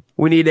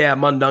 We need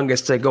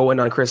Mundungus to go in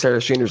on Chris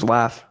Harris Jr.'s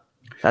laugh.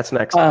 That's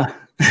next.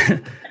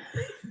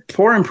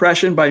 Poor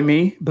impression by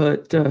me,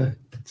 but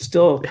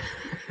still,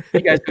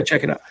 you guys go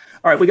check it out.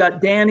 All right, we got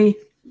Danny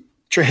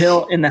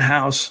Trahill in the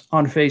house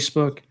on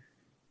Facebook.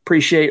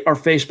 Appreciate our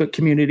Facebook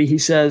community. He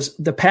says,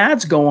 the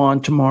pads go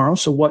on tomorrow,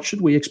 so what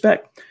should we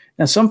expect?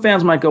 Now, some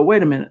fans might go,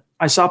 wait a minute.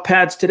 I saw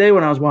pads today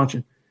when I was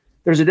watching.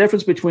 There's a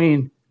difference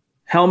between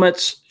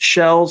helmets,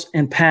 shells,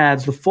 and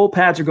pads. The full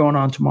pads are going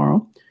on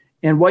tomorrow.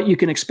 And what you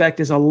can expect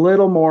is a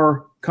little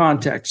more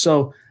contact.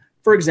 So,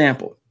 for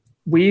example,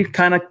 we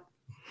kind of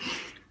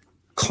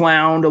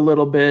clowned a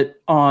little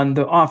bit on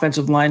the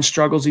offensive line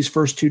struggles these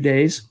first 2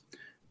 days.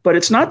 But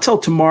it's not till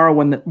tomorrow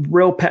when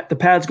the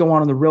pads go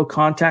on and the real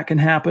contact can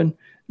happen.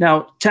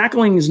 Now,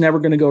 tackling is never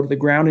going to go to the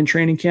ground in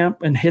training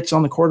camp, and hits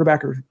on the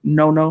quarterback are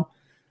no.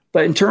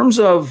 But in terms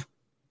of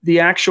the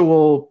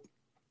actual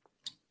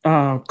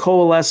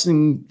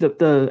coalescing,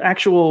 the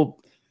actual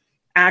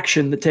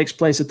action that takes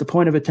place at the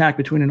point of attack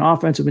between an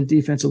offensive and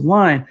defensive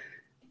line,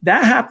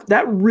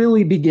 that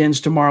really begins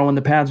tomorrow when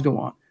the pads go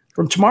on.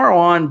 From tomorrow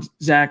on,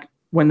 Zach,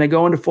 when they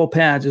go into full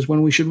pads is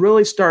when we should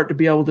really start to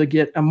be able to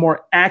get a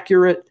more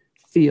accurate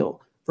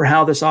feel for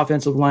how this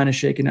offensive line is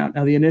shaking out.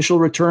 Now, the initial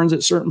returns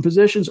at certain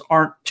positions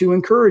aren't too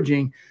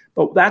encouraging,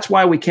 but that's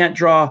why we can't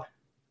draw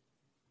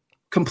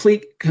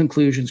complete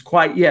conclusions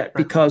quite yet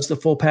because the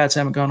full pads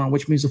haven't gone on,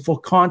 which means the full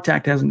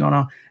contact hasn't gone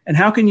on. And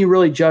how can you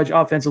really judge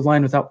offensive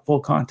line without full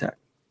contact?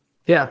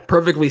 Yeah,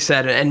 perfectly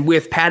said. And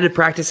with padded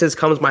practices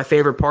comes my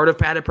favorite part of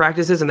padded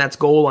practices, and that's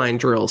goal line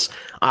drills.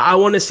 I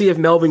want to see if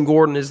Melvin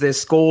Gordon is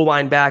this goal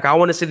line back. I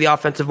want to see the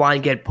offensive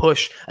line get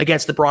pushed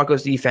against the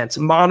Broncos defense.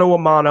 Mano a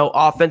mano,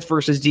 offense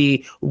versus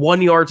D,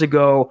 1 yard to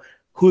go.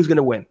 Who's going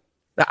to win?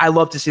 I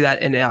love to see that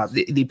in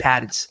the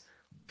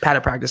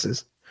padded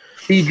practices.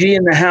 BG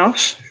in the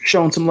house,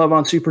 showing some love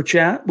on Super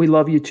Chat. We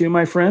love you too,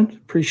 my friend.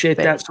 Appreciate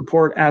that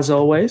support as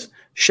always.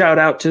 Shout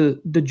out to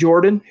the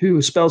Jordan,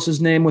 who spells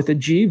his name with a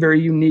G. Very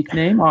unique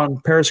name on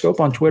Periscope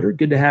on Twitter.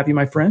 Good to have you,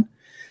 my friend.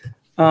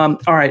 All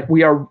right,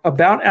 we are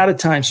about out of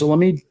time. So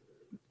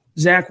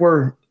Zach,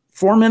 we're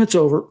 4 minutes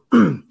over.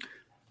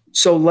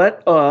 So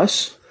let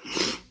us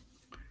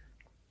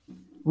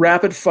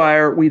rapid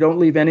fire. We don't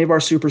leave any of our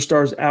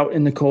superstars out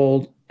in the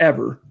cold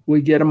ever.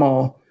 We get them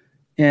all.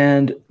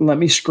 And let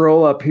me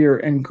scroll up here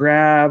and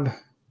grab.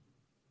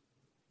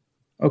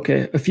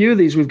 Okay, a few of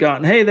these we've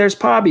gotten. Hey, there's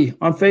Pobby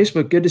on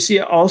Facebook. Good to see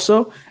you.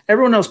 Also,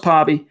 everyone knows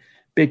Pobby,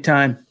 big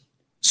time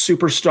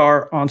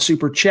superstar on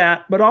Super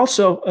Chat, but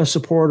also a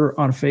supporter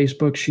on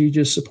Facebook. She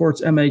just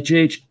supports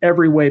MHH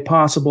every way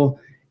possible,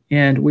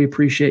 and we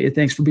appreciate you.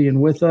 Thanks for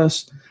being with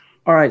us.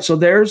 All right, so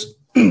there's,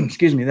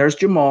 there's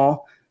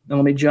Jamal. Then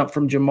let me jump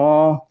from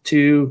Jamal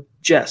to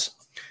Jess.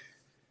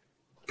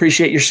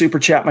 Appreciate your Super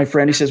Chat, my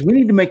friend. He says, we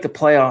need to make the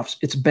playoffs.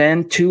 It's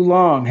been too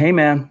long. Hey,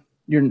 man,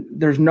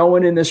 there's no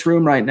one in this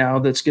room right now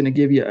that's going to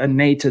give you a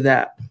nay to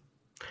that.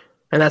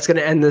 And that's going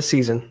to end this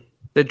season.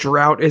 The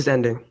drought is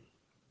ending.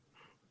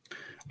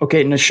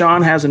 Okay,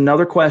 Nishan has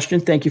another question.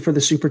 Thank you for the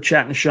Super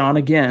Chat, Nishan,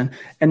 again.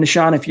 And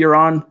Nishan, if you're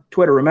on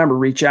Twitter, remember,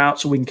 reach out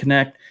so we can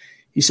connect.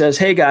 He says,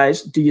 hey,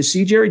 guys, do you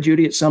see Jerry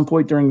Jeudy at some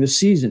point during the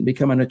season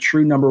becoming a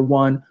true number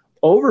one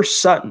over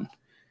Sutton.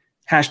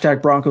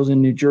 Hashtag Broncos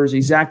in New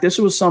Jersey. Zach, this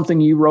was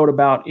something you wrote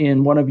about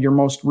in one of your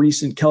most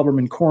recent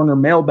Kelberman Corner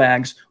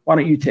mailbags. Why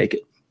don't you take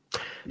it?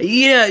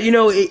 Yeah,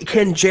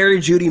 can Jerry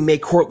Jeudy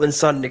make Courtland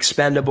Sutton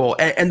expendable?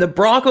 And the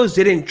Broncos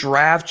didn't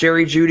draft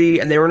Jerry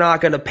Jeudy, and they were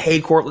not going to pay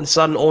Courtland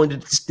Sutton only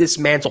to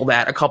dismantle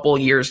that a couple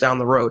of years down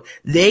the road.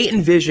 They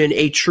envision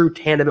a true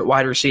tandem at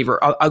wide receiver,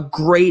 a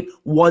great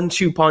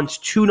 1-2 punch,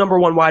 2 number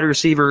 1 wide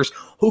receivers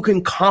who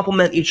can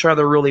complement each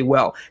other really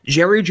well.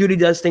 Jerry Jeudy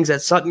does things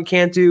that Sutton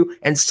can't do,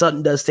 and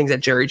Sutton does things that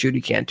Jerry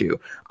Jeudy can't do.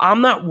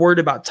 I'm not worried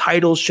about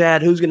titles,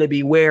 Chad, who's going to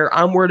be where.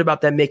 I'm worried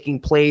about them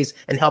making plays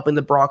and helping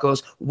the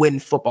Broncos win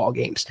football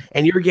games.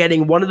 And you're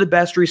getting one of the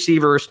best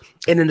receivers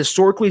in an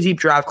historically deep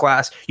draft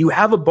class. You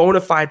have a bona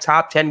fide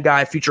top 10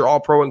 guy, future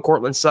All-Pro in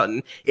Courtland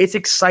Sutton. It's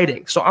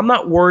exciting. So I'm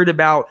not worried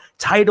about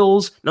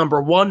titles,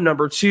 number 1,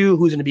 number 2,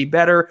 who's going to be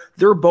better.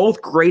 They're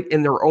both great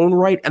in their own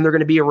right, and they're going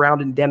to be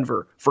around in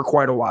Denver for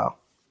quite a while.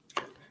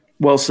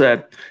 Well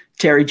said.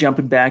 Terry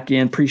jumping back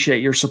in.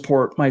 Appreciate your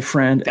support, my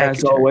friend,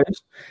 as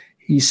always.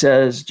 He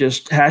says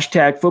just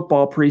hashtag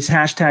football priest,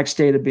 hashtag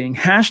state of being,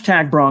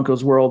 hashtag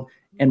Broncos world,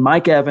 and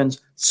Mike Evans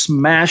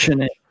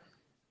smashing it.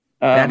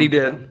 That he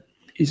did.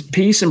 He's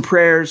peace and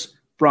prayers,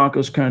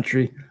 Broncos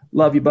country.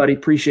 Love you, buddy.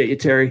 Appreciate you,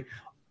 Terry.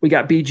 We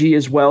got BG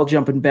as well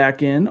jumping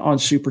back in on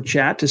Super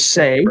Chat to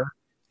say,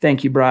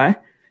 thank you, Bri.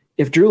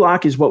 If Drew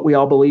Lock is what we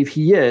all believe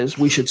he is,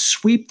 we should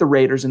sweep the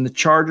Raiders and the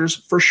Chargers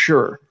for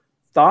sure.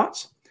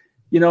 Thoughts?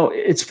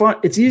 It's fun.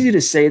 It's easy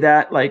to say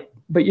that,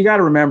 but you got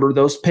to remember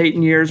those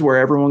Peyton years where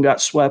everyone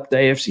got swept. The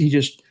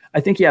AFC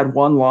I think he had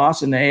 1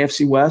 loss in the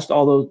AFC West.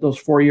 All those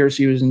 4 years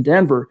he was in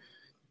Denver,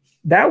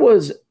 that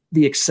was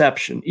the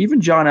exception. Even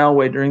John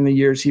Elway during the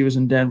years he was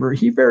in Denver,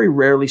 he very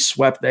rarely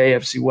swept the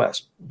AFC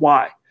West.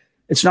 Why?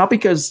 It's not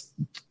because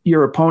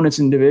your opponents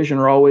in division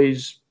are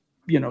always,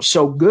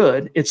 so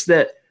good. It's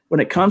that when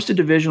it comes to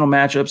divisional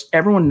matchups,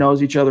 everyone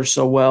knows each other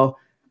so well.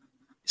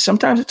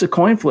 Sometimes it's a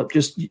coin flip.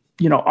 Just,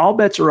 all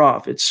bets are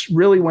off. It's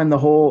really when the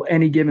whole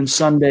any given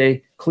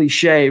Sunday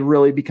cliche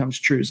really becomes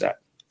true, Zach.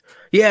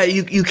 Yeah,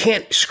 you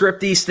can't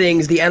script these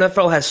things. The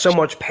NFL has so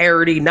much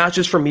parity, not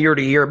just from year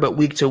to year, but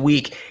week to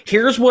week.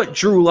 Here's what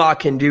Drew Lock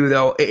can do,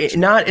 though.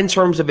 Not in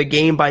terms of a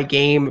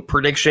game-by-game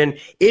prediction.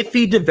 If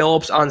he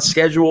develops on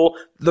schedule,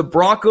 the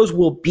Broncos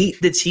will beat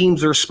the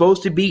teams they're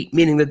supposed to beat,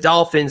 meaning the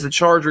Dolphins, the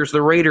Chargers,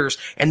 the Raiders,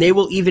 and they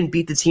will even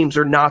beat the teams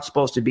they're not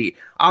supposed to beat.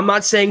 I'm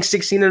not saying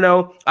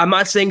 16-0. I'm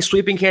not saying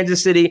sweeping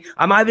Kansas City.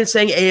 I'm not even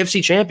saying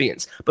AFC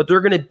champions, but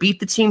they're going to beat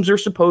the teams they're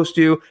supposed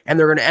to, and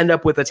they're going to end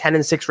up with a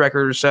 10-6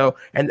 record or so.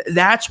 And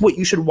that's what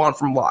you should want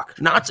from Lock.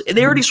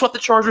 They already swept the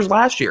Chargers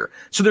last year,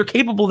 so they're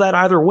capable of that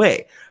either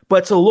way.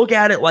 But to look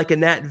at it like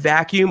in that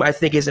vacuum, I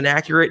think is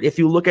inaccurate. If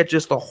you look at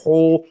just the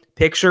whole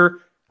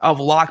picture of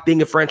Lock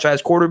being a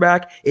franchise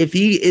quarterback, if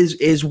he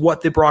is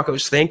what the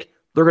Broncos think,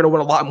 they're going to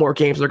win a lot more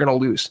games they're going to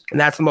lose. And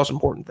that's the most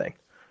important thing.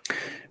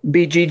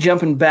 BG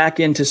jumping back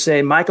in to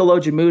say Michael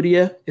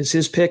Ojemudia is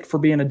his pick for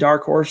being a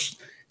dark horse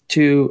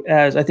to,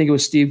 as I think it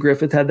was Steve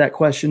Griffith had that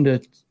question, to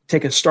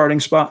take a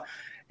starting spot.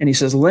 And he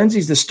says,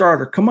 Lindsey's the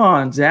starter. Come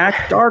on,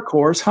 Zach, dark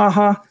horse.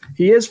 Haha.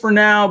 He is for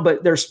now,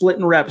 but they're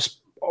splitting reps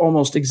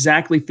almost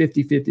exactly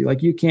 50-50.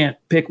 Like you can't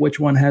pick which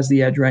one has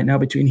the edge right now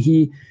between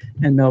he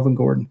and Melvin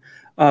Gordon.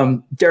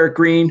 Derek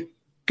Green,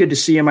 good to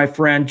see you, my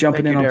friend,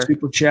 jumping in on Derek.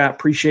 Super Chat.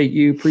 Appreciate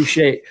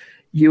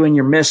you and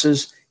your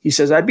missus. He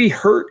says, I'd be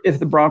hurt if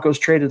the Broncos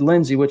traded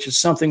Lindsey, which is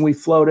something we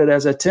floated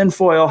as a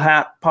tinfoil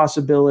hat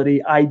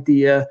possibility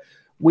idea.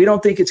 We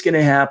don't think it's going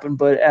to happen,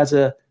 but as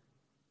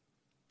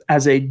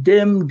a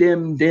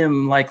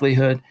dim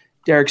likelihood,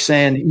 Derek's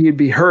saying you'd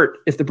be hurt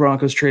if the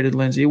Broncos traded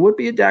Lindsey. It would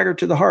be a dagger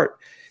to the heart.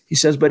 He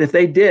says, but if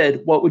they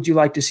did, what would you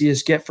like to see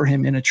us get for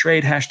him in a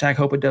trade? Hashtag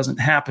hope it doesn't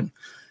happen.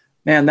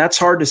 Man, that's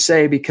hard to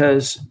say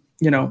because,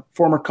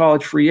 former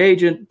college free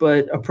agent,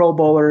 but a Pro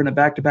Bowler and a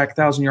back-to-back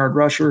 1,000-yard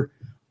rusher,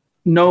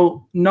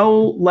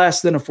 no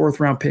less than a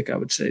 4th-round pick, I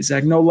would say,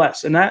 Zach, no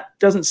less. And that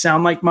doesn't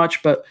sound like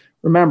much, but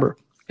remember,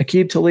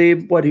 Aqib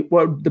Talib, what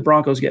the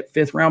Broncos get?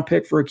 5th-round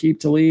pick for Aqib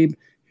Talib,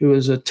 who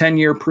was a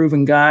 10-year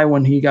proven guy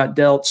when he got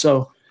dealt.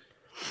 So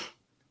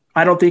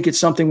I don't think it's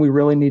something we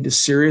really need to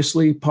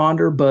seriously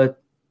ponder,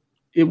 but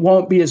it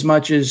won't be as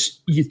much as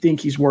you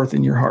think he's worth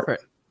in your heart. Right.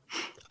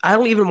 I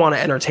don't even want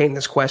to entertain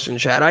this question,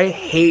 Chad. I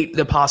hate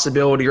the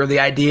possibility or the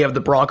idea of the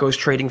Broncos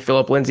trading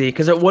Phillip Lindsay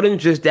because it wouldn't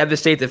just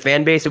devastate the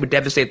fan base, it would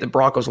devastate the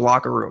Broncos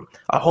locker room.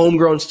 A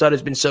homegrown stud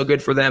has been so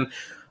good for them.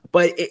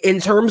 But in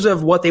terms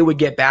of what they would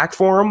get back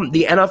for him,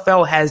 the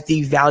NFL has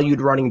devalued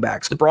running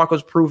backs. The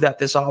Broncos proved that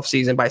this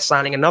offseason by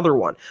signing another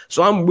one.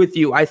 So I'm with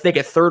you. I think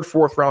a 3rd,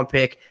 4th-round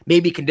pick,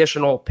 maybe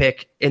conditional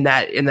pick in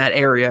that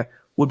area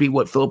would be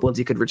what Phillip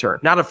Lindsay could return.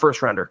 Not a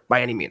first-rounder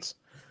by any means.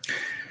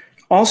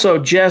 Also,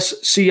 Jess,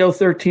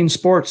 CO13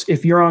 Sports,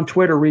 if you're on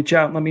Twitter, reach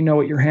out and let me know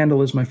what your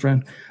handle is, my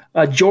friend.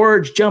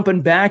 George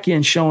jumping back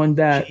in, showing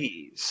that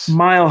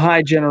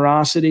mile-high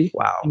generosity.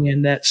 Wow.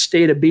 And that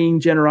state of being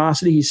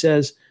generosity. He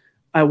says,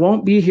 I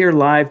won't be here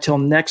live till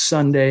next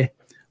Sunday.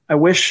 I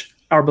wish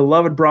our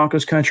beloved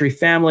Broncos country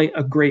family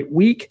a great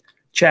week.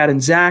 Chad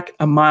and Zach,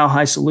 a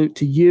mile-high salute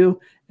to you,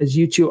 as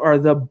you two are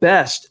the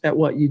best at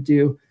what you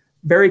do.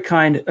 Very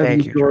kind of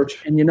Thank you, you,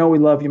 George. And you know we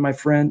love you, my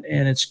friend,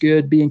 and it's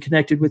good being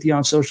connected with you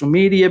on social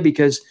media,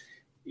 because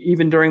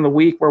even during the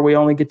week where we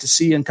only get to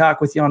see and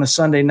talk with you on a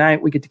Sunday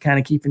night, we get to kind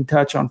of keep in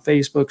touch on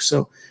Facebook.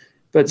 So,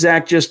 but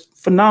Zach, just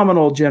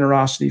phenomenal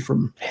generosity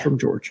from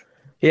George.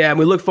 Yeah, and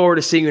we look forward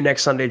to seeing you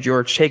next Sunday,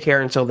 George. Take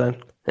care until then,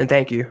 and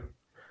thank you.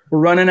 We're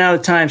running out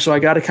of time, so I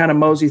got to kind of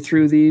mosey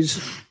through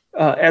these.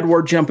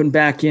 Edward jumping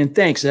back in.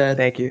 Thanks, Ed.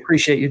 Thank you.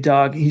 Appreciate you,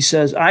 dog. He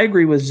says, I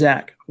agree with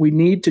Zach. We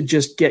need to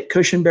just get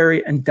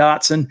Cushenberry and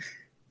Dotson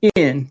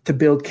in to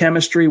build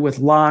chemistry with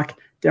Locke.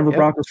 Denver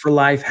Broncos for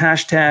life.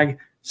 Hashtag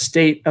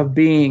state of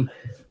being.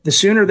 The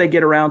sooner they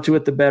get around to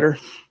it, the better.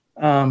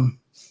 But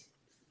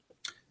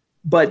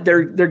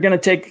they're going to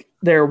take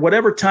their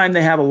whatever time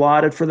they have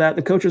allotted for that.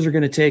 The coaches are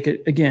going to take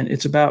it. Again,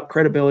 it's about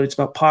credibility. It's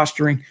about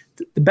posturing.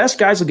 The best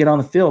guys will get on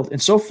the field.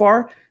 And so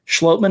far,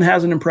 Schlotman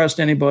hasn't impressed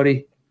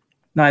anybody.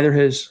 Neither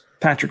has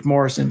Patrick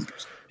Morrison.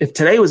 If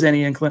today was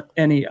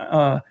any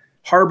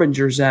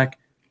harbinger, Zach,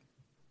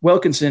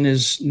 Wilkinson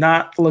is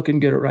not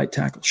looking good at right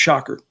tackle.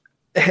 Shocker.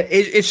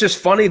 It's just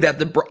funny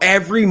that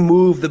every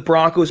move the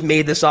Broncos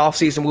made this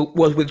offseason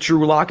was with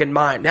Drew Lock in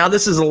mind. Now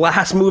this is the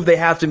last move they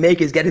have to make,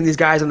 is getting these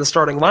guys in the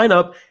starting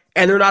lineup,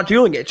 and they're not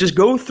doing it. Just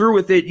go through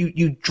with it.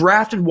 You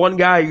drafted one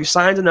guy, you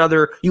signed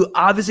another. You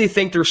obviously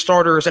think they're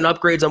starters and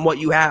upgrades on what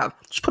you have.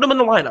 Just put them in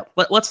the lineup.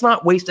 Let's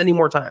not waste any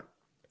more time.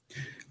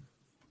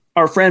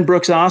 Our friend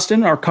Brooks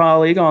Austin, our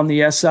colleague on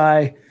the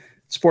SI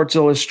Sports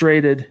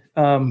Illustrated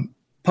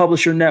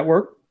publisher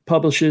network,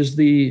 publishes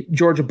the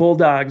Georgia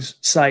Bulldogs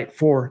site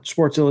for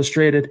Sports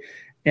Illustrated.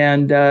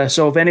 And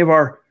so if any of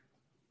our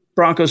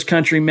Broncos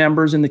country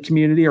members in the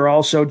community are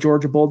also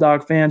Georgia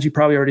Bulldog fans, you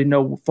probably already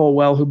know full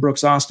well who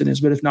Brooks Austin is.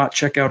 But if not,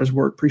 check out his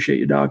work. Appreciate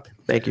you, dog.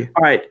 Thank you.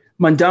 All right.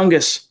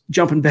 Mundungus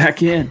jumping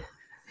back in.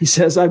 He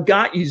says, I've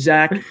got you,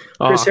 Zach.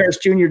 Chris Harris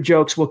Jr.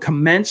 jokes will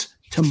commence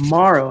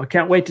tomorrow. I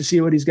can't wait to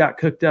see what he's got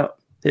cooked up.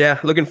 Yeah,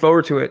 looking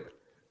forward to it.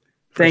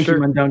 Thank you,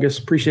 Mundungus.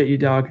 Appreciate you,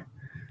 dog.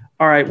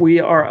 All right, we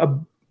are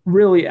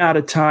really out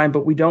of time,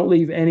 but we don't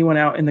leave anyone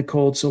out in the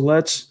cold. So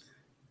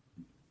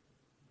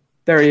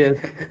there he is,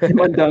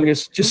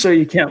 Mundungus, just so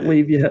you can't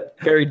leave yet.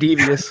 Very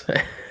devious.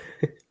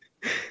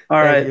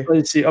 All right,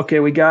 let's see.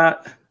 Okay, we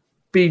got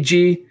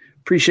BG.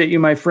 Appreciate you,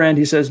 my friend.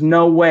 He says,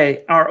 no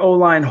way our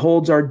O-line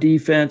holds our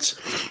defense.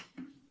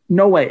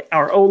 No way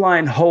our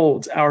O-line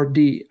holds our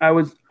D. I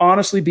would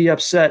honestly be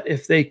upset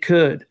if they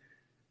could.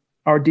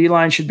 Our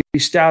D-line should be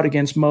stout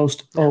against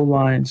most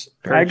O-lines.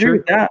 I agree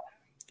with that.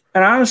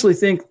 And I honestly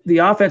think the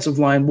offensive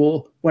line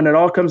will, when it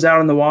all comes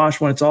out in the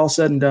wash, when it's all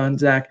said and done,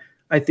 Zach,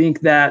 I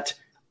think that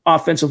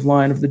offensive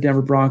line of the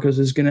Denver Broncos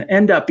is going to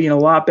end up being a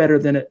lot better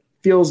than it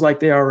feels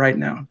like they are right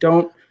now.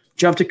 Don't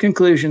jump to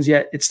conclusions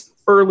yet. It's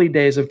early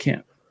days of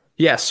camp.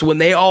 Yes, when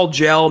they all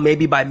gel,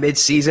 maybe by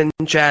midseason,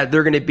 Chad,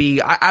 they're going to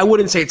be, I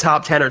wouldn't say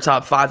top 10 or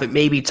top 5, but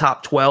maybe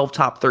top 12,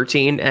 top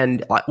 13.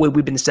 And what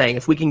we've been saying,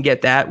 if we can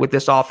get that with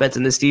this offense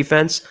and this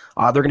defense,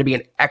 they're going to be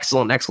in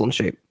excellent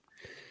shape.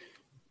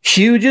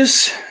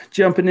 Hughes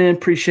jumping in.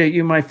 Appreciate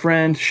you, my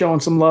friend, showing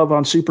some love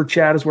on Super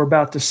Chat as we're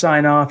about to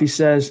sign off. He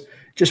says,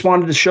 just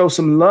wanted to show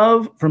some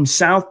love from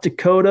South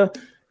Dakota.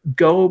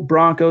 Go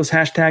Broncos.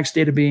 Hashtag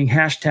state of being.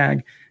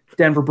 Hashtag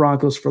Denver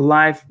Broncos for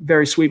life.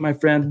 Very sweet, my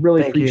friend.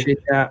 Really appreciate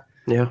that.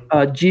 Yeah.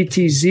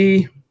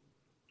 GTZ.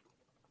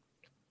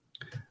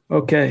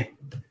 Okay.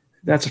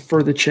 That's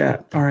for the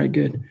chat. All right,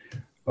 good.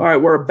 All right,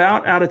 we're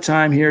about out of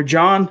time here.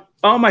 John.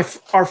 Oh,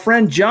 our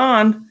friend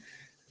John,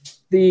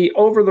 the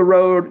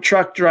over-the-road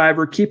truck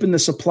driver, keeping the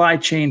supply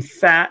chain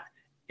fat.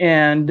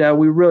 And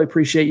we really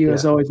appreciate you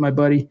as always, my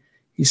buddy.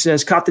 He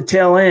says, caught the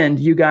tail end.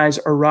 You guys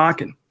are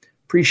rocking.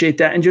 Appreciate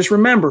that. And just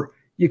remember,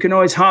 you can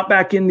always hop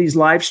back in these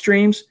live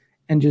streams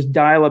and just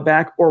dial it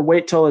back, or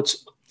wait till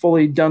it's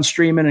fully done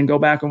streaming and go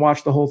back and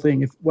watch the whole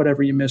thing, if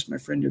whatever you missed, my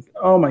friend.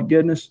 Oh, my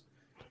goodness.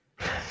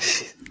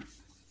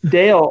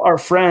 Dale, our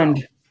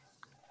friend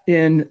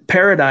in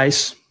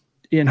paradise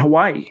in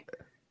Hawaii,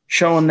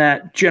 showing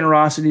that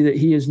generosity that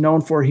he is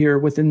known for here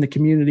within the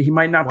community. He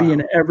might not be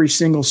in every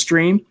single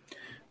stream,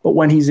 but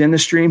when he's in the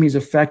stream, he's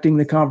affecting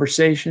the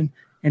conversation,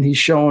 and he's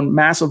showing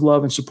massive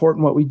love and support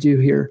in what we do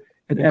here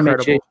at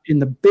MHH in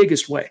the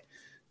biggest way.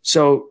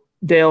 So,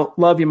 Dale,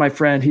 love you, my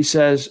friend. He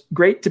says,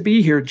 great to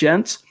be here,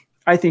 gents.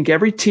 I think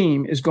every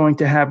team is going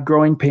to have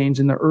growing pains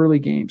in the early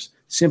games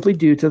simply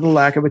due to the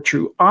lack of a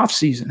true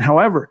offseason.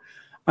 However,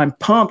 I'm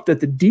pumped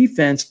that the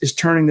defense is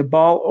turning the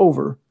ball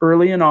over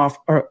early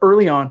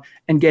on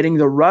and getting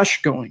the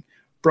rush going.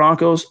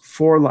 Broncos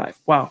for life.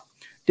 Wow.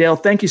 Dale,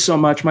 thank you so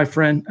much, my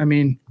friend. I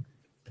mean,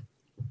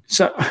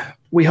 so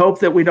we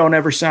hope that we don't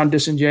ever sound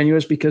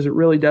disingenuous, because it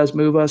really does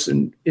move us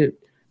and it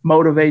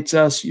motivates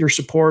us, your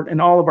support,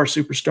 and all of our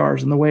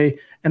superstars and the way,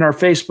 and our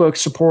Facebook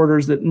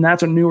supporters, and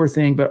that's a newer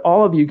thing, but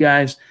all of you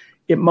guys,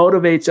 it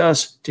motivates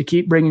us to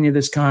keep bringing you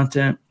this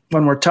content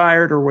when we're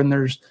tired, or when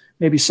there's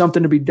maybe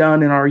something to be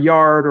done in our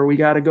yard, or we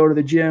got to go to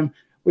the gym.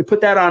 We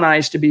put that on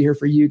ice to be here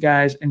for you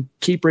guys and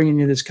keep bringing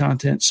you this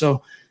content.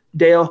 So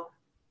Dale,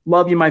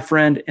 Love you, my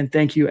friend, and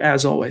thank you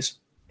as always.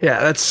 Yeah,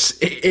 that's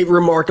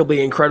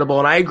remarkably incredible.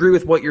 And I agree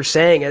with what you're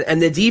saying.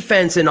 And the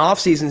defense in off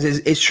seasons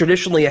is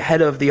traditionally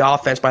ahead of the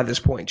offense by this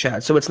point,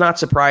 Chad. So it's not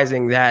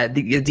surprising that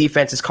the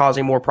defense is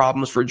causing more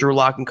problems for Drew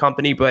Lock and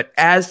company. But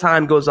as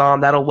time goes on,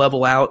 that'll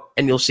level out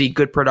and you'll see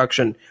good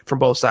production from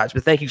both sides.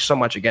 But thank you so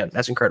much again.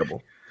 That's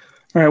incredible.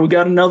 All right, we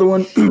got another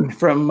one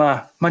from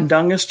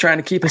Mundungus trying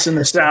to keep us in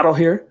the saddle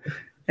here.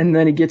 And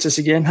then he gets us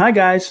again. Hi,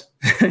 guys.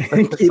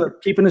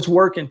 Keeping us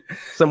working.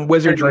 Some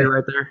wizardry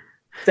right there.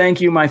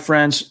 Thank you, my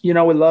friends. We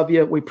love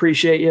you. We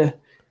appreciate you.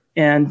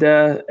 And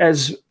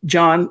as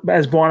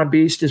Buona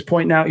Beast is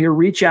pointing out here,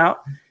 reach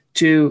out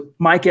to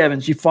Mike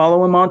Evans. You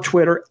follow him on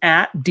Twitter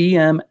at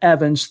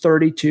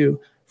DMEvans32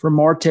 for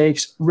more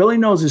takes. Really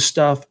knows his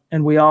stuff.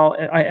 And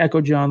I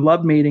echo John,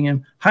 love meeting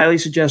him. Highly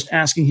suggest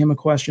asking him a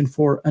question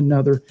for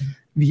another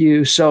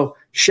view. So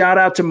shout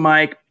out to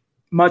Mike.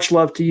 Much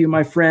love to you,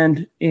 my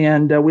friend.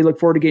 And we look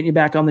forward to getting you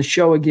back on the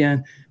show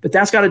again. But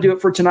that's got to do it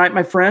for tonight,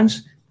 my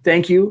friends.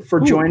 Thank you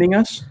for joining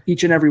us,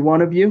 each and every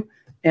one of you.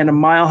 And a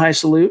mile-high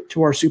salute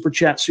to our Super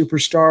Chat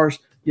superstars.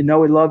 We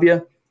love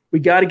you. We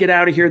got to get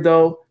out of here,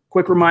 though.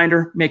 Quick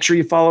reminder, make sure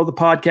you follow the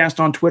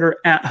podcast on Twitter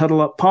at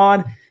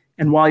HuddleUpPod.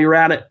 And while you're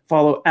at it,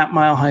 follow at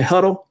Mile High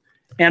Huddle.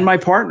 And my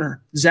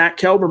partner, Zach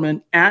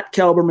Kelberman, at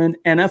Kelberman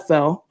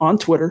NFL on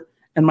Twitter.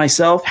 And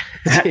myself,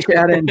 at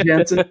Chad and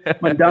Jensen.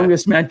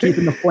 Mundungus, man,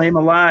 keeping the flame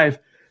alive.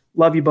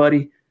 Love you,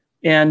 buddy.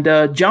 And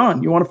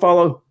John, you want to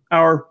follow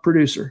our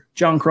producer,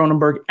 John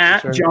Cronenberg,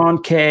 at John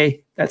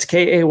K. That's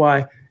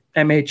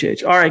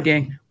KAYMHH. All right,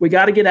 gang. We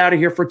got to get out of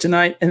here for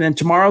tonight. And then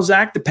tomorrow,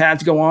 Zach, the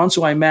pads go on.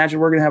 So I imagine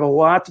we're going to have a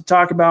lot to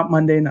talk about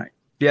Monday night.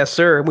 Yes,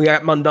 sir. We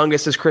got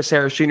Mundungus' Chris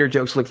Harris Jr.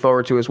 jokes to look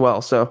forward to as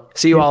well. So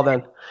see you all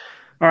then.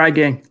 All right,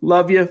 gang.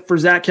 Love you. For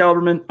Zach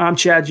Kelberman, I'm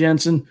Chad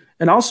Jensen.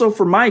 And also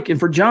for Mike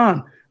and for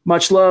John,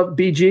 much love,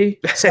 BG.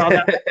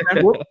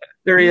 Whoop,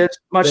 there he is.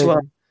 Much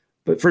love.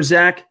 But for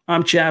Zach,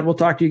 I'm Chad. We'll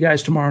talk to you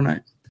guys tomorrow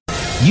night.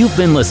 You've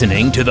been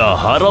listening to the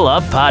Huddle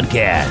Up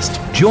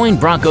Podcast. Join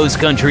Broncos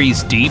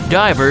Country's deep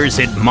divers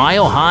at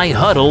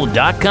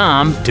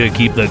milehighhuddle.com to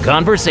keep the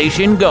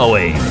conversation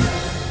going.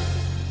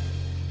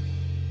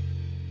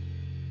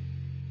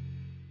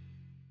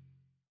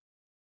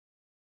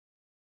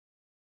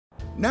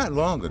 Not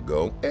long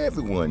ago,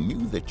 everyone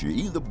knew that you're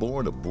either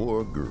born a boy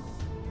or girl.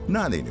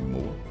 Not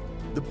anymore.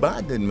 The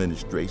Biden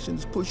administration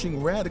is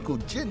pushing radical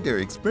gender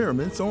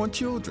experiments on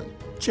children,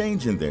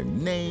 changing their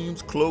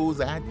names,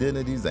 clothes,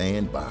 identities,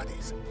 and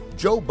bodies.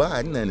 Joe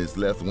Biden and his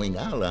left-wing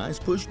allies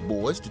push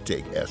boys to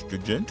take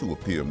estrogen to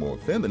appear more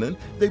feminine.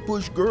 They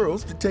push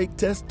girls to take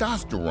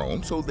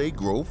testosterone so they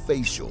grow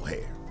facial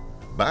hair.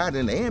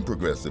 Biden and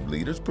progressive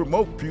leaders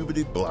promote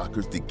puberty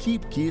blockers to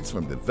keep kids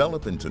from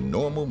developing to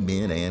normal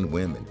men and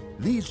women.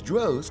 These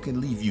drugs can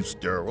leave you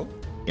sterile,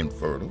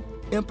 infertile,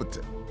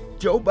 impotent.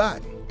 Joe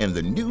Biden and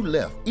the new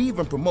left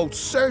even promotes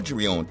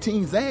surgery on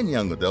teens and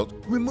young adults,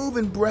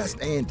 removing breasts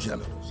and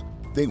genitals.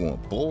 They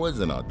want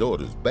boys in our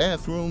daughters'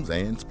 bathrooms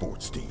and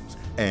sports teams.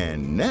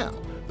 And now,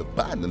 the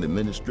Biden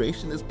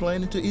administration is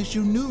planning to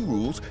issue new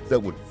rules that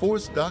would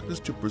force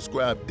doctors to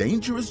prescribe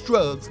dangerous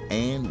drugs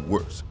and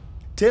worse.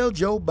 Tell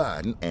Joe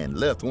Biden and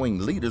left-wing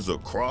leaders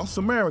across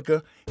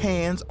America,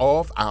 hands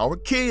off our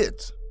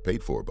kids.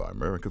 Paid for by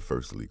America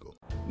First Legal.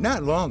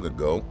 Not long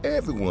ago,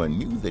 everyone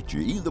knew that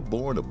you're either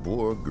born a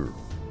boy or girl.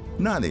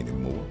 Not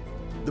anymore.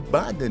 The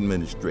Biden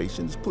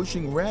administration is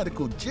pushing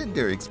radical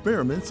gender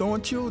experiments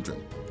on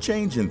children,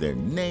 changing their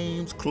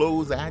names,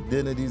 clothes,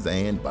 identities,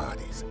 and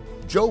bodies.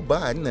 Joe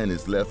Biden and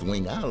his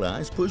left-wing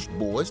allies push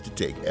boys to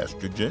take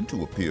estrogen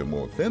to appear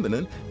more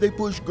feminine. They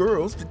push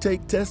girls to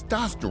take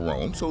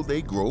testosterone so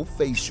they grow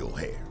facial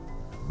hair.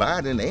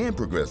 Biden and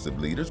progressive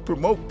leaders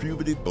promote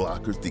puberty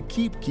blockers to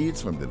keep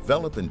kids from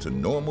developing to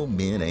normal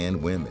men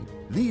and women.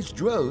 These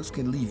drugs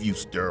can leave you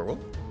sterile,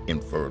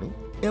 infertile,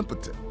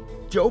 impotent.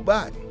 Joe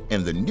Biden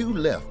and the new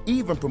left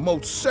even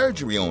promotes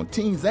surgery on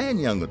teens and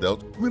young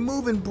adults,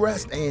 removing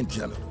breasts and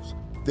genitals.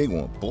 They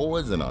want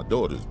boys in our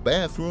daughters'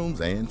 bathrooms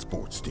and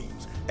sports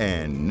teams.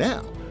 And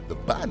now, the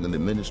Biden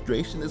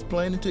administration is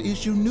planning to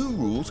issue new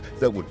rules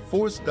that would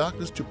force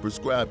doctors to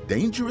prescribe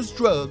dangerous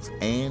drugs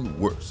and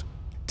worse.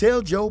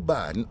 Tell Joe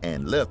Biden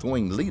and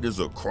left-wing leaders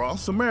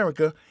across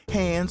America,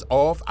 hands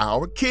off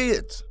our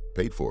kids.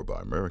 Paid for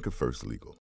by America First Legal.